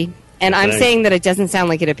archaeology, and I'm Thanks. saying that it doesn't sound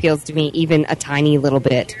like it appeals to me even a tiny little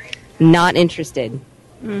bit. Not interested.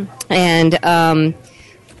 And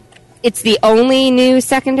it's the only new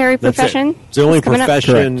secondary That's profession? it. It's the only that's coming up?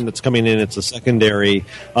 profession that's coming in. It's a secondary.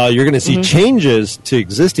 You're going to see changes to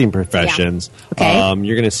existing professions. Okay.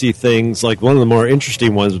 You're going to see things like one of the more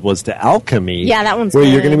interesting ones was to alchemy. Yeah, that one's where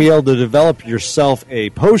good. you're going to be able to develop yourself a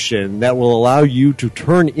potion that will allow you to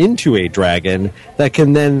turn into a dragon that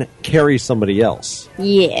can then carry somebody else.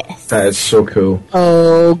 Yes. That is so cool.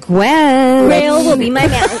 Oh, Gwen. Rail will be my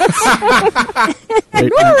mount.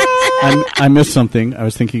 Wait, I missed something. I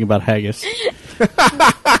was thinking about haggis.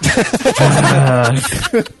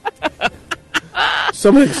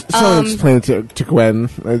 Someone explain it to Gwen.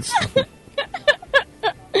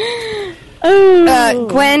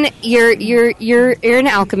 Gwen, you're an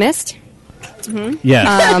alchemist.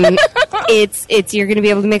 Yes. It's you're going to be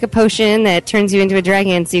able to make a potion that turns you into a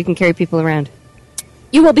dragon, so you can carry people around.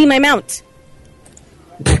 You will be my mount.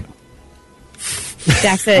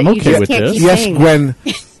 That's it. I'm You okay just with can't this. keep Yes, saying Gwen,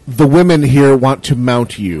 the women here want to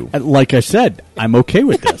mount you. Like I said, I'm okay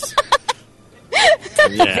with this.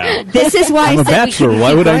 Yeah. This is why I'm I a said we bachelor. shouldn't Why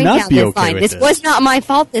keep would I going not down be this okay line. with This this? was not my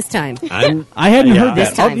fault this time. I hadn't Yeah. heard that.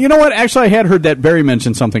 This time. You know what? Actually, I had heard that Barry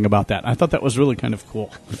mentioned something about that. I thought that was really kind of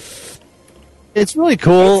cool. It's really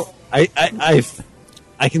cool. I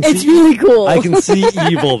can It's see really cool. I can see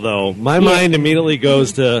evil though. My mind immediately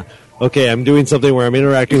goes to, okay, I'm doing something where I'm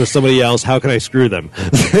interacting with somebody else. How can I screw them?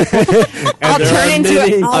 I'll turn into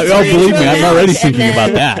it. Oh, believe me, I'm already thinking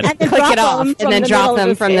about that. And then Click drop it off, them and from then the drop middle them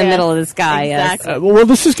of from the middle of the sky. Yes. Exactly. Well,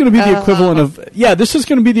 this is going to be the equivalent of this is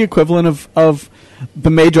going to be the equivalent of the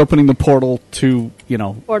mage opening the portal to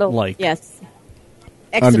Portal. like Yes.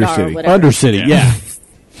 Exodar or Undercity. whatever. Undercity, yeah.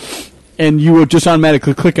 And you would just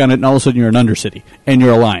automatically click on it, and all of a sudden you're an Undercity and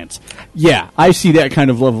your alliance. Yeah, I see that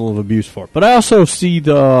kind of level of abuse for it, but I also see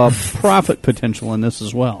the profit potential in this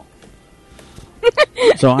as well.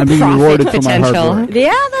 So I'm being Profit rewarded for my hard potential. work.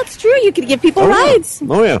 Yeah, that's true. You could give people rides.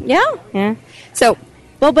 Oh yeah. Yeah. Yeah. So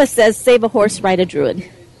Boba says, save a horse, ride a druid.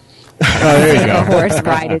 Oh, there you a go. horse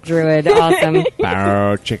ride a druid. Awesome.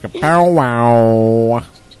 Bow, chicka, bow, wow.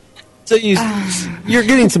 So you're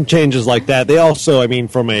getting some changes like that. They also, I mean,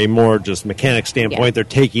 from a more just mechanic standpoint, they're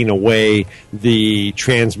taking away the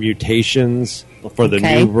transmutations for the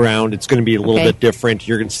Okay. new round. It's going to be a little Okay. bit different.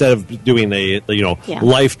 You're instead of doing Yeah.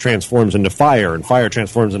 life transforms into fire and fire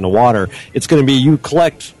transforms into water. It's going to be you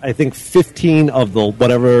collect, I think, 15 of the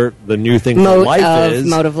whatever the new thing for Mode life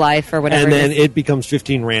is, of life or whatever. and then it is. it becomes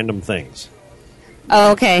 15 random things.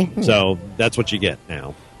 Oh, okay. So that's what you get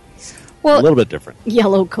now. A Well, little bit different.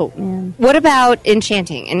 Yellow coat man. what about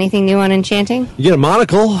enchanting? Anything new on enchanting? You get a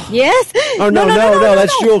monocle. Yes. Oh no!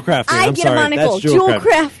 That's jewel crafting. I I'm get sorry. a monocle. That's jewel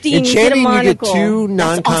crafting. Enchanting, get a you get monocle. two That's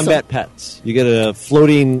non-combat pets. You get a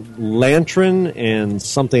floating lantern and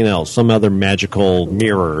something else, some other magical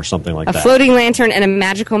mirror or something like A that. floating lantern and a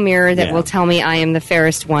magical mirror that Yeah. will tell me I am the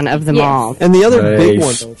fairest one of them Yes. all. And the other big one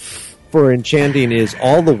Nice. for enchanting is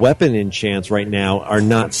all the weapon enchants right now are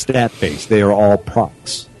not stat based. They are all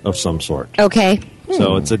procs of some sort. Okay.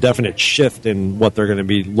 So it's a definite shift in what they're going to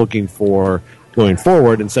be looking for going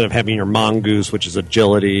forward. Instead of having your mongoose, which is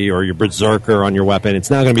agility, or your berserker on your weapon, it's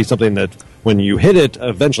now going to be something that when you hit it,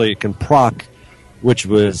 eventually it can proc, which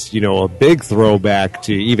was, a big throwback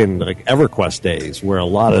to even like EverQuest days, where a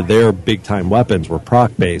lot of their big-time weapons were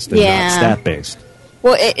proc-based and not stat-based.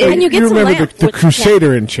 Well, and you get some remember lamp the with-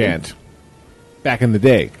 Crusader enchant back in the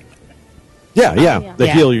day. Yeah. The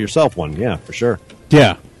Yeah. heal yourself one, yeah, for sure.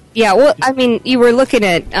 Yeah. Yeah, well, I mean, you were looking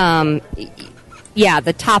at,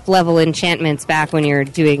 the top level enchantments back when you were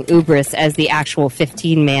doing Ubris as the actual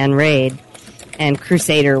 15-man raid, and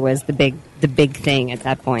Crusader was the big thing at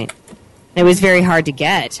that point. It was very hard to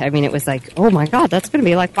get. I mean, it was like, oh my god, that's going to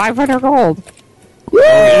be like 500 gold.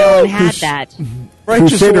 No one had that.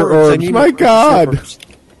 Crusader orbs, and my god.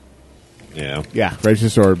 Yeah. Yeah,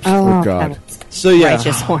 righteous orbs. Oh, god. So yeah,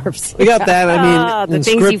 Righteous orbs. we got that. I mean, the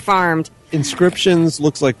things you farmed. Inscriptions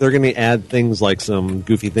looks like they're going to add things like some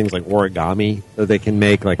goofy things like origami that they can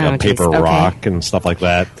make, like Oh, a paper geez. Okay. rock and stuff like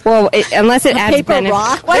that. Well, unless it adds paper benefit.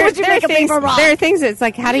 rock? Why would you make a paper rock? There are things that's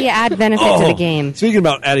like, how do you add benefit to the game? Speaking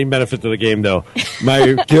about adding benefit to the game, though,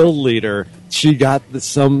 my guild leader, she got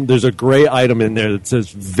there's a gray item in there that says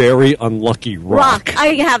 "very unlucky rock." Rock. I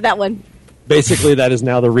have that one. Basically, that is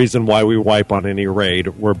now the reason why we wipe on any raid.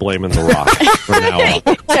 We're blaming the rock from now on.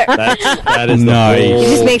 That is Nice. the You whole...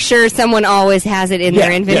 just make sure someone always has it in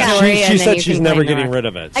their inventory. She and then said you she's can never claim the getting rock. rid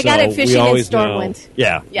of it. I got so it fishing we in always Stormwind. know.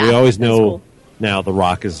 Yeah, Yeah, we always that's know cool. now the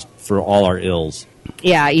rock is for all our ills.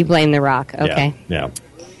 Yeah, you blame the rock. Okay. Yeah.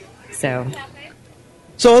 So,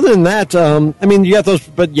 other than that, I mean, you got those,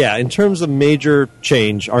 but yeah, in terms of major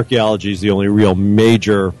change, archaeology is the only real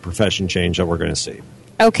major profession change that we're going to see.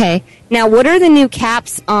 okay. Now, what are the new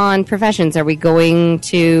caps on professions? Are we going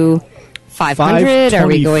to 500? Are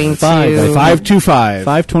we going to 525.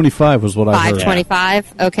 525 was what I heard.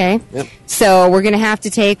 525? Okay. Yep. So we're going to have to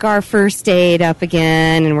take our first aid up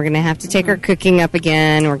again, and we're going to have to take our cooking up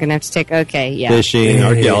again. We're going to have to take, Fishing,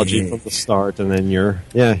 archaeology from the start, and then your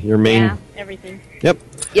main. Everything. Yep.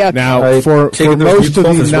 Yep. Now, for taking the most of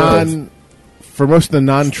viewpoint the as well. for most of the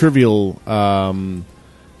non-trivial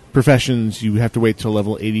professions, you have to wait till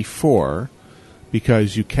level 84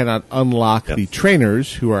 because you cannot unlock the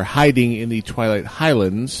trainers who are hiding in the Twilight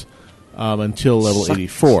Highlands until level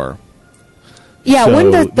 84. Yeah, So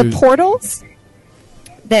when the there's- portals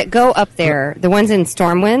that go up there, the ones in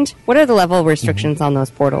Stormwind, what are the level restrictions on those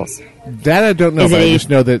portals? That I don't know, Is but it I just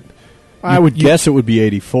know that I would guess it would be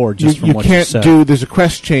 84 just from you what can't you said. do. There's a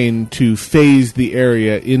quest chain to phase the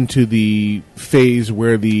area into the phase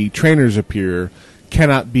where the trainers appear.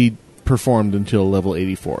 Cannot be performed until level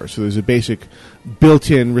 84. So there's a basic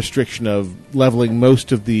built-in restriction of leveling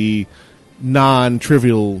most of the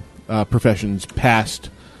non-trivial professions past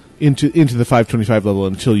into the 525 level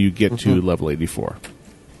until you get to level 84.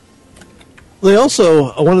 They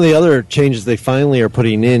also, one of the other changes they finally are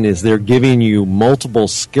putting in is they're giving you multiple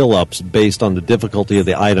skill ups based on the difficulty of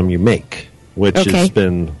the item you make, which Okay. has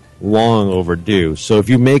been long overdue. So if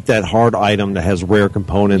you make that hard item that has rare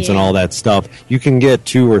components and all that stuff, you can get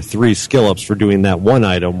 2 or 3 skill ups for doing that one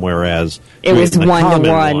item, whereas It was doing the common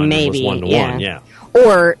 1-to-1, one, maybe. It was 1-to-1, yeah.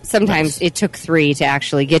 Or sometimes it took 3 to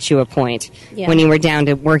actually get you a point Yeah. when you were down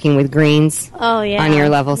to working with greens Oh, yeah. on your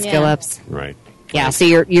level Yeah. skill ups. Right. Yeah, so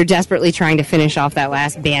you're desperately trying to finish off that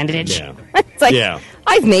last bandage. Yeah. It's like, Yeah.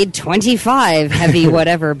 I've made 25 heavy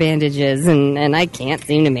whatever bandages, and I can't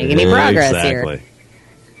seem to make any progress exactly. here.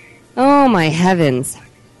 Oh, my heavens.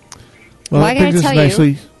 Well, Why that can I brings us tell you?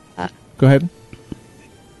 nicely. Go ahead.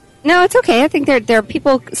 No, it's okay. I think there are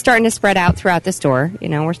people starting to spread out throughout the store. You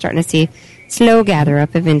know, we're starting to see slow gather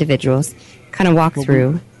up of individuals kind of walk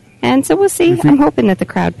through. And so we'll see. I'm hoping that the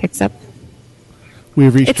crowd picks up.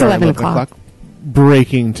 We've reached It's our 11 11 o'clock.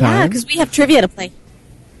 breaking Yeah, time. because we have trivia to play.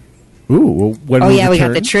 Ooh, well, when Oh, we yeah, we got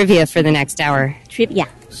return- the trivia for the next hour. Trivia.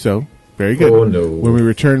 So, very good. Oh, no. When we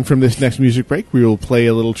return from this next music break, we will play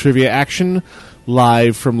a little trivia action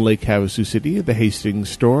live from Lake Havasu City at the Hastings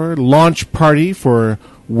store. Launch party for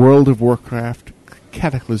World of Warcraft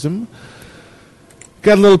Cataclysm.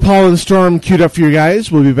 Got a little Paul and the Storm queued up for you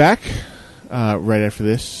guys. We'll be back right after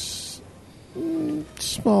this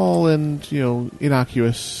small and,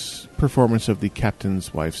 innocuous performance of the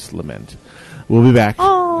Captain's Wife's Lament. We'll be back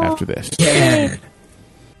after this.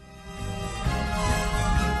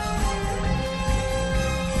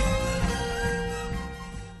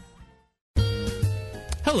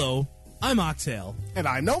 Hello, I'm Oxtail. And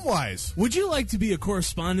I'm Gnomewise. Would you like to be a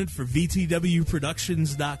correspondent for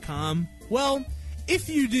VTWProductions.com? Well, if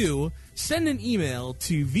you do, send an email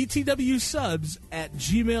to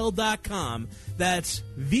VTWSubs@gmail.com. That's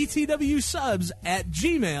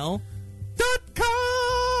VTWSubs@gmail.com.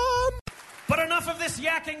 enough of this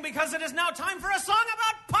yakking because it is now time for a song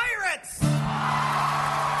about pirates!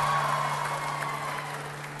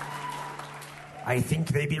 I think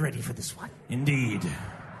they be ready for this one. Indeed.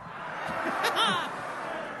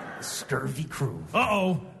 Scurvy crew.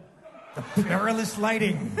 Uh-oh. The perilous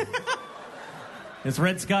lighting. It's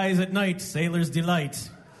red skies at night, sailor's delight.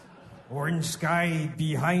 Orange sky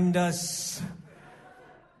behind us.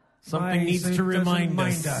 Something needs to remind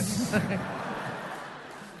us.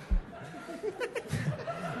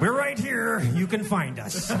 We're right here. You can find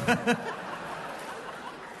us.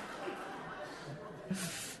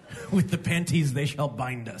 With the panties they shall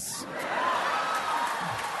bind us.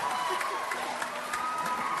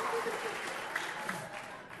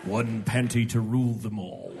 One panty to rule them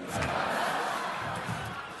all.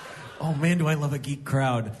 Oh man, do I love a geek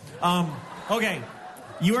crowd. Okay.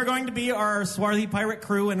 You are going to be our swarthy pirate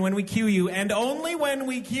crew, and when we cue you, and only when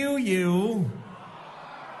we cue you...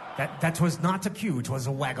 That was not a cue, it was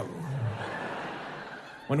a waggle.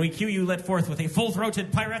 When we cue you, let forth with a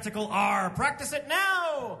full-throated piratical R. Practice it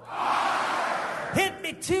now! R. Hit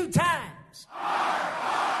me 2 times.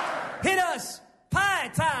 R. Hit us pi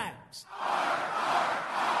times.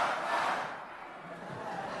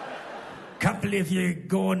 Can't believe you're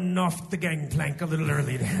going off the gangplank a little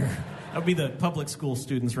early there. That would be the public school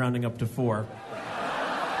students rounding up to 4.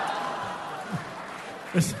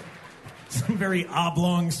 There's some very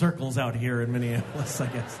oblong circles out here in Minneapolis, I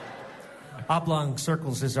guess. Oblong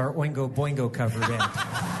Circles is our Oingo Boingo cover band.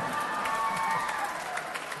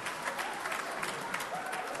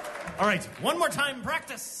 All right, one more time,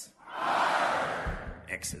 practice.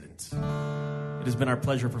 Excellent. It has been our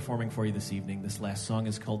pleasure performing for you this evening. This last song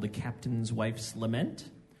is called The Captain's Wife's Lament.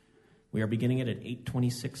 We are beginning it at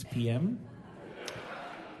 8:26 p.m.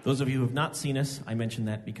 Those of you who have not seen us, I mention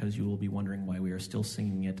that because you will be wondering why we are still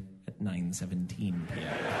singing it at 9:17 p.m.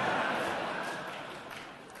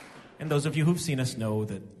 And those of you who've seen us know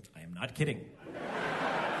that I am not kidding.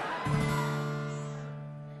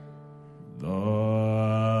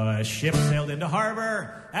 The ship sailed into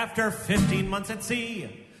harbor after 15 months at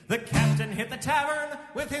sea. The captain hit the tavern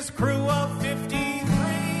with his crew of 53.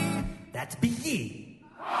 That's B-E.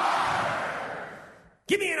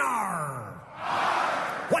 Give me an R.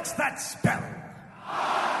 What's that spell?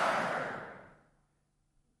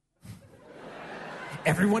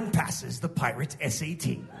 Everyone passes the pirate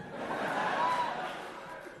SAT.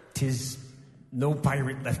 'Tis no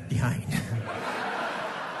pirate left behind.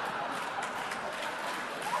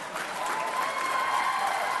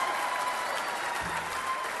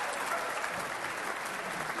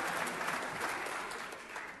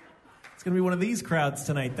 It's going to be one of these crowds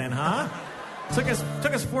tonight then, huh? Took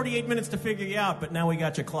us 48 minutes to figure you out, but now we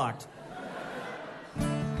got you clocked.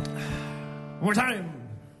 One more time.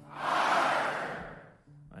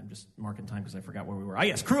 I'm just marking time because I forgot where we were. Ah,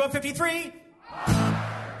 yes, crew of 53.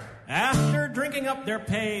 After drinking up their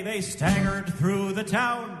pay, they staggered through the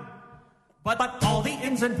town. But all the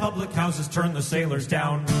inns and public houses turned the sailors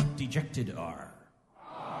down. Dejected R.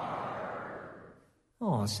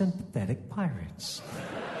 Oh, sympathetic pirates.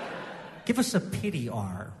 Give us a pity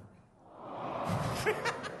R.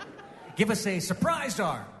 Give us a surprised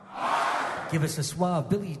R. Give us a suave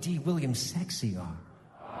Billy D. Williams sexy R.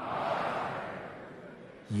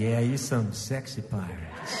 Yeah, you're some sexy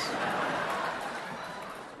pirates.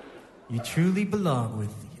 You truly belong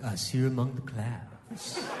with us here among the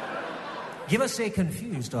clouds. Give us a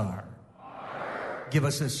confused R. Give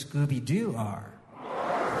us a Scooby-Doo R.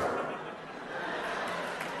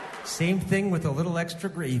 Same thing with a little extra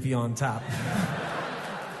gravy on top.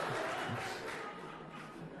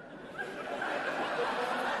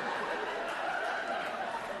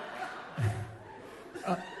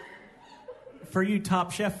 For you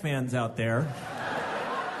Top Chef fans out there,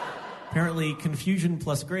 apparently confusion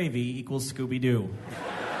plus gravy equals Scooby-Doo.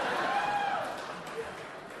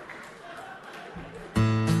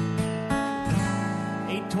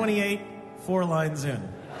 $8.28, 4 lines in.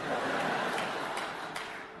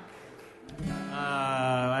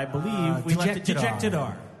 I believe we left it dejected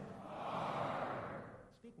R.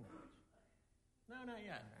 Speaking of which, no, not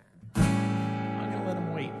yet. I'm going to let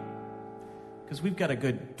him wait. Because we've got a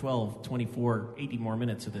good 12, 24, 80 more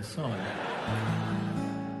minutes of this song.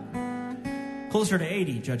 Closer to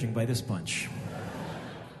 80, judging by this bunch.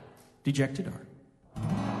 Dejected R.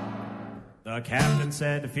 The captain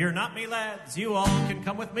said, "Fear not me, lads, you all can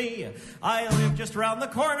come with me. I live just around the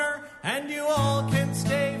corner, and you all can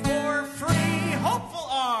stay for free." Hopeful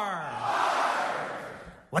R.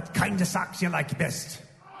 What kind of socks you like best?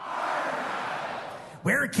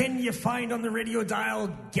 Where can you find on the radio dial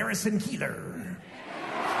Garrison Keeler?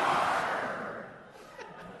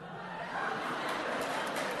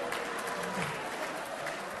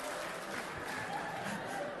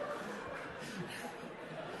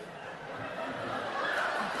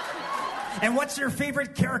 And what's your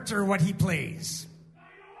favorite character, what he plays?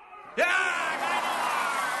 Yeah,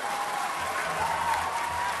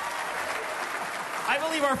 I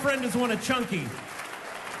believe our friend has won a chunky.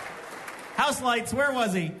 House lights, where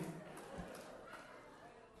was he?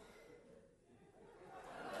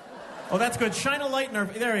 Oh, that's good. Shine a light in our...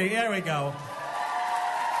 There we go.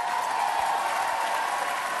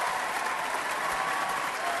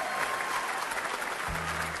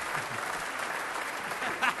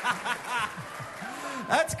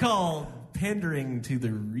 That's called pandering to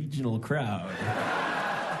the regional crowd.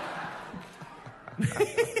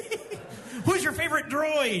 Who's your favorite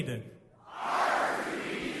droid?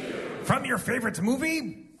 R2-D2. From your favorite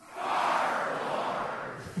movie? Star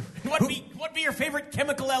Wars. What be your favorite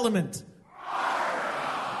chemical element?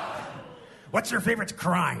 Argon. What's your favorite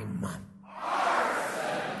crime?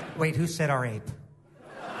 Arson. Wait, who said our ape?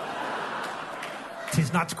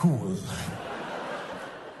 'Tis not cool.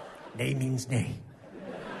 Nay means nay.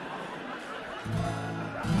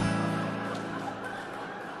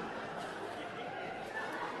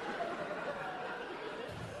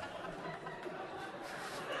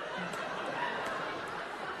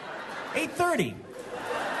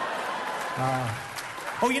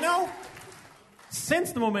 Oh, you know,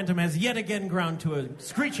 since the momentum has yet again ground to a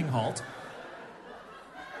screeching halt,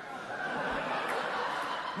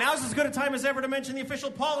 now's as good a time as ever to mention the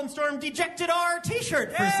official Paul and Storm Dejected R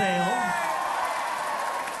t-shirt for sale.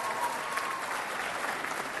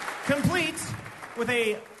 Complete with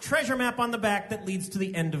a treasure map on the back that leads to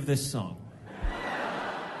the end of this song.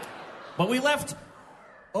 But we left,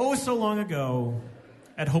 oh so long ago,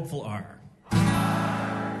 at Hopeful R.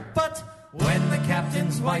 But when the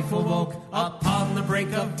captain's wife awoke upon the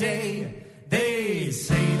break of day, they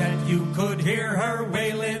say that you could hear her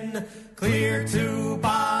wailing clear to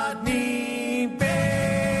Botany Bay.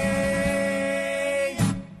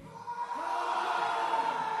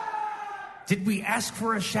 Did we ask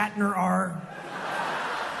for a Shatner R?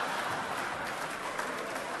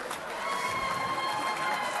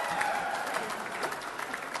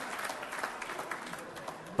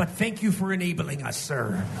 But thank you for enabling us,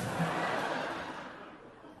 sir.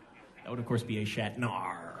 That would, of course, be a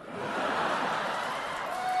Shatnar.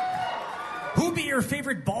 Who be your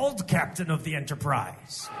favorite bald captain of the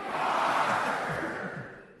Enterprise?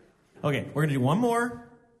 Okay, we're going to do one more,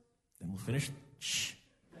 then we'll finish. Shh.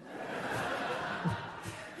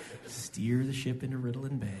 Steer the ship into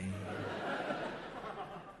Ritalin Bay.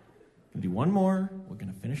 We're going to do one more, we're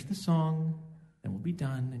going to finish the song, then we'll be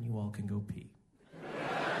done, and you all can go pee.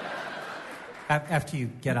 After you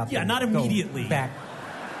get up. Yeah, not immediately. Back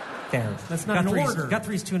there. That's not an order.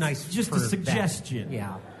 Guthrie's too nice. Just for a suggestion. That.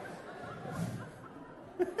 Yeah.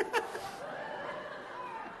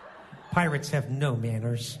 Pirates have no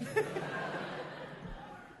manners.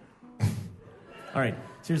 All right,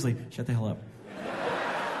 seriously, shut the hell up.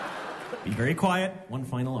 Be very quiet. One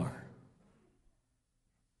final R.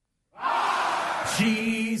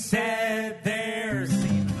 She said there's...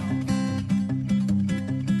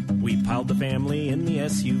 We piled the family in the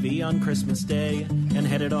SUV on Christmas Day and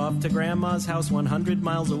headed off to Grandma's house 100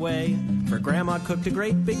 miles away. For Grandma cooked a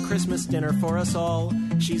great big Christmas dinner for us all.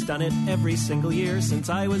 She's done it every single year since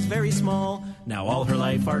I was very small. Now all her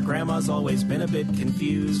life our Grandma's always been a bit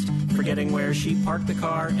confused, forgetting where she parked the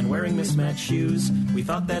car and wearing mismatched shoes. We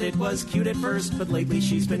thought that it was cute at first, but lately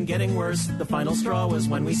she's been getting worse. The final straw was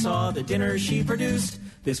when we saw the dinner she produced.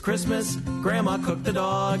 This Christmas, Grandma cooked the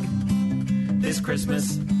dog. This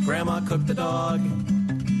Christmas, Grandma cooked the dog.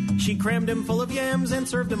 She crammed him full of yams and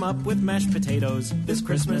served him up with mashed potatoes. This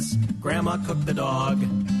Christmas, Grandma cooked the dog.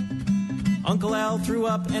 Uncle Al threw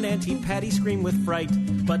up and Auntie Patty screamed with fright.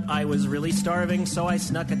 But I was really starving, so I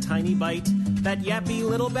snuck a tiny bite. That yappy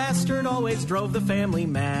little bastard always drove the family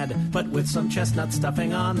mad. But with some chestnut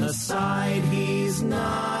stuffing on the side, he's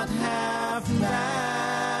not half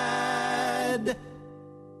bad.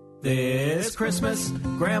 This Christmas,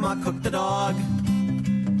 Grandma cooked the dog.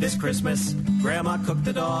 This Christmas, Grandma cooked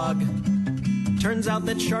the dog. Turns out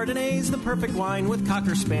that Chardonnay's the perfect wine with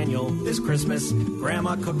Cocker Spaniel. This Christmas,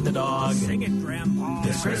 Grandma cooked the dog. Sing it, Grandpa.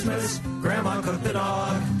 This Christmas, Grandma cooked the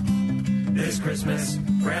dog. This Christmas,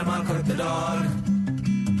 Grandma cooked the dog.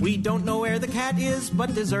 We don't know where the cat is,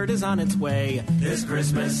 but dessert is on its way. This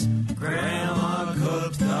Christmas, Grandma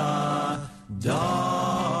cooked the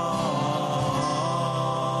dog.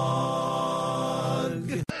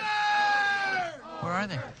 Where are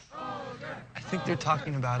they? I think they're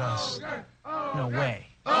talking about us. No way.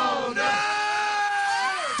 Oh,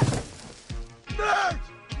 nerds! Nerds!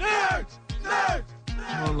 Nerds! Nerds!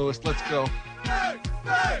 Come on, Lewis, let's go. Nerds!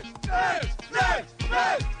 Nerds! Nerds! Nerds!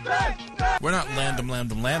 We're not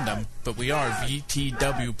Landum, but we are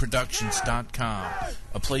VTWProductions.com,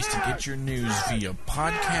 a place to get your news via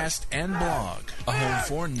podcast and blog, a home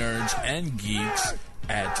for nerds and geeks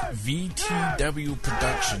at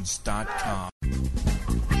VTWProductions.com.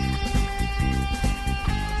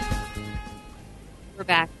 We're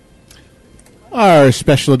back. Our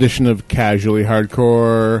special edition of Casually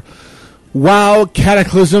Hardcore WoW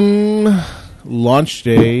Cataclysm launch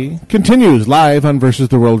day continues live on Versus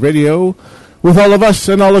the World Radio. With all of us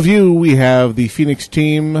and all of you, we have the Phoenix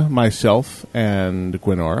team, myself, and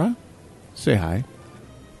Gwenora. Say hi.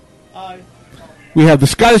 Hi. We have the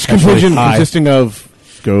Scottish contingent consisting of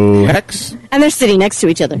Go Hex. And they're sitting next to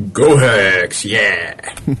each other. Go Hex, yeah.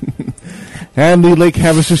 And the Lake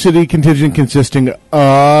Havasu City contingent consisting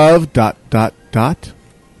of ...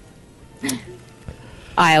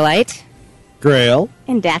 Iolite. Grail.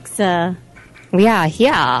 And Daxa.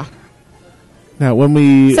 Yeah. Now, when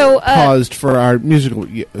we paused for our musical...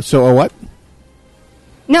 what?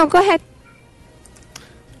 No, go ahead.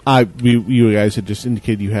 You guys had just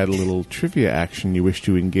indicated you had a little trivia action you wish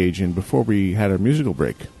to engage in before we had our musical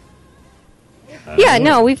break. Yeah,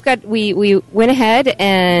 no, we went ahead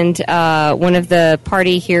and one of the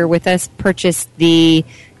party here with us purchased the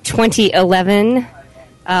 2011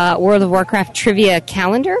 World of Warcraft trivia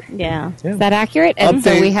calendar. Yeah. Is that accurate? And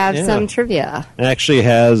so we have some trivia. It actually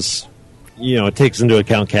has, it takes into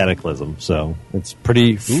account Cataclysm, so it's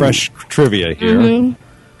pretty fresh trivia here. Mm-hmm.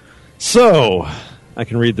 So, I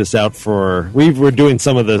can read this out we're doing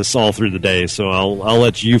some of this all through the day, so I'll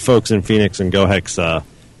let you folks in Phoenix and GoHex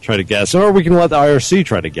try to guess, or we can let the IRC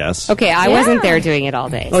try to guess. Okay, I wasn't there doing it all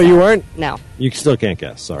day. Oh, you weren't? No. You still can't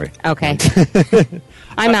guess, sorry. Okay.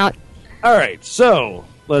 I'm out. All right, so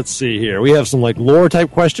let's see here. We have some lore type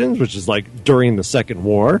questions, which is during the Second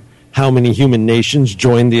War, how many human nations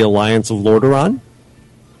joined the Alliance of Lordaeron?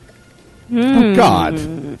 Oh,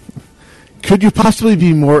 God. Could you possibly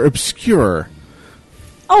be more obscure?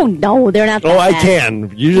 Oh, no, they're not that I bad.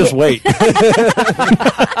 can. You just wait.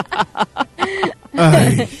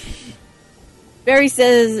 Barry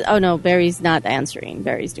says, oh, no, Barry's not answering.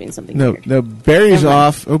 Barry's doing something weird. No, Barry's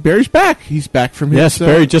off. Oh, Barry's back. He's back from his... Yes,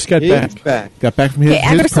 Barry just got back. Got back from his... Okay,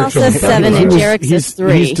 Agrisol says 7 and Jarek says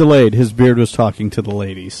 3. He's delayed. His beard was talking to the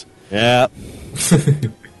ladies. Yeah.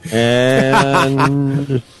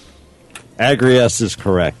 And Agrias is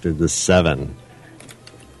correct. It is 7.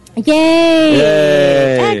 Yay!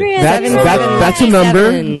 Yay! That's a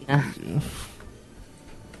number.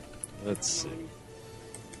 Let's see.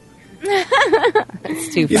 That's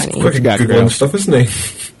too He's funny. quick at Googling stuff, isn't he?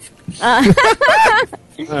 All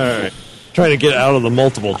right. Trying to get out of the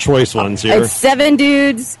multiple choice ones here. It's 7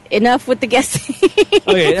 dudes. Enough with the guessing.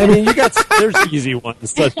 Okay, I mean, there's easy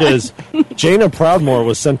ones, such as Jaina Proudmoore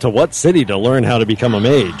was sent to what city to learn how to become a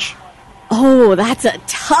mage? Oh, that's a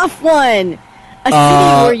tough one. A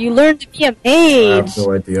city where you learn to be a mage.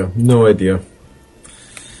 I have no idea.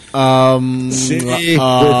 City with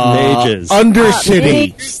mages. Undercity.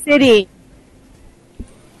 Mage City.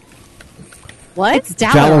 What? It's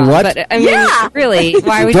Dalaran, what? but I mean, really,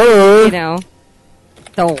 why would Duh.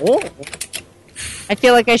 I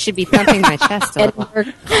feel like I should be thumping my chest a little.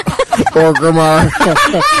 Orgrimmar.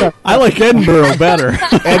 I like Edinburgh better.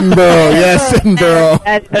 Edinburgh, yes, Edinburgh.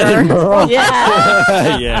 Edinburgh.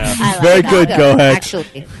 Yeah. Yeah. I like Very good, Chicago, Go Hex.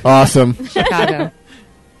 Actually, Awesome. Chicago.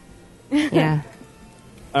 Yeah.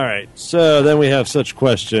 All right, so then we have such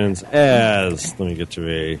questions as, let me get to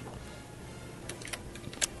a,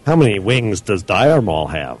 how many wings does Dire Maul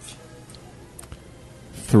have?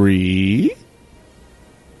 3.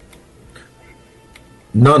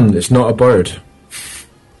 None. It's not a bird.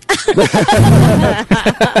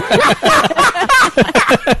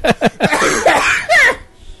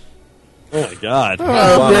 Oh my God.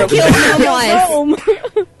 I killed Gnome once.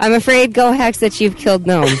 I'm afraid, Go Hex, that you've killed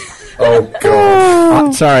Gnome. Oh,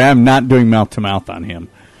 God. Sorry, I'm not doing mouth to mouth on him.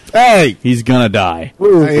 Hey! He's gonna die.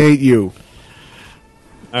 I hate you.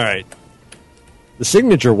 All right. The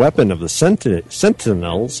signature weapon of the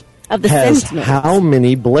Sentinels Of the has Sentinels. how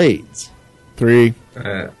many blades? 3.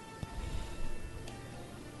 I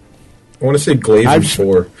want to say Glaven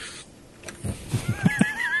 4.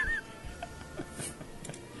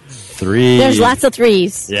 3. There's lots of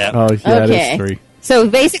 3s. Yeah. Oh, yeah, Okay. it is 3. So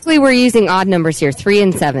basically, we're using odd numbers here, 3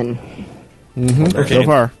 and 7. Okay. So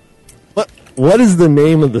far. What is the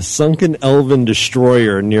name of the sunken elven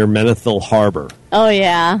destroyer near Menethil Harbor? Oh,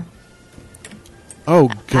 yeah. Oh,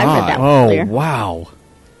 I've read God. that one Oh, earlier. wow.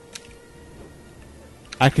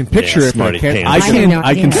 I can picture Yeah, it, but I smarty can't. pants.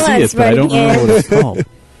 I can see it, but I don't know what it's called.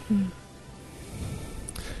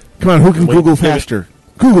 Come on, who can Google faster?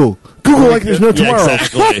 Google like there's no tomorrow. Yeah,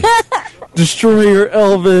 exactly. Destroyer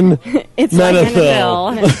Elvin It's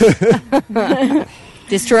Menethil.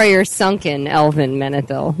 Destroyer sunken Elvin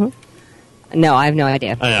Menethil. No, I have no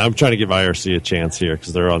idea. I'm trying to give IRC a chance here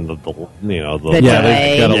because they're on the The they've got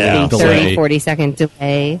a little delay. 30, 40-second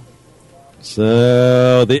delay.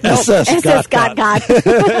 So the SS got.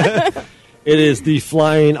 It is the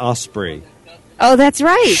Flying Osprey. Oh, that's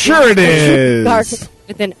right. Sure it is. Dark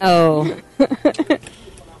with an O.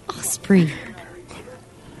 Osprey.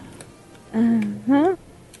 What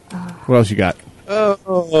else you got?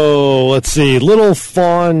 Oh, let's see. Little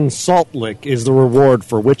Fawn Salt Lick is the reward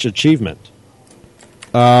for which achievement?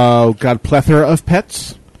 Got plethora of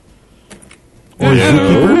pets.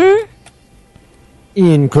 No.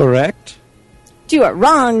 Incorrect. Do it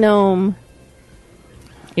wrong, gnome.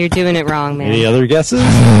 You're doing it wrong, man. Any other guesses?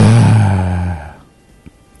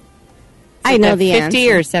 I know the 50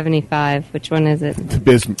 answer. or 75? Which one is it?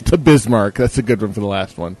 The Bismarck. That's a good one for the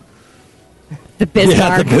last one. The Bismarck.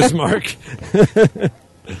 Yeah, the Bismarck.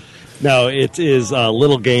 No, it is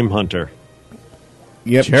Little Game Hunter.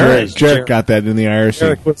 Yep, Jarek. Jarek got that in the IRC.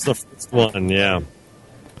 Eric was the first one, yeah.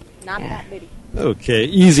 Not that bitty. Okay,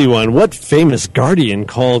 easy one. What famous guardian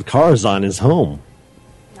called Karzan his home?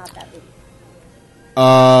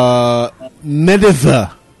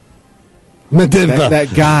 Medivh. That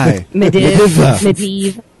guy.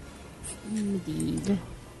 Medivh.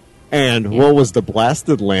 And what was the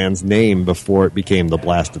Blasted Lands name before it became the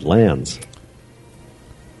Blasted Lands?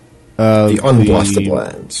 The Unblasted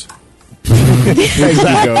Lands.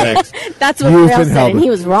 Exactly. That's what You've Rail been said, held. and he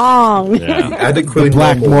was wrong. Yeah. Adequately The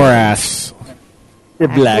Black normal. Morass. The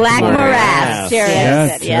Black Morass. Jared Yeah,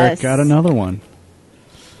 said Jarek yes. got another one.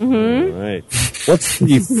 All right. What's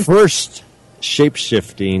the first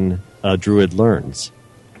shape-shifting druid learns?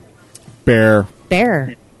 Bear.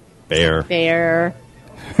 Bear. Bear. Bear.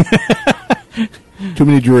 Too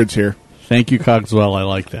many druids here. Thank you, Cogswell. I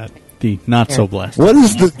like that. The not so blessed. What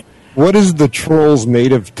is the troll's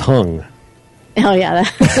native tongue? Oh, yeah.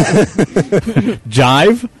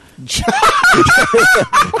 Jive?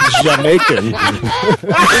 Jamaican.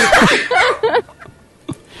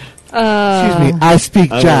 Excuse me, I speak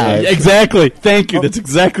jive. Exactly. Thank you. That's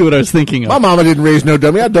exactly what I was thinking My of. mama didn't raise no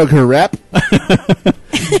dummy. I dug her rap.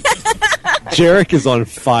 Jarek is on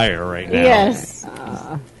fire right now. Yes.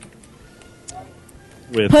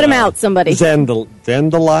 With, Put him out, somebody.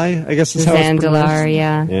 Zandalai, I guess is how it's Zandalar, pronounced.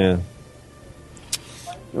 yeah. Yeah.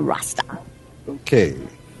 Rasta. Okay.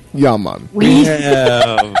 Yeah, man. We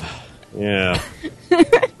have... Yeah.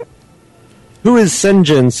 Who is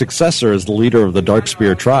Senjin's successor as the leader of the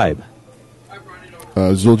Darkspear tribe?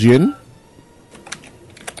 Zul'jin.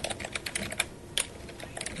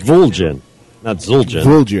 Vol'jin. Not Zul'jin.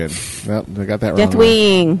 Zul'jin. Well, I got that wrong.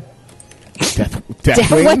 Deathwing.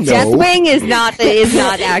 Deathwing? What No. Deathwing is not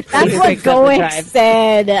actually. That's what Goic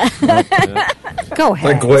said. Go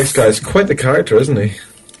ahead. That Goic guy's quite the character, isn't he?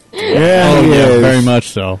 Yeah, Oh, he yeah, is. very much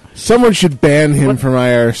so. Someone should ban him from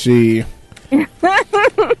IRC. All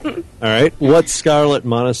right. What Scarlet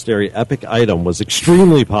Monastery epic item was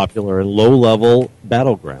extremely popular in low-level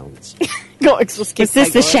battlegrounds? Goic was Is this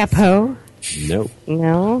the chapeau? No.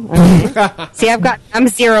 No? Okay. See, I'm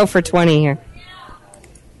 0 for 20 here.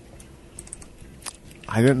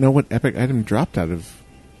 I didn't know what epic item dropped out of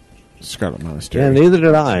Scarlet Monastery. Yeah, neither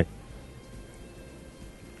did I.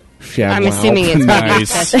 ShamWow. I'm assuming it's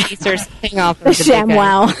Nice. nice. Or something off of the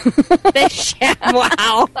ShamWow. The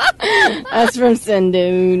ShamWow. That's from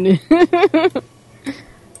Sendoon.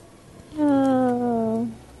 Oh.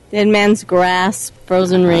 Dead Man's Grass,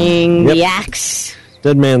 Frozen Ring, Yep. the Axe.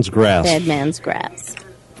 Dead Man's Grass. Dead Man's Grass.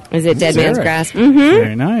 Is it Dead Man's Zarek. Grass? Mm-hmm.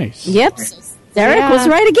 Very nice. Yep. Derek Yeah. was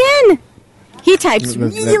right again. He types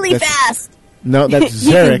That- really that's- fast. No, that's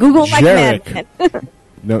You can Zarek. Google like Jarek. mad.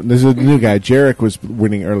 No, this is a new guy. Jarek was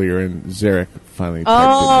winning earlier, and Zarek finally.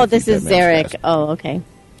 Oh, typed in this is Dead Man's Zarek. Grass. Oh, okay.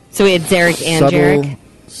 So we had Zarek and Jarek.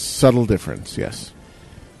 Subtle difference, yes.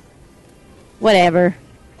 Whatever.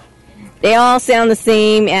 They all sound the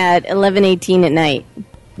same at 11:18 at night.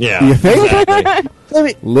 Yeah. You think?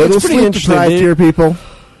 Exactly. Little It's pretty sleep interesting. deprived here, people.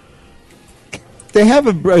 They have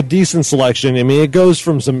a decent selection. I mean, it goes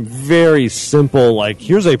from some very simple, like,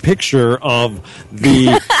 here's a picture of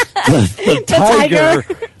the tiger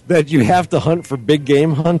that you have to hunt for Big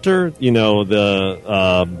Game Hunter. You know, the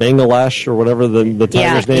Bangladesh or whatever the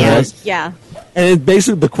tiger's name is. Yeah. And it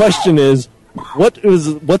basically, the question is,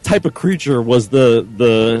 what type of creature was the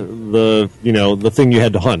thing you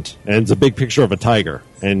had to hunt? And it's a big picture of a tiger,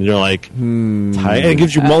 and you're like, and it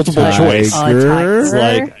gives you multiple choice. Tiger? It's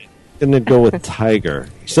like going to go with tiger.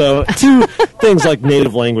 So 2 things like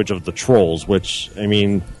native language of the trolls, which, I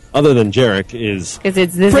mean, other than Jarek, is 'Cause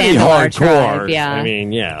it's the pretty Zandalar hardcore. tribe, yeah. I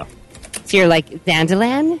mean, yeah. So you're like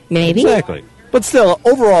Zandalan, maybe? Exactly. But still,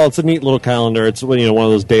 overall, it's a neat little calendar. It's one of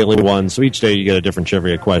those daily ones. So each day you get a different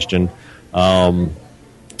trivia question.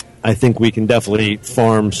 I think we can definitely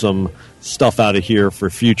farm some stuff out of here for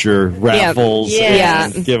future raffles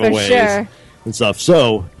and giveaways sure. and stuff.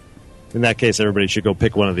 So in that case, everybody should go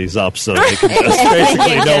pick one of these up so they can just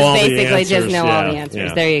basically know all the answers. Just know all the answers.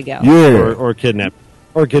 Yeah. There you go. Yeah. Or kidnap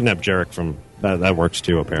Jarek from that works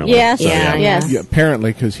too. Apparently, Yes. So, Yes. Yeah,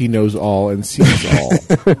 apparently, because he knows all and sees all.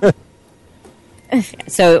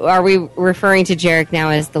 So are we referring to Jarek now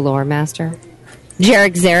as the lore master?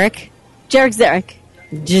 Jarek Zarek? Jarek Zarek.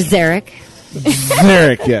 Zarek?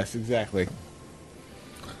 Zarek, yes, exactly.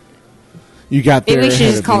 You got there. Maybe we should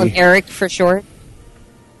ahead just of call him me. Eric for short.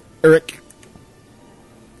 Eric.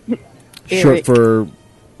 Short Eric. for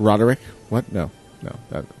Roderick? What? No.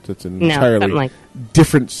 That's an No, entirely something like-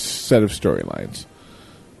 different set of storylines.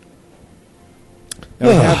 Now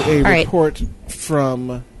we have a All right. report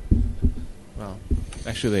from. Well,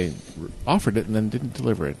 actually, they offered it and then didn't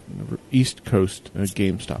deliver it. East Coast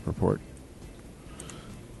GameStop report.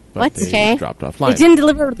 But What? they Okay. dropped They offline. didn't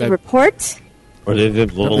deliver the That- report? Or they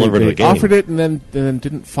didn't No, deliver they the game. offered it and then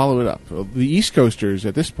didn't follow it up. Well, the East Coasters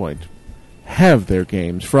at this point have their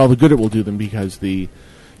games for all the good it will do them because the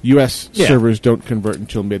U.S. Yeah. servers don't convert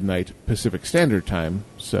until midnight Pacific Standard Time.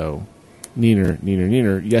 So,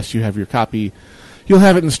 neener. Yes, you have your copy. You'll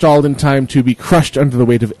have it installed in time to be crushed under the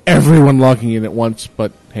weight of everyone logging in at once.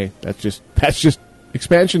 But hey, that's just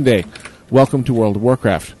expansion day. Welcome to World of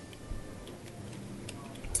Warcraft.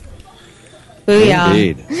 Booyah.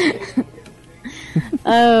 Indeed.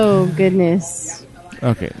 Oh, goodness.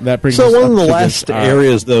 Okay, that brings So us one up of the to last this,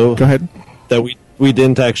 areas, though, Go ahead. that we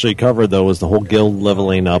didn't actually cover, though, was the whole guild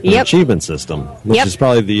leveling up and Yep. achievement system, which Yep. is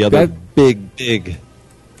probably the other That- big Big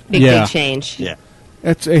Yeah. change. yeah.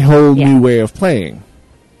 That's a whole Yeah. new way of playing.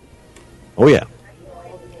 Oh yeah.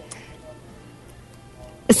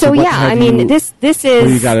 So, what yeah, have I mean, you- this What do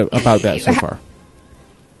you is... got about that so far?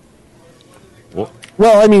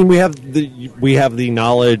 Well, I mean, we have the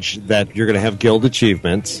knowledge that you're going to have guild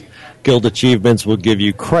achievements. Guild achievements will give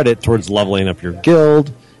you credit towards leveling up your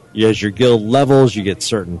guild. As your guild levels, you get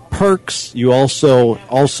certain perks. You also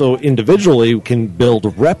individually can build a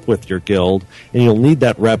rep with your guild, and you'll need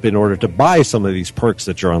that rep in order to buy some of these perks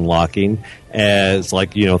that you're unlocking, as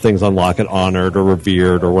like things unlock at honored or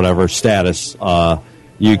revered or whatever status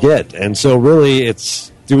you get. And so, really,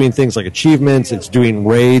 it's doing things like achievements. It's doing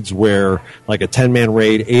raids where, like a 10-man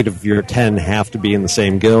raid, 8 of your 10 have to be in the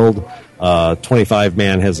same guild.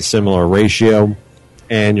 25-man has a similar ratio,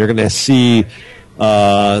 and you're going to see.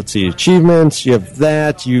 Let's see, achievements. You have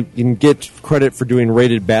that. You can get credit for doing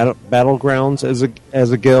rated battlegrounds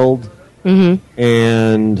as a guild,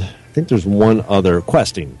 and I think there's one other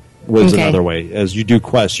questing was Okay. another way. As you do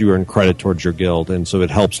quests, you earn credit towards your guild, and so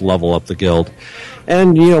it helps level up the guild,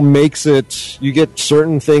 and makes it. You get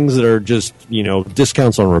certain things that are just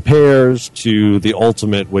discounts on repairs to the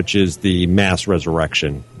ultimate, which is the mass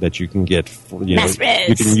resurrection that you can get. Mass res.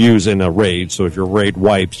 You can use in a raid. So if your raid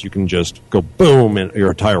wipes, you can just go boom, and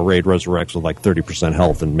your entire raid resurrects with like 30%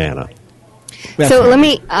 health and mana. So let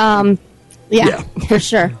me... Yeah, for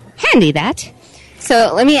sure. Handy, that.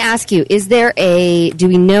 So let me ask you, do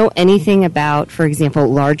we know anything about, for example,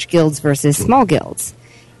 large guilds versus small guilds?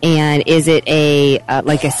 And is it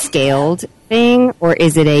like a scaled thing, or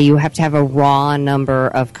is it you have to have a raw number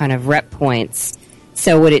of kind of rep points?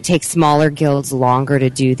 So would it take smaller guilds longer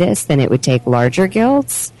to do this than it would take larger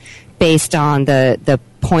guilds, based on the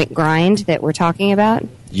point grind that we're talking about?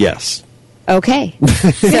 Yes. Okay.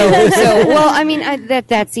 So well, I mean,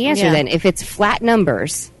 that's the answer Yeah. then. If it's flat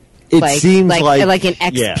numbers... It seems like an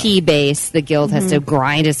XP base, the guild has to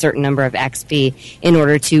grind a certain number of XP in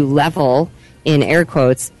order to level, in air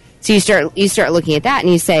quotes. So you start looking at that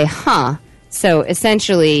and you say, so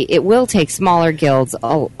essentially it will take smaller guilds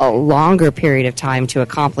a longer period of time to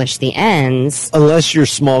accomplish the ends. Unless your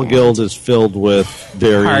small guild is filled with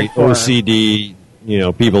very Hardcore. OCD,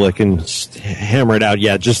 people that can hammer it out.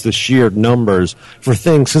 Yeah, just the sheer numbers for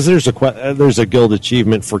things. Because there's a guild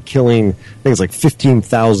achievement for killing things like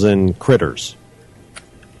 15,000 critters.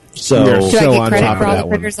 So You're Do so I on get credit top for of all that the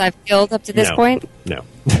one. critters I've killed up to this No. point? No.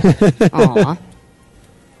 Aw.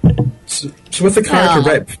 So with the character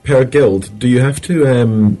Well. rep per guild, do you have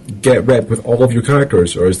to get rep with all of your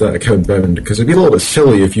characters, or is that account bound? Because it'd be a little bit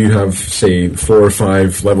silly if you have, say, 4 or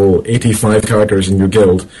 5 level 85 characters in your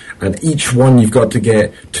guild, and each one you've got to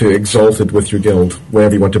get to exalted with your guild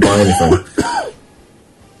whenever you want to buy anything.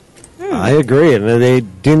 I agree, and they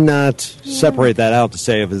do not separate that out to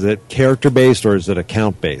say if is it character-based or is it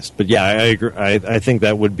account-based. But yeah, I agree. I think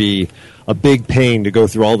that would be a big pain to go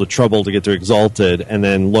through all the trouble to get to Exalted and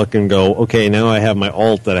then look and go, okay, now I have my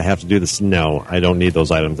alt that I have to do this. No, I don't need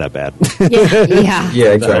those items that bad. Yeah,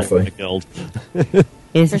 exactly. Guild.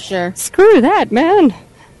 For sure. Screw that, man.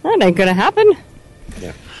 That ain't gonna happen.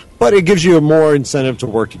 Yeah. But it gives you a more incentive to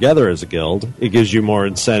work together as a guild. It gives you more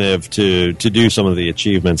incentive to do some of the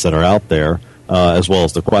achievements that are out there, as well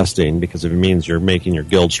as the questing, because if it means you're making your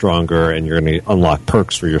guild stronger and you're going to unlock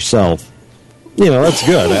perks for yourself, that's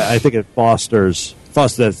good. I think it fosters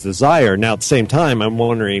that desire. Now, at the same time, I'm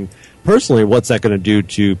wondering, personally, what's that going to do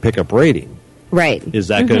to pick up rating? Right. Is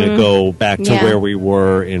that going to go back to Yeah. where we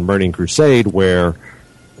were in Burning Crusade, where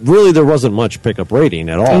really there wasn't much pickup rating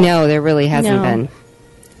at all? No, there really hasn't been.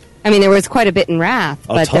 I mean, there was quite a bit in Wrath,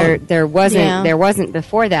 A but ton. there wasn't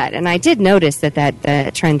before that. And I did notice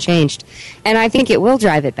that trend changed, and I think it will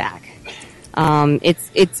drive it back.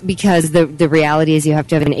 It's because the reality is you have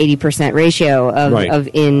to have an 80% ratio of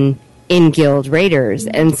in guild raiders,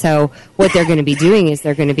 and so what they're going to be doing is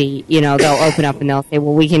they're going to be they'll open up and they'll say,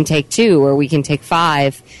 well, we can take 2 or we can take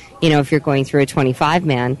 5. If you're going through a 25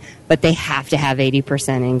 man, but they have to have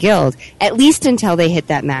 80% in guild at least until they hit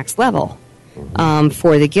that max level.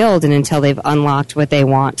 For the guild and until they've unlocked what they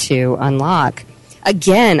want to unlock.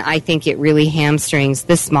 Again, I think it really hamstrings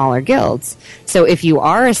the smaller guilds. So if you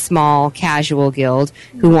are a small casual guild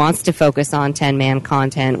who wants to focus on 10-man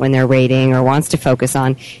content when they're raiding or wants to focus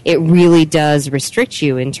on, it really does restrict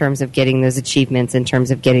you in terms of getting those achievements, in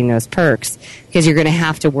terms of getting those perks, because you're going to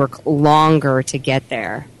have to work longer to get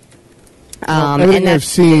there. Everything I've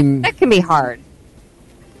seen, that can be hard.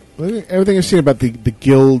 everything I've seen about the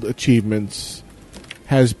guild achievements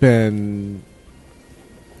has been,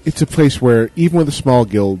 it's a place where even with a small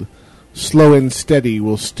guild, slow and steady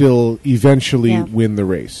will still eventually win the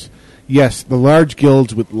race. Yes, the large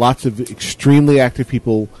guilds with lots of extremely active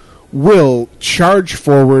people will charge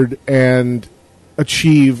forward and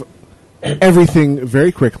achieve everything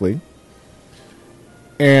very quickly,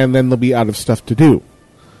 and then they'll be out of stuff to do.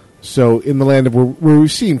 So in the land of where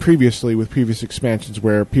we've seen previously with previous expansions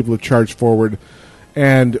where people have charged forward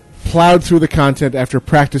and plowed through the content after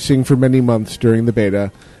practicing for many months during the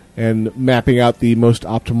beta and mapping out the most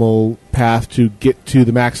optimal path to get to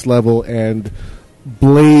the max level and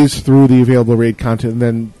blaze through the available raid content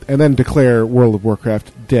and then declare World of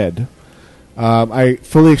Warcraft dead. I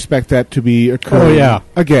fully expect that to be occurring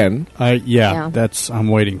again. I'm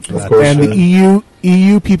waiting for that. And the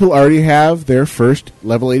EU people already have their first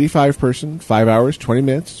level 85 person, 5 hours, 20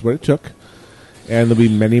 minutes is what it took. And there'll be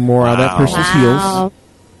many more on that person's heels.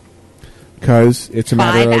 Because it's a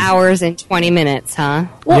matter of 5 hours and 20 minutes, huh?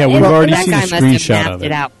 Well, yeah, we've already that seen guy a must have screenshot mapped of it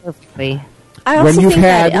it. out perfectly. I also When you've think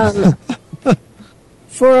had- that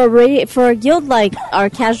for a guild like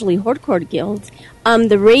our casually hardcore guild,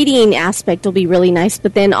 the raiding aspect will be really nice.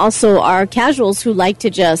 But then also our casuals who like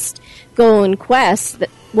to just go and quest, that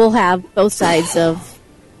will have both sides of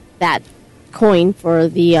that coin for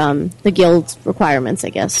the guild requirements, I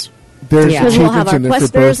guess. There's Because we'll have achievements our in there for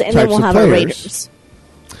questers both and then types we'll of have our players. raiders.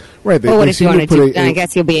 Right. Well, what if you want to do? put I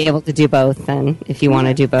guess you'll be able to do both then, if you want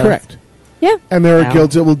to do both. Correct. Yeah. And there are Yeah.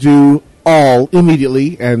 guilds that will do all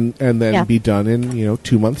immediately and then Yeah. be done in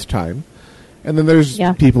 2 months' time. And then there's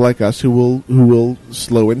people like us who will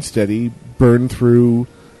slow and steady burn through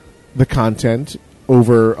the content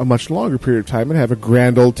over a much longer period of time and have a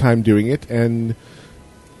grand old time doing it. And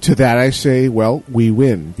to that I say, well, we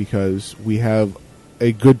win because we have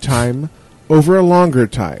a good time over a longer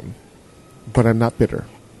time. But I'm not bitter.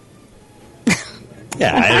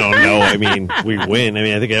 Yeah, I don't know. I mean, we win. I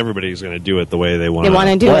mean, I think everybody's going to do it the way they want to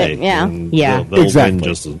wanna do play. it, yeah. And Yeah. they'll Exactly. win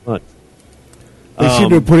just as much. They seem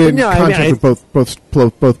to have put in no, I mean, content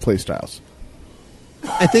for both play styles.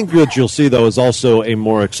 I think what you'll see, though, is also a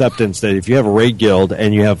more acceptance that if you have a raid guild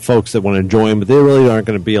and you have folks that want to join, but they really aren't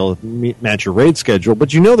going to be able to match your raid schedule, but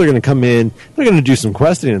they're going to come in, they're going to do some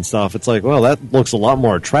questing and stuff. It's like, well, that looks a lot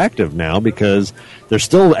more attractive now because they're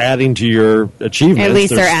still adding to your achievements. At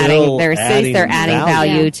least they're still adding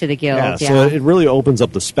value to the guild. Yeah, Yeah. so it really opens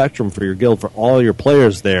up the spectrum for your guild, for all your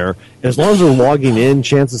players there. As long as they're logging in,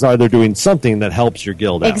 chances are they're doing something that helps your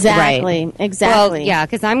guild out. Exactly. Well, yeah,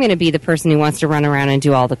 because I'm going to be the person who wants to run around and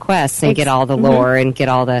do all the quests and get all the lore and get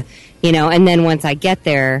all the, and then once I get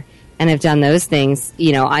there and I've done those things,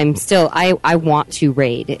 I'm still, I want to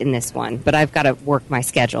raid in this one, but I've got to work my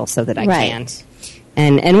schedule so that I can.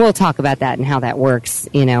 And we'll talk about that and how that works,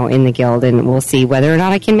 in the guild, and we'll see whether or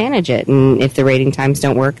not I can manage it. And if the raiding times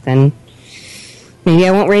don't work, then Maybe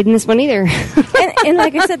I won't raid in this one either. And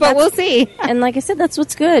like I said, but we'll see. And like I said, that's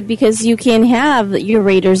what's good because you can have your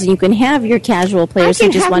raiders and you can have your casual players I who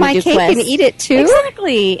can just have want my to do cake quests. and eat it too.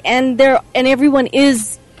 Exactly, and everyone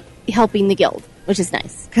is helping the guild, which is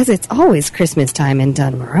nice because it's always Christmas time in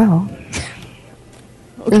Dunmorrow.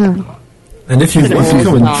 And if you want to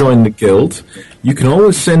come and join the guild, you can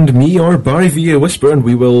always send me or Barry via Whisper, and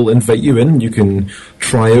we will invite you in. You can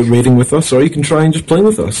try out raiding with us, or you can try and just play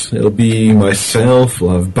with us. It'll be myself,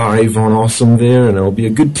 we'll have Barry Von Awesome there, and it'll be a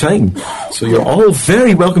good time. So you're all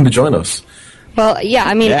very welcome to join us. Well, yeah,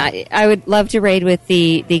 I mean, I would love to raid with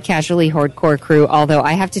the casually hardcore crew, although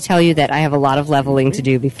I have to tell you that I have a lot of leveling to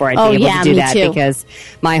do before I'd be able to do that too. because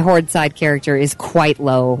my horde side character is quite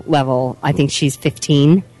low level. I think she's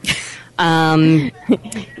 15.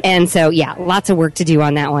 And so, yeah, lots of work to do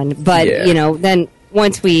on that one. But, then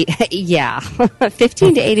once we,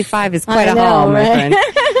 15 to 85 is quite a haul, my friend.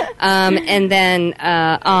 And then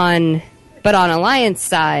on Alliance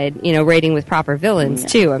side, raiding with proper villains,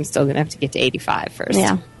 too, I'm still going to have to get to 85 first.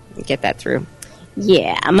 Yeah. Get that through.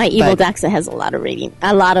 Yeah, my Evil Daxa has a lot of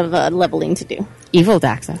leveling to do. Evil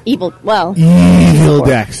Daxa? Evil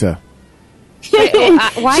Daxa.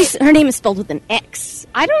 Why? Her name is spelled with an X.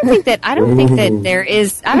 I don't think that there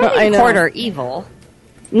is. I don't think Horde are evil.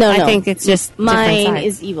 No, I think it's just mine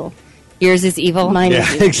is evil. Yours is evil. Mine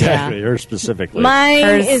is evil. Exactly. Yours specifically. Mine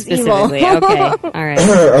Hers is specifically. evil. Okay, all right.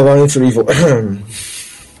 Alliance are evil.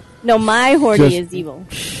 No, my Horde Just- is evil.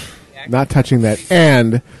 Not touching that.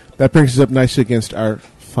 And that brings us up nicely against our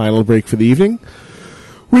final break for the evening.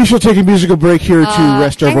 We shall take a musical break here to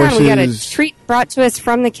rest our hang on, voices. we got a treat brought to us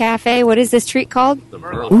from the cafe. What is this treat called?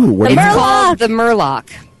 Ooh, what is It's it? called the Murloc.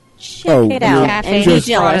 Oh, It you're out. Cafe just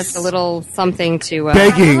brought us a little something to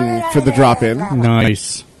begging for the drop-in.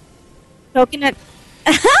 Nice.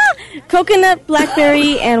 Coconut,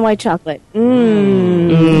 blackberry, and white chocolate. Awesome.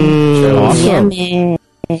 Yummy.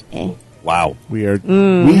 Wow. We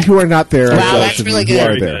who are not there. Wow, ourselves, that's and really we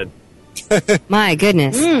are good. there. My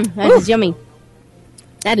goodness. That is yummy.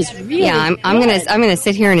 That is really Yeah, I'm gonna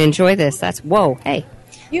sit here and enjoy this. That's whoa, hey.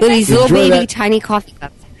 You These guys- little Enjoy baby that. tiny coffee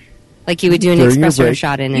cups, like you would do an During your espresso break.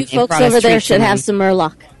 shot in. You and folks brought us over there treats should in have them. some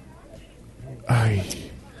Murloc.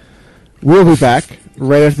 We'll be back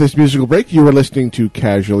right after this musical break. You are listening to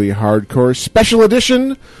Casually Hardcore Special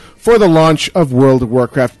Edition for the launch of World of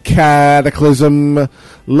Warcraft Cataclysm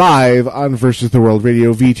live on Versus the World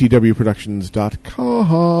Radio,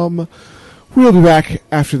 VTWProductions.com. We'll be back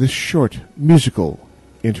after this short musical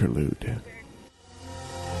interlude.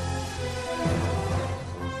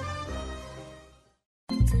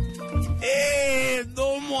 Hey,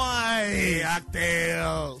 Domwai,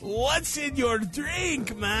 Actel. What's in your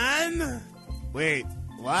drink, man? Wait,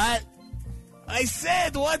 what? I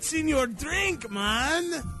said, what's in your drink,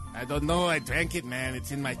 man? I don't know. I drank it, man.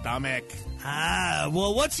 It's in my stomach. Ah,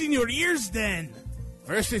 well, what's in your ears then?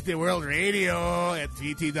 First is the World Radio at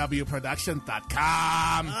VTWProductions.com.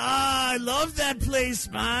 Ah, I love that place,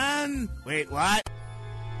 man. Wait, what?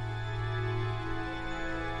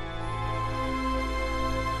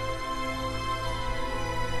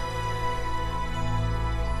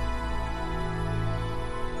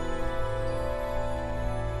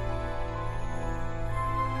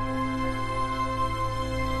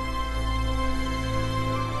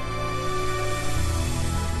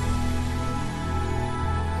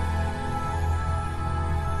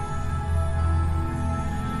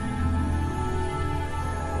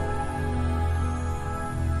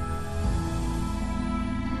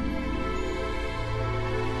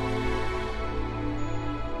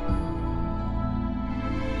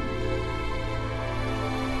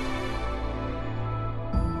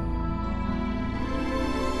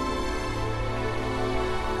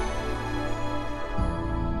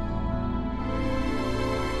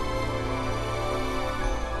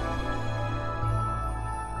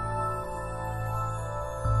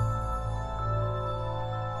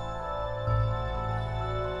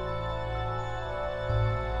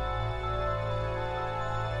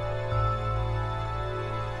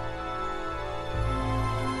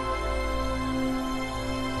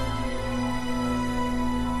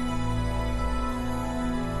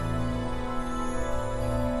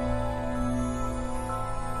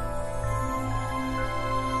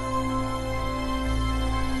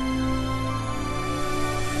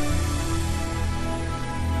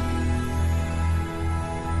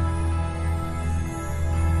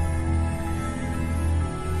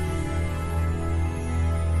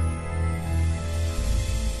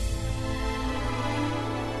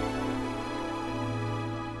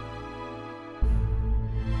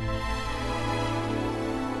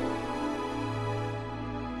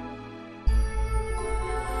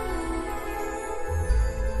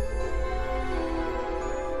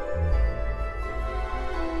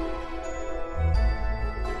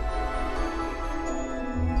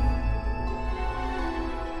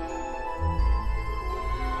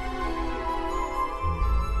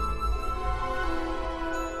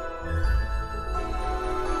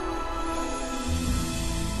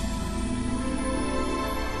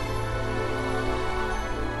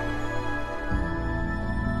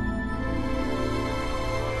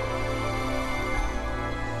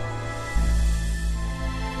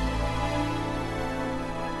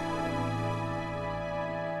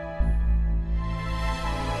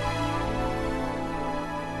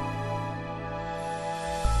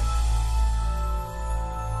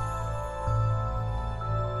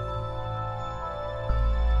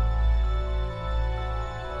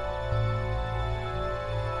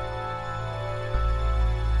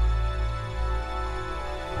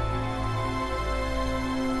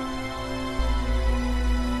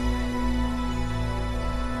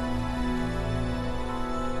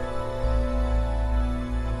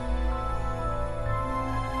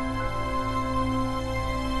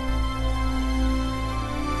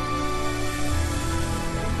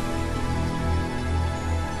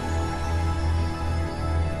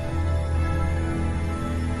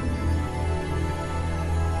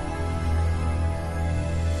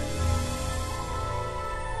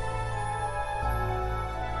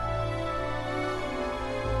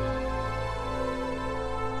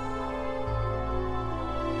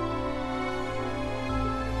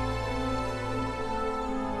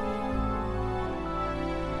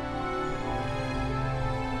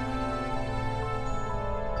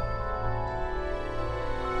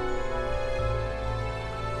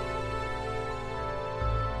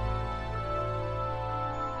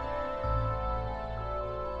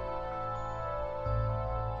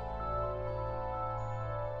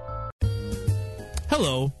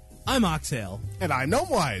 Hello, I'm Oxtail. And I'm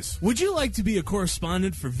Gnomewise. Would you like to be a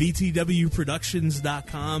correspondent for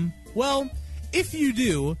VTWProductions.com? Well, if you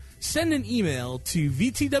do, send an email to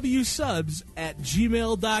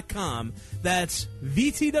VTWSubs@gmail.com. That's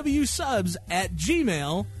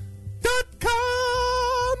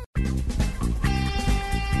VTWSubs@gmail.com.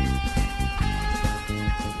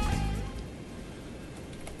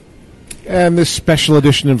 And this special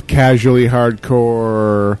edition of Casually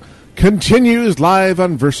Hardcore continues live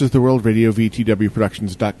on Versus the World Radio,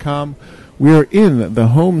 VTWProductions.com. We are in the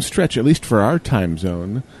home stretch, at least for our time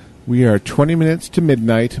zone. We are 20 minutes to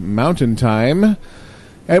midnight Mountain Time,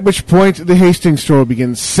 at which point the Hastings store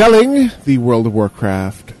begins selling the World of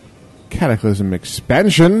Warcraft Cataclysm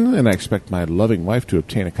expansion, and I expect my loving wife to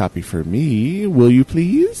obtain a copy for me. Will you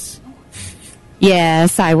please?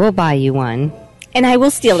 Yes, I will buy you one. And I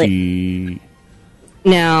will steal it.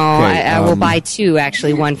 No, Okay, I will buy two,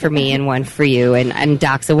 actually, one for me and one for you, and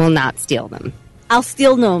Doxa will not steal them. I'll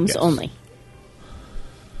steal gnomes only.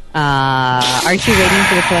 Aren't you waiting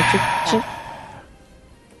for the collector?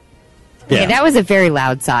 Yeah. Okay, that was a very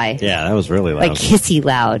loud sigh. Yeah, that was really loud. Like hissy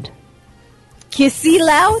loud. Kissy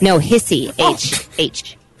loud? No, hissy.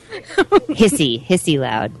 H. Hissy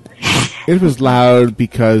loud. It was loud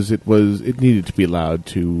because it needed to be loud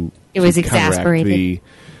to. It was to counteract exasperated.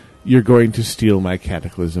 You're going to steal my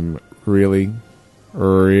Cataclysm, really?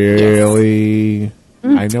 Really? Yes.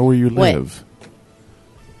 I know where you Wait. live.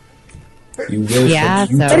 You will Yeah,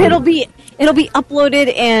 you so- But it'll be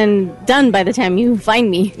uploaded and done by the time you find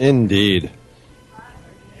me. Indeed.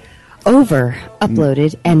 Over,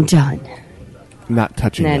 uploaded, and done. Not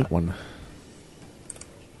touching Then- that one.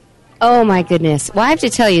 Oh my goodness! Well, I have to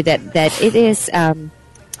tell you that it is.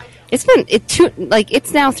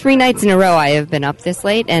 It's now 3 nights in a row I have been up this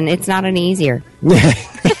late, and it's not any easier.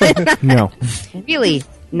 No. Really,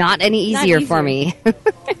 not any Not easier easier. for me.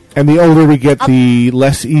 And the older we get, the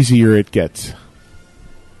less easier it gets.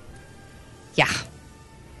 Yeah.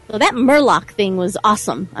 So that Murloc thing was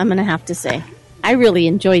awesome, I'm going to have to say. I really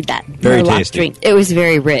enjoyed that. Very Murloc tasty. drink. It was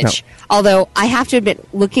very rich. Although, I have to admit,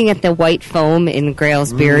 looking at the white foam in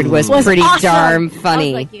Grail's beard was Was pretty awesome. darm I was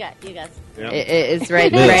funny. like, you guys. It's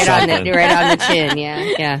right, It is right on something. the right on the chin.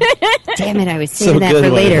 Yeah. Damn it! I was So saving that good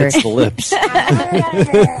for when it later. hits the lips.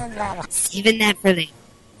 Saving that for later.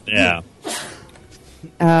 Yeah.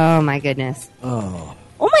 Oh my goodness! Oh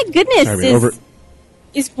my goodness. Sorry,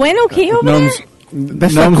 Is Gwen okay over Gnomes, there?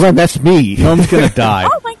 That's not Glenn, that's me. Gnome's going to die.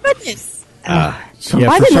 Oh my goodness. So Yeah,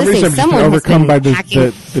 I've for been some reason, listening. I'm just Someone has overcome been by the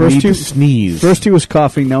hacking- need to sneeze. First he was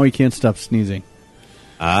coughing, now he can't stop sneezing.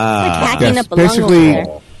 Hacking Yes, up a lung over basically, there.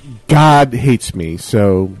 God hates me,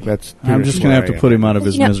 so that's. I'm just going to have to where I put am. him out of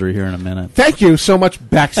his You know- misery here in a minute. Thank you so much,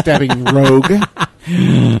 backstabbing rogue.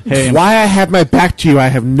 Hey, Why I have my back to you, I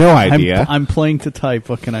have no idea. I'm playing to type.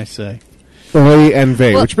 What can I say? Oy and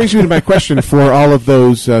vey. Which brings me to my question for all of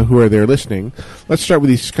those who are there listening. Let's start with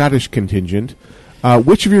the Scottish contingent.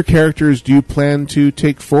 Which of your characters do you plan to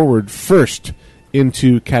take forward first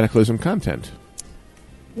into Cataclysm content?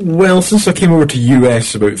 Well, since I came over to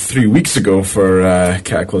US about 3 weeks ago for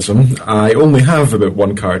Cataclysm, I only have about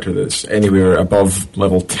one character that's anywhere above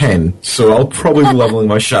level 10, so I'll probably be leveling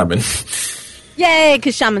my shaman. Yay,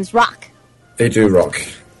 because shamans rock. They do rock.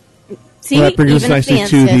 See, Well, that brings us even a nicely fan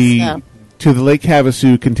to says the so. to the Lake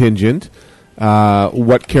Havasu contingent.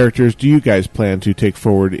 What characters do you guys plan to take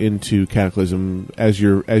forward into Cataclysm as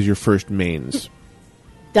your first mains?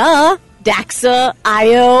 Duh. Daxa,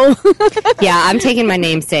 Io. Yeah, I'm taking my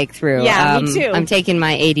namesake through. Yeah, me too. I'm taking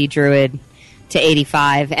my 80 druid to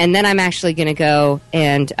 85, and then I'm actually going to go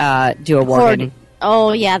and do a worgen.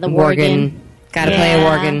 Oh, yeah, the Worgen. Worgen. Gotta play a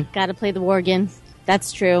worgen. Gotta play the Worgen.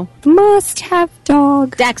 That's true. Must have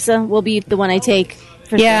dog. Daxa will be the one I take.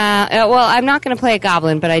 for Yeah, well, I'm not going to play a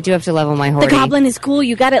goblin, but I do have to level my sure. horde. The Goblin is cool.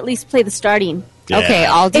 You gotta at least play the starting. Okay,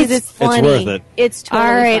 I'll do It's this. funny. worth it. It's totally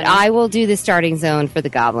All right, funny. I will do the starting zone for the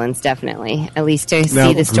goblins, definitely. At least to Now,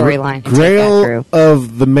 see the storyline. and take that Grail through.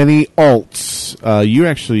 of the many alts,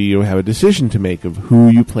 you have a decision to make of who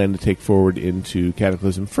you plan to take forward into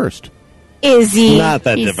Cataclysm first. Izzy. Not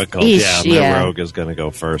that He's- difficult. he's- My yeah. rogue is going to go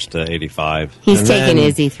first to 85. He's And taking then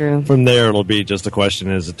Izzy through. From there, it'll be just a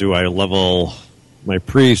question: is do I level my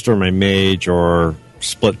priest or my mage, or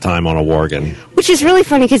split time on a worgen? Which is really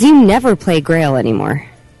funny because you never play Grail anymore.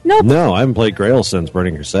 Nope. No, I haven't played Grail since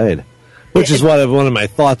Burning Crusade. Which is what one of my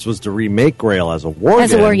thoughts was to remake Grail as a worgen.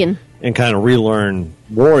 As a worgen. And kind of relearn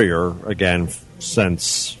Warrior again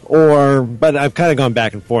but I've kind of gone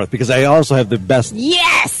back and forth because I also have the best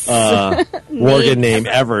Yes! worgen name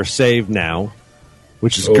ever saved now,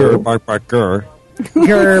 which is Gur, Bark Bark Gur.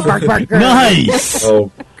 Grr, bark, bark, grr. Nice!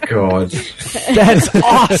 Oh, God. That is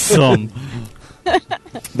awesome.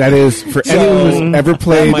 That is for So, anyone who's ever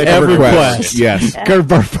played EverQuest. Yes. Grr,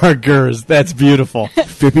 bark, bark, gurs. That's beautiful.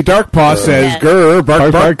 Fippy Darkpaw says, "Grr,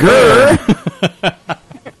 bark, bark, grr."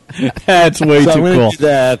 That's way So too I'm gonna cool. do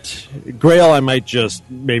that. Grail, I might just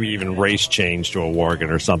maybe even race change to a Worgen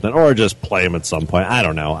or something, or just play him at some point. I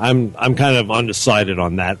don't know. I'm kind of undecided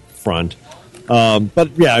on that front. But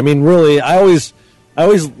yeah, I mean, really, I always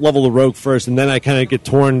level the rogue first, and then I kind of get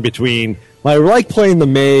torn between. Well, I like playing the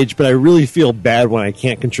mage, but I really feel bad when I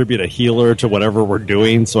can't contribute a healer to whatever we're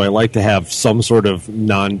doing. So I like to have some sort of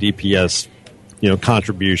non-DPS,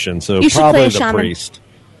 contribution. So You should probably play a the shaman. priest.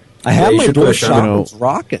 I have you my should play a Dwarf shaman. Shaman's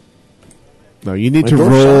rocket. No, you need My to Dwarf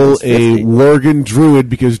roll Shaman's a 50. Worgen Druid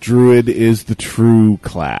because Druid is the true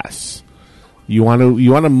class. You want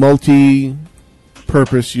to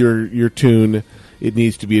multi-purpose your tune. It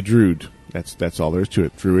needs to be a Druid. That's all there is to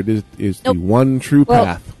it. Druid is the one true Well-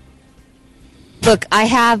 path. Look, I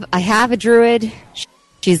have a druid.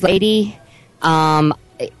 She's lady.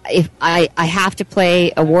 If I have to play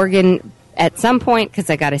a Worgen at some point because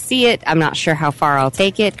I got to see it. I'm not sure how far I'll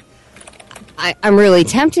take it. I'm really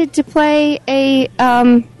tempted to play a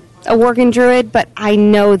Worgen druid, but I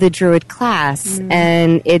know the druid class,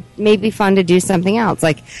 and it may be fun to do something else.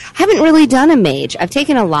 Like, I haven't really done a mage. I've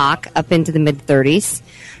taken a lock up into the mid-30s.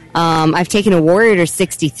 I've taken a warrior to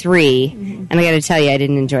 63, and I got to tell you, I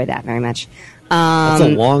didn't enjoy that very much. That's a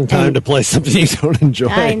long time to play something you don't enjoy.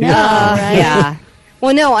 I know, right? Yeah.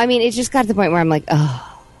 Well, no, I mean, it just got to the point where I'm like,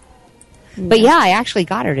 oh. But yeah, I actually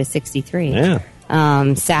got her to 63. Yeah.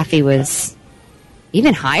 Safi was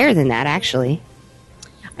even higher than that, actually.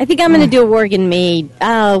 I think I'm going to do a Worgen maid,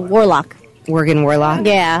 warlock. Worgen warlock?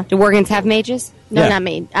 Yeah. Do Worgens have mages? No, Yeah. not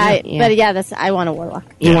maid. Yeah. But yeah, I want a warlock.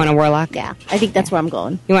 You want a warlock? Yeah, I think that's where I'm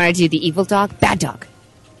going. You want to do the evil dog? Bad dog.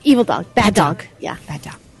 Evil dog, bad dog. Yeah, Bad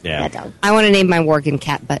dog. Yeah. bad dog. I want to name my Worgen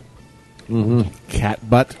cat butt. Cat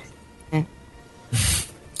butt.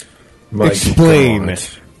 My Explain. God.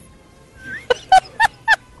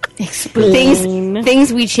 Explain.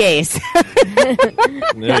 Things we chase.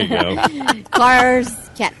 There you go. Cars,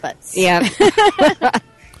 cat butts. Yeah.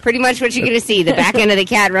 Pretty much what you're going to see, the back end of the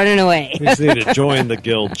cat running away. You just need to join the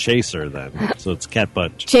guild Chaser then. So it's cat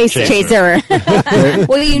butt Chaser.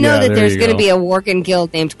 Well, you know Yeah, that there there's you going to go. be a Worgen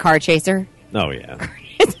guild named Car Chaser. Oh yeah.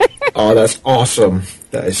 Oh, that's awesome.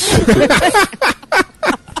 That is so cool.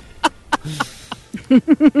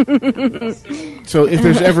 So if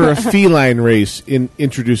there's ever a feline race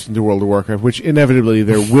introduced into World of Warcraft, which inevitably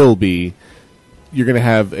there will be, you're going to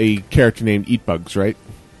have a character named Eatbugs, right?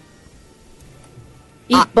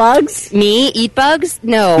 Eat bugs? Me? Eat bugs?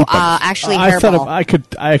 No, actually I thought Hairball.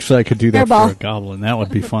 I could do that Hairball. for a goblin. That would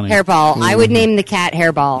be funny. Hairball. I would name the cat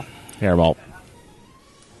Hairball. Hairball.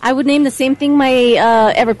 I would name the same thing my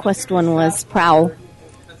EverQuest one was, Prowl.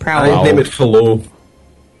 I'd name it Hello.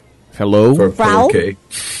 Hello? For Prowl? okay.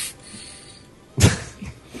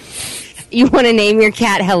 You want to name your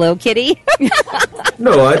cat Hello Kitty?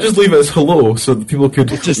 No, I just leave it as Hello so that people could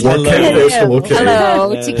just work hello. out as Hello Kitty.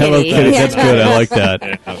 Hello to Hello, Kitty. Kitty. That's good. I like that.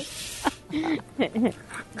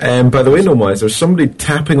 By the way, Nomwise, there's somebody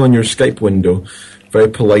tapping on your Skype window very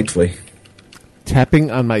politely. Tapping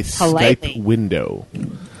on my Politely. Skype window.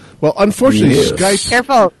 Well, unfortunately, Yes. Skype...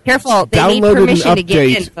 Careful. They need Downloaded an permission to get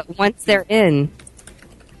in, update. but once they're in,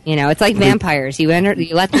 it's like vampires. You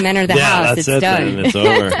let them enter the Yeah, house. that's It's it, done. then it's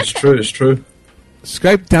over. It's true, it's true.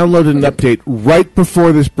 Skype downloaded an update right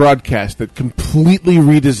before this broadcast that completely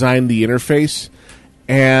redesigned the interface,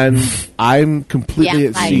 and I'm completely Yeah,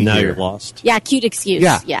 at sea Now here. you're lost. Yeah, cute excuse.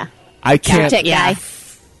 Yeah. Yeah. I can't Tech guy.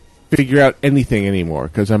 figure out anything anymore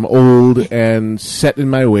because I'm old and set in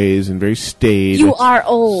my ways and very staid. You are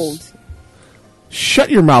old.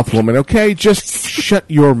 Shut your mouth, woman, okay? Just shut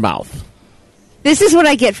your mouth. This is what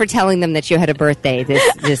I get for telling them that you had a birthday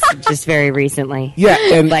just very recently. Yeah,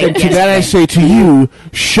 and, Like and to that I yesterday. say to you,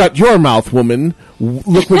 shut your mouth, woman.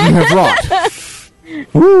 Look what you have wrought.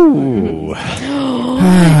 Ooh.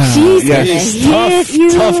 She's Yes. gonna hit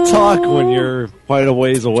you. Tough talk when you're quite a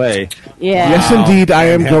ways away. Yeah. Yes, indeed, I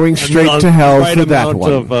am going straight to hell right for that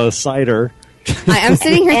amount one. of cider. I'm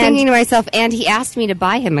sitting here And- thinking to myself, and he asked me to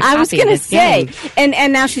buy him a copy I was of gonna this say, game.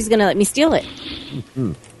 and now she's gonna let me steal it.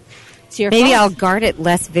 It's your Maybe I'll fault. guard it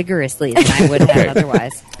less vigorously than I would have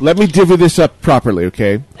otherwise. Let me divvy this up properly,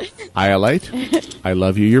 okay? Iolite, I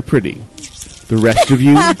love you, you're pretty. The rest of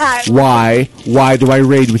you, why do I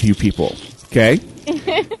raid with you people? Okay?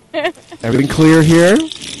 Everything clear here?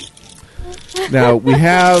 Now, we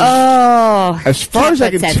have, Oh, as far as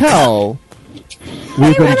I can Cat Butt said tell,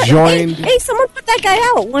 we've been joined... Hey, someone put that guy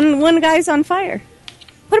out. One guy's on fire.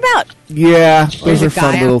 What about? Yeah, There's those a are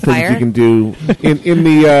fun guy little on things fire? you can do in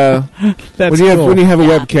the That's when cool. you have a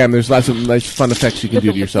webcam. There's lots of nice fun effects you can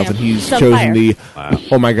do to yourself, and he's It's on chosen fire. the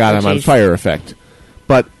 "Oh my God, I'm on jeez. fire" effect.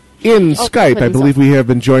 But in Skype, I put believe we have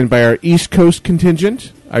been joined by our East Coast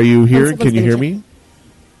contingent. Are you here? Someone's Can you hear gonna me?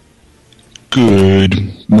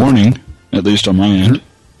 Good morning, at least on my end.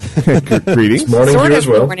 Greetings. Morning Sort here of as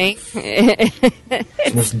well. morning.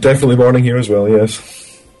 It's most definitely morning here as well, yes.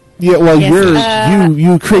 Yeah, well, Yes.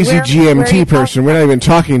 you crazy where are GMT you person. We're not even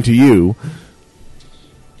talking to you.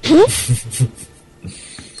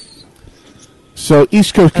 So,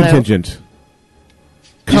 East Coast Hello. contingent.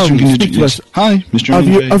 Eastern Come, contingent, speak to yes. us Hi, Mr. of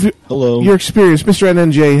NJ. Hello. your experience. Mr.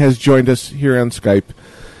 NNJ has joined us here on Skype,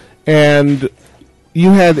 and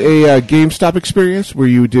you had a GameStop experience where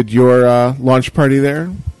you did your launch party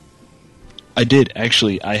there. I did,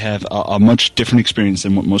 actually. I have a much different experience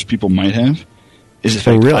than what most people might have. Is the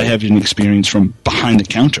fact really? I have an experience from behind the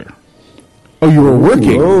counter. Oh, you were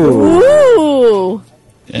working. Ooh.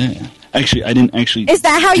 Yeah. Actually, I didn't actually... Is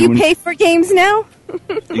that how do you any- pay for games now?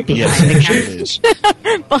 Yes, actually it is.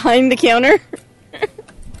 Behind the counter?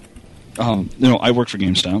 No, I work for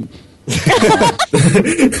GameStop.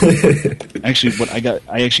 Actually,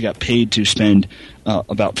 I actually got paid to spend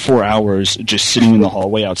about 4 hours just sitting in the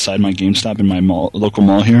hallway outside my GameStop in my local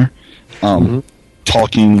mall here,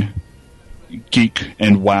 talking geek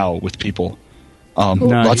and WoW with people.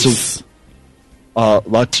 Nice.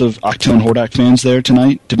 Lots of Octo and Hordak fans there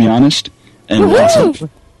tonight, to be honest, and lots of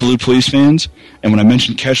Blue Police fans. And when I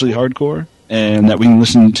mentioned Casually Hardcore and that we can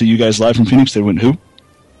listen to you guys live from Phoenix, they went, who?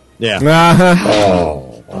 Yeah.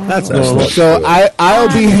 Oh, that's So I'll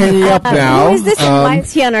be hanging up now. Who is this and why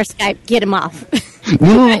is he on our Skype? Get him off.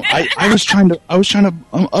 No, I was trying to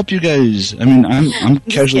up you guys. I mean, I'm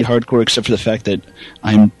casually hardcore, except for the fact that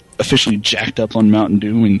I'm officially jacked up on Mountain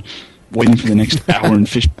Dew and waiting for the next hour and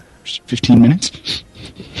 15 minutes.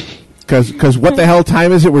 Because what the hell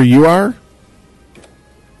time is it where you are?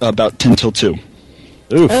 About 10 till 2.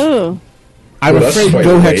 Oof. Oh. I'm Well, that's afraid quite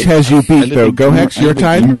GoHex late. has you I beat, live though. a GoHex, gamer- your I live a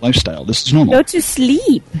time? gamer lifestyle. This is normal. Go to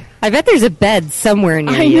sleep. I bet there's a bed somewhere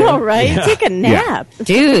near I you. know, right? Take a nap.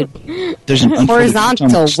 Dude, There's an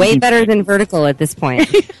horizontal, way better than vertical at this point.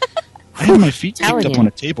 I have my feet Telling kicked up you. on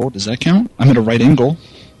a table. Does that count? I'm at a right angle.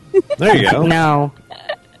 There you go. No.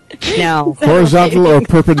 No. Horizontal or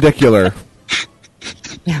perpendicular?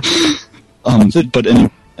 But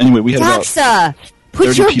anyway, we had about Taxa, put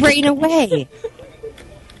 30 your people- brain away.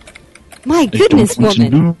 My I goodness, don't want to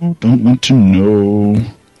woman. know, don't want to know.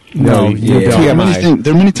 No, yeah. There are many TMI.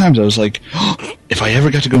 there are many times I was like, if I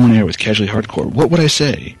ever got to go on air with Casually Hardcore, what would I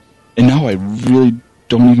say? And now I really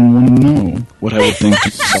don't even want to know what I would think.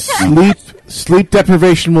 Sleep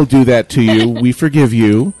deprivation will do that to you. We forgive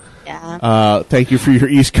you. Yeah. Thank you for your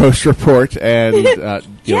East Coast report and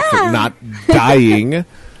you know, for not dying.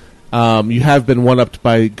 You have been one-upped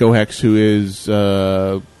by GoHex, who is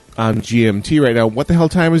on GMT right now. What the hell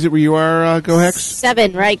time is it where you are, GoHex?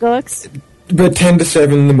 7, right, Gox? About 10 to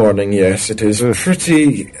 7 in the morning, yes. It is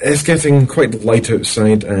it's getting quite light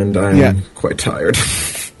outside, and I'm quite tired.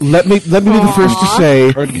 Let me be the first to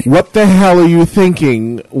say, what the hell are you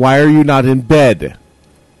thinking? Why are you not in bed?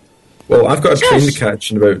 Well, I've got a train to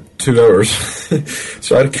catch in about 2 hours,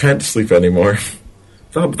 so I can't sleep anymore.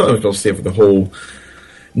 Thought I was going to stay for the whole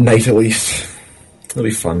night at least. It'll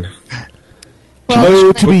be fun.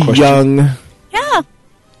 Oh, to be question. young. Yeah.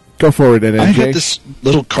 Go forward, NNJ. I got this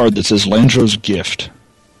little card that says Landro's Gift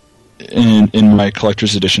in my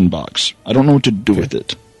collector's edition box. I don't know what to do with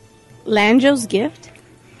it. Lanjo's gift?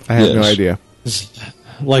 I have no Yes. idea.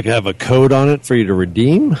 Like have a code on it for you to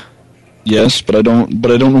redeem? Yes, but I don't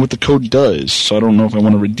know what the code does, so I don't know if I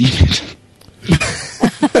want to redeem it.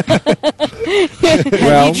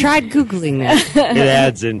 Have you tried Googling that? It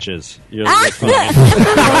adds inches. You're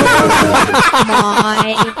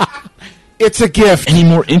It's a gift. Any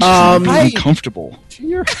more inches uncomfortable to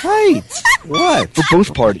your height. What? for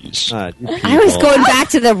both parties. I was going back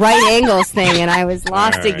to the right angles thing, and I was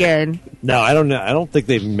lost All right. again. No, I don't know. I don't think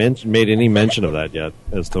they've made any mention of that yet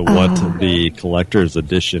as to what the collector's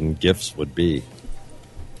edition gifts would be.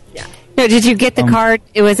 No, did you get the card?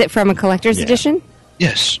 Was it from a collector's edition?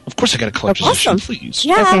 Yes, of course I got a collector's Awesome. edition, please.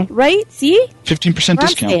 Yeah, Okay. right? See? 15% Well, I'm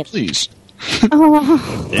discount, saying. please.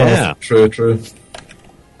 Oh, Yeah. True.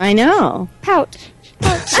 I know. Pout.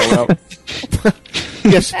 Sell out.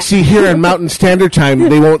 Yes, see, here in Mountain Standard Time,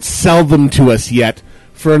 they won't sell them to us yet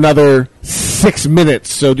for another 6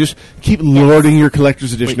 minutes. So just keep lording your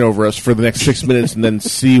collector's edition over us for the next 6 minutes and then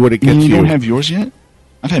see what it You gets you. don't have yours yet?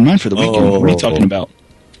 I've had mine for the weekend. What are you talking about?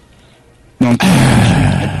 No,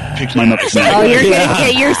 I'm picked mine up. Oh, you're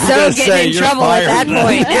I so was gonna say, getting in you're trouble at that fired.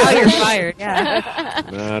 point. Now you're fired. Yeah.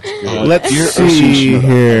 That's good. Let's Dear see Association, I have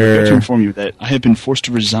to here. inform you that I have been forced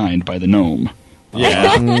to resign by the gnome.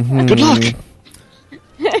 Yeah. Good luck.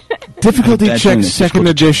 Difficulty Bad check feeling it's second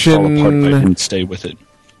difficult to fall apart, but I edition didn't stay with it.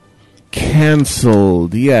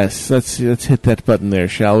 cancelled. Yes, let's hit that button there,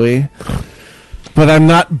 shall we? But I'm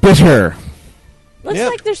not bitter. Looks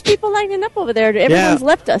like there's people lining up over there. Everyone's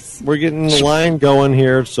left us. We're getting the line going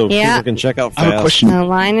here so Yeah. people can check out I have a fast. question. The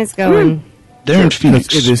line is going. They're in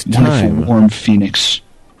Phoenix. It is Wonderful, time. warm Phoenix.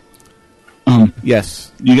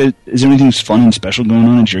 Yes. You guys, is there anything fun and special going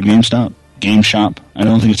on at your GameStop? Game shop? I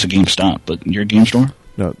don't think it's a GameStop, but your game store?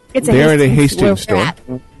 No, It's a they're at a Hastings. Hastings Where we're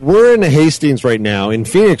store. at. We're in the Hastings right now. In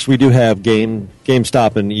Phoenix, we do have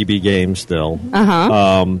GameStop and EB Games still.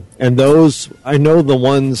 And those, I know the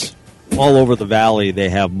ones all over the valley, they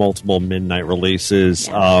have multiple midnight releases.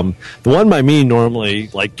 The one by me normally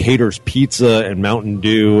like caters pizza and Mountain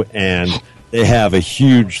Dew, and they have a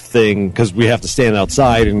huge thing because we have to stand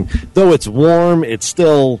outside. And though it's warm, it's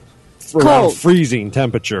still around Cold. freezing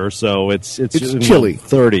temperature, so it's in the chilly.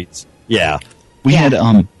 30s. Yeah. We had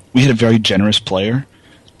a very generous player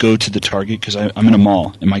go to the Target because I'm in a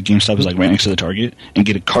mall and my GameStop is like right next to the Target and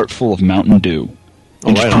get a cart full of Mountain Dew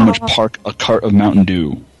and just pretty much park a cart of Mountain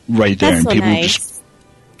Dew right there, That's and so people nice. just.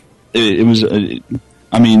 It was.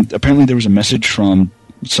 I mean, apparently there was a message from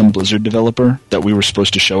some Blizzard developer that we were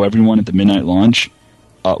supposed to show everyone at the midnight launch.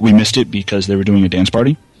 We missed it because they were doing a dance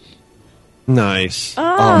party. Nice.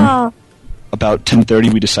 Oh. About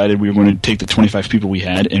 10:30, we decided we were going to take the 25 people we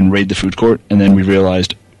had and raid the food court, and then we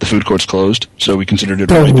realized the food court's closed, so we considered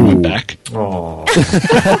it a raid and went back.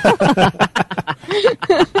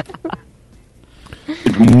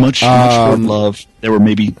 Much short love. There were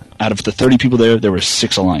maybe, out of the 30 people there were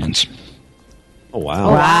 6 Alliance. Oh,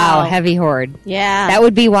 wow. Wow, heavy horde. Yeah. That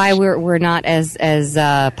would be why we're not as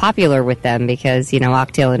popular with them, because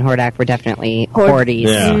Octail and Hordak were definitely hordes.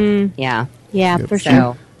 Yeah. Yeah. Yeah, for So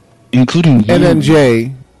sure. Including you. And then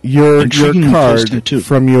Jay, your Intriguing close card tattoo.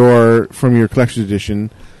 from your collector's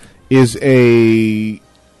edition is a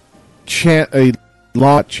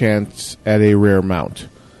lot chance at a rare mount.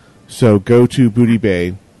 So go to Booty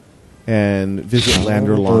Bay and visit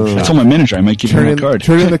Lander Longshot. I told my manager I might give him that card.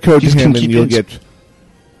 Turn in the code to He's him, gonna and keep you'll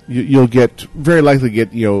his. get very likely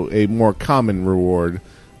get a more common reward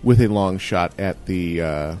with a long shot at the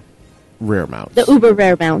rare mount. The uber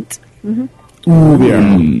rare mount. Mm-hmm.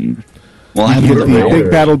 Well, I have You the get the rare.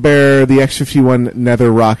 Big Battle Bear, the X-51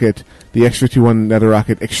 Nether Rocket, the X-51 Nether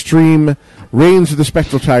Rocket Extreme, Reigns of the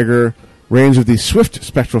Spectral Tiger, Reigns of the Swift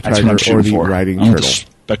Spectral That's what Tiger, I'm or shooting the for. Riding I want the Turtle.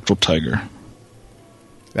 Spectral Tiger.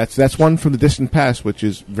 That's one from the distant past, which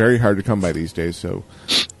is very hard to come by these days. So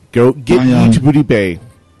go get I, ye to Booty Bay.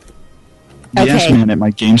 The Okay. ass man at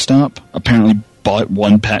my GameStop apparently bought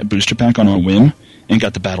one booster pack on a whim and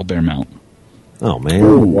got the Battle Bear mount. Oh,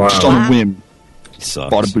 man. Just on a whim.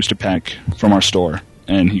 Sucks. Bought a booster pack from our store,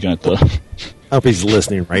 and he got the. I hope he's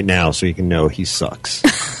listening right now so he can know he sucks.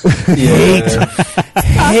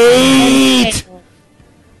 Hate.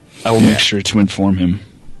 I will make sure to inform him.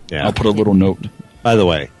 Yeah. I'll put a little note. By the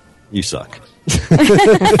way, you suck. just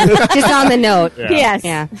on the note. Yes.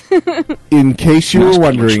 Yeah. In case you Mouse were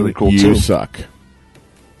pad looks wondering, really cool, you too. suck.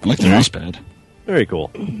 I like the mouse pad. Very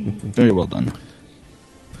cool. Very well done.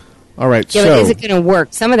 All right, Yeah, so but is it going to work?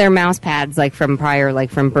 Some of their mouse pads, like from prior, like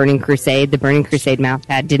from Burning Crusade, the Burning Crusade mouse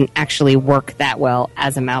pad didn't actually work that well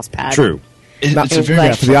as a mouse pad. True. Not- It's a very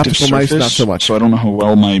yeah, for the reflective optical mice, surface, not so much. So I don't know how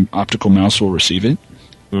well my optical mouse will receive it.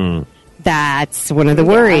 That's one of the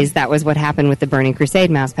worries. That was what happened with the Burning Crusade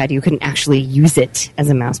mouse pad. You couldn't actually use it as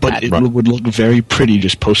a mouse But pad. it would look very pretty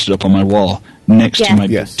just posted up on my wall next to Yeah. my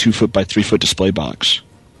Yes. 2-foot by 3-foot display box.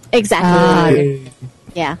 Exactly.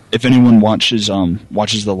 Yeah. If anyone watches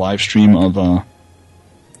the live stream of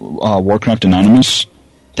Warcraft Anonymous,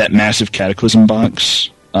 that massive Cataclysm box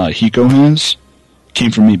Hiko has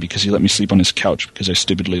came from me because he let me sleep on his couch because I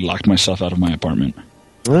stupidly locked myself out of my apartment.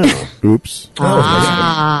 Oh. oops.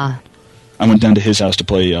 Ah. I went down to his house to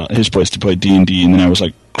play his place to play D&D, and then I was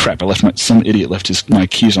like, "Crap! Some idiot left my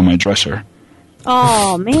keys on my dresser."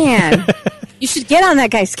 Oh, man. You should get on that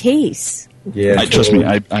guy's case. Yeah. Trust me,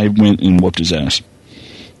 I went and whooped his ass.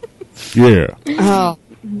 Yeah. Oh.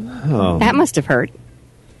 That must have hurt.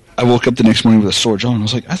 I woke up the next morning with a sore jaw, and I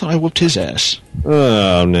was like, "I thought I whooped his ass."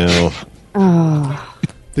 Oh, no. Oh.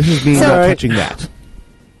 This is me So- not touching that.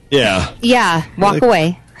 Yeah. Yeah. Walk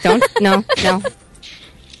away. Don't. No.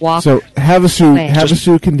 Walk. So Havasu Wait.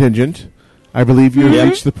 Havasu contingent. I believe you've Mhm.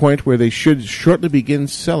 reached the point where they should shortly begin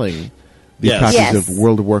selling the Yes. copies Yes. of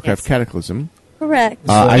World of Warcraft Cataclysm. Correct.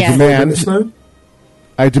 I Yes. demand. Minutes now?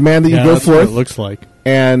 I demand that you Yeah, go that's what forth. it looks like.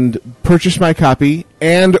 And purchase my copy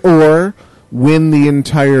and or win the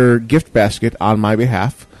entire gift basket on my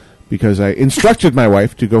behalf, because I instructed my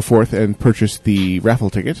wife to go forth and purchase the raffle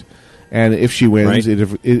ticket. And if she wins,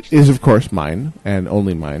 Right. it is, of course, mine and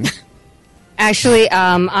only mine. Actually,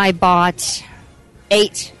 I bought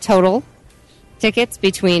 8 total tickets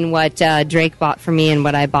between what Drake bought for me and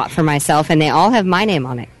what I bought for myself, and they all have my name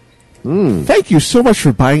on it. Thank you so much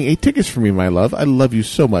for buying 8 tickets for me, my love. I love you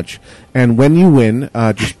so much. And when you win,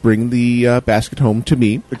 just bring the basket home to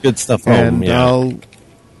me. The good stuff home, And yeah.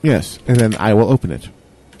 yes, and then I will open it.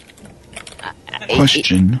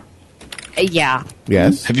 Question. Yeah.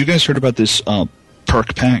 Yes. Have you guys heard about this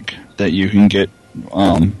perk pack that you can get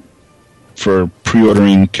for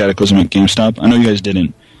pre-ordering Cataclysm at GameStop? I know you guys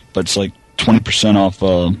didn't, but it's like 20% off,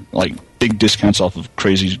 like big discounts off of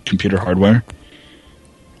crazy computer hardware.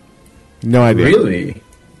 No idea. Really?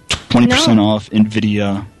 20% off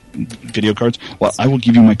NVIDIA video cards. Well, I will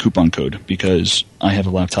give you my coupon code because I have a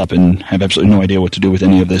laptop and have absolutely no idea what to do with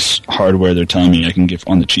any of this hardware they're telling me I can get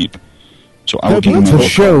on the cheap. So I will give you my the code.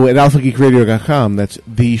 show at alphageekradio.com. That's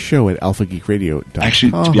the show at alphageekradio.com.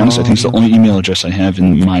 Actually, to be honest, I think it's the only email address I have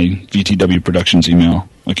in my VTW Productions email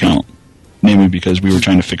account. Namely because we were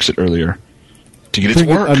trying to fix it earlier to get it to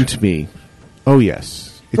Bring work. it unto me. Oh,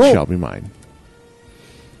 yes. It Cool. shall be mine.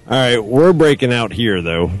 All right, we're breaking out here,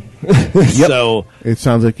 though. So It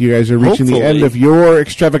sounds like you guys are reaching the Hopefully. end of your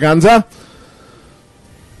extravaganza.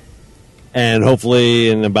 And hopefully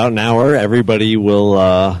in about an hour, everybody will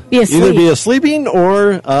Be asleep. either be sleeping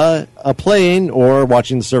or playing or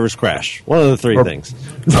watching the servers crash. One of the three things.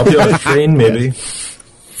 I'll be on a train, maybe.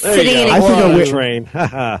 There Sitting you in go. a I think We're I'll on a wait- train.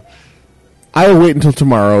 Haha. I will wait until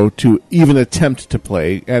tomorrow to even attempt to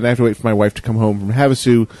play, and I have to wait for my wife to come home from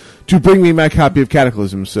Havasu to bring me my copy of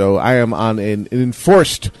Cataclysm. So I am on an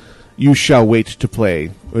enforced "you shall wait to play,"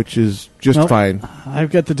 which is just Nope. fine.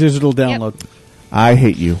 I've got the digital download, I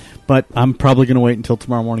hate you. but I'm probably going to wait until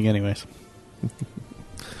tomorrow morning anyways.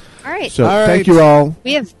 All right. So All thank right. you all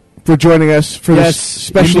We have for joining us for Yes, this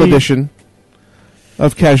special indeed. edition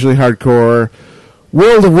of Casually Hardcore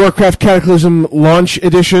World of Warcraft Cataclysm Launch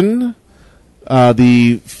Edition.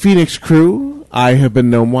 The Phoenix crew. I have been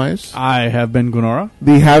Gnomewise. I have been Gwenora.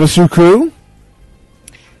 The Havasu crew.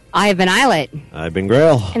 I have been Islet. I've been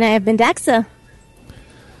Grail. And I have been Daxa.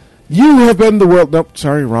 You have been the world. Nope,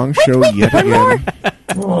 sorry, wrong show yet one again.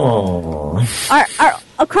 more. Our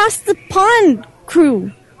across the pond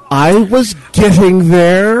crew. I was getting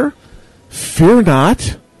there. Fear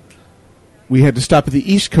not. We had to stop at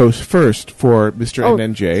the East Coast first for Mr. Oh.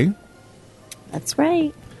 NNJ, That's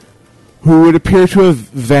right. who would appear to have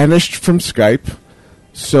vanished from Skype.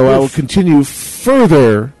 So I will continue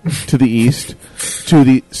further to the east to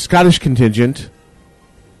the Scottish contingent. ...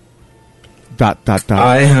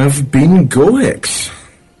 I have been Goix.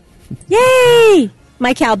 Yay!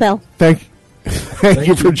 My cowbell. Thank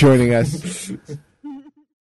you for joining us.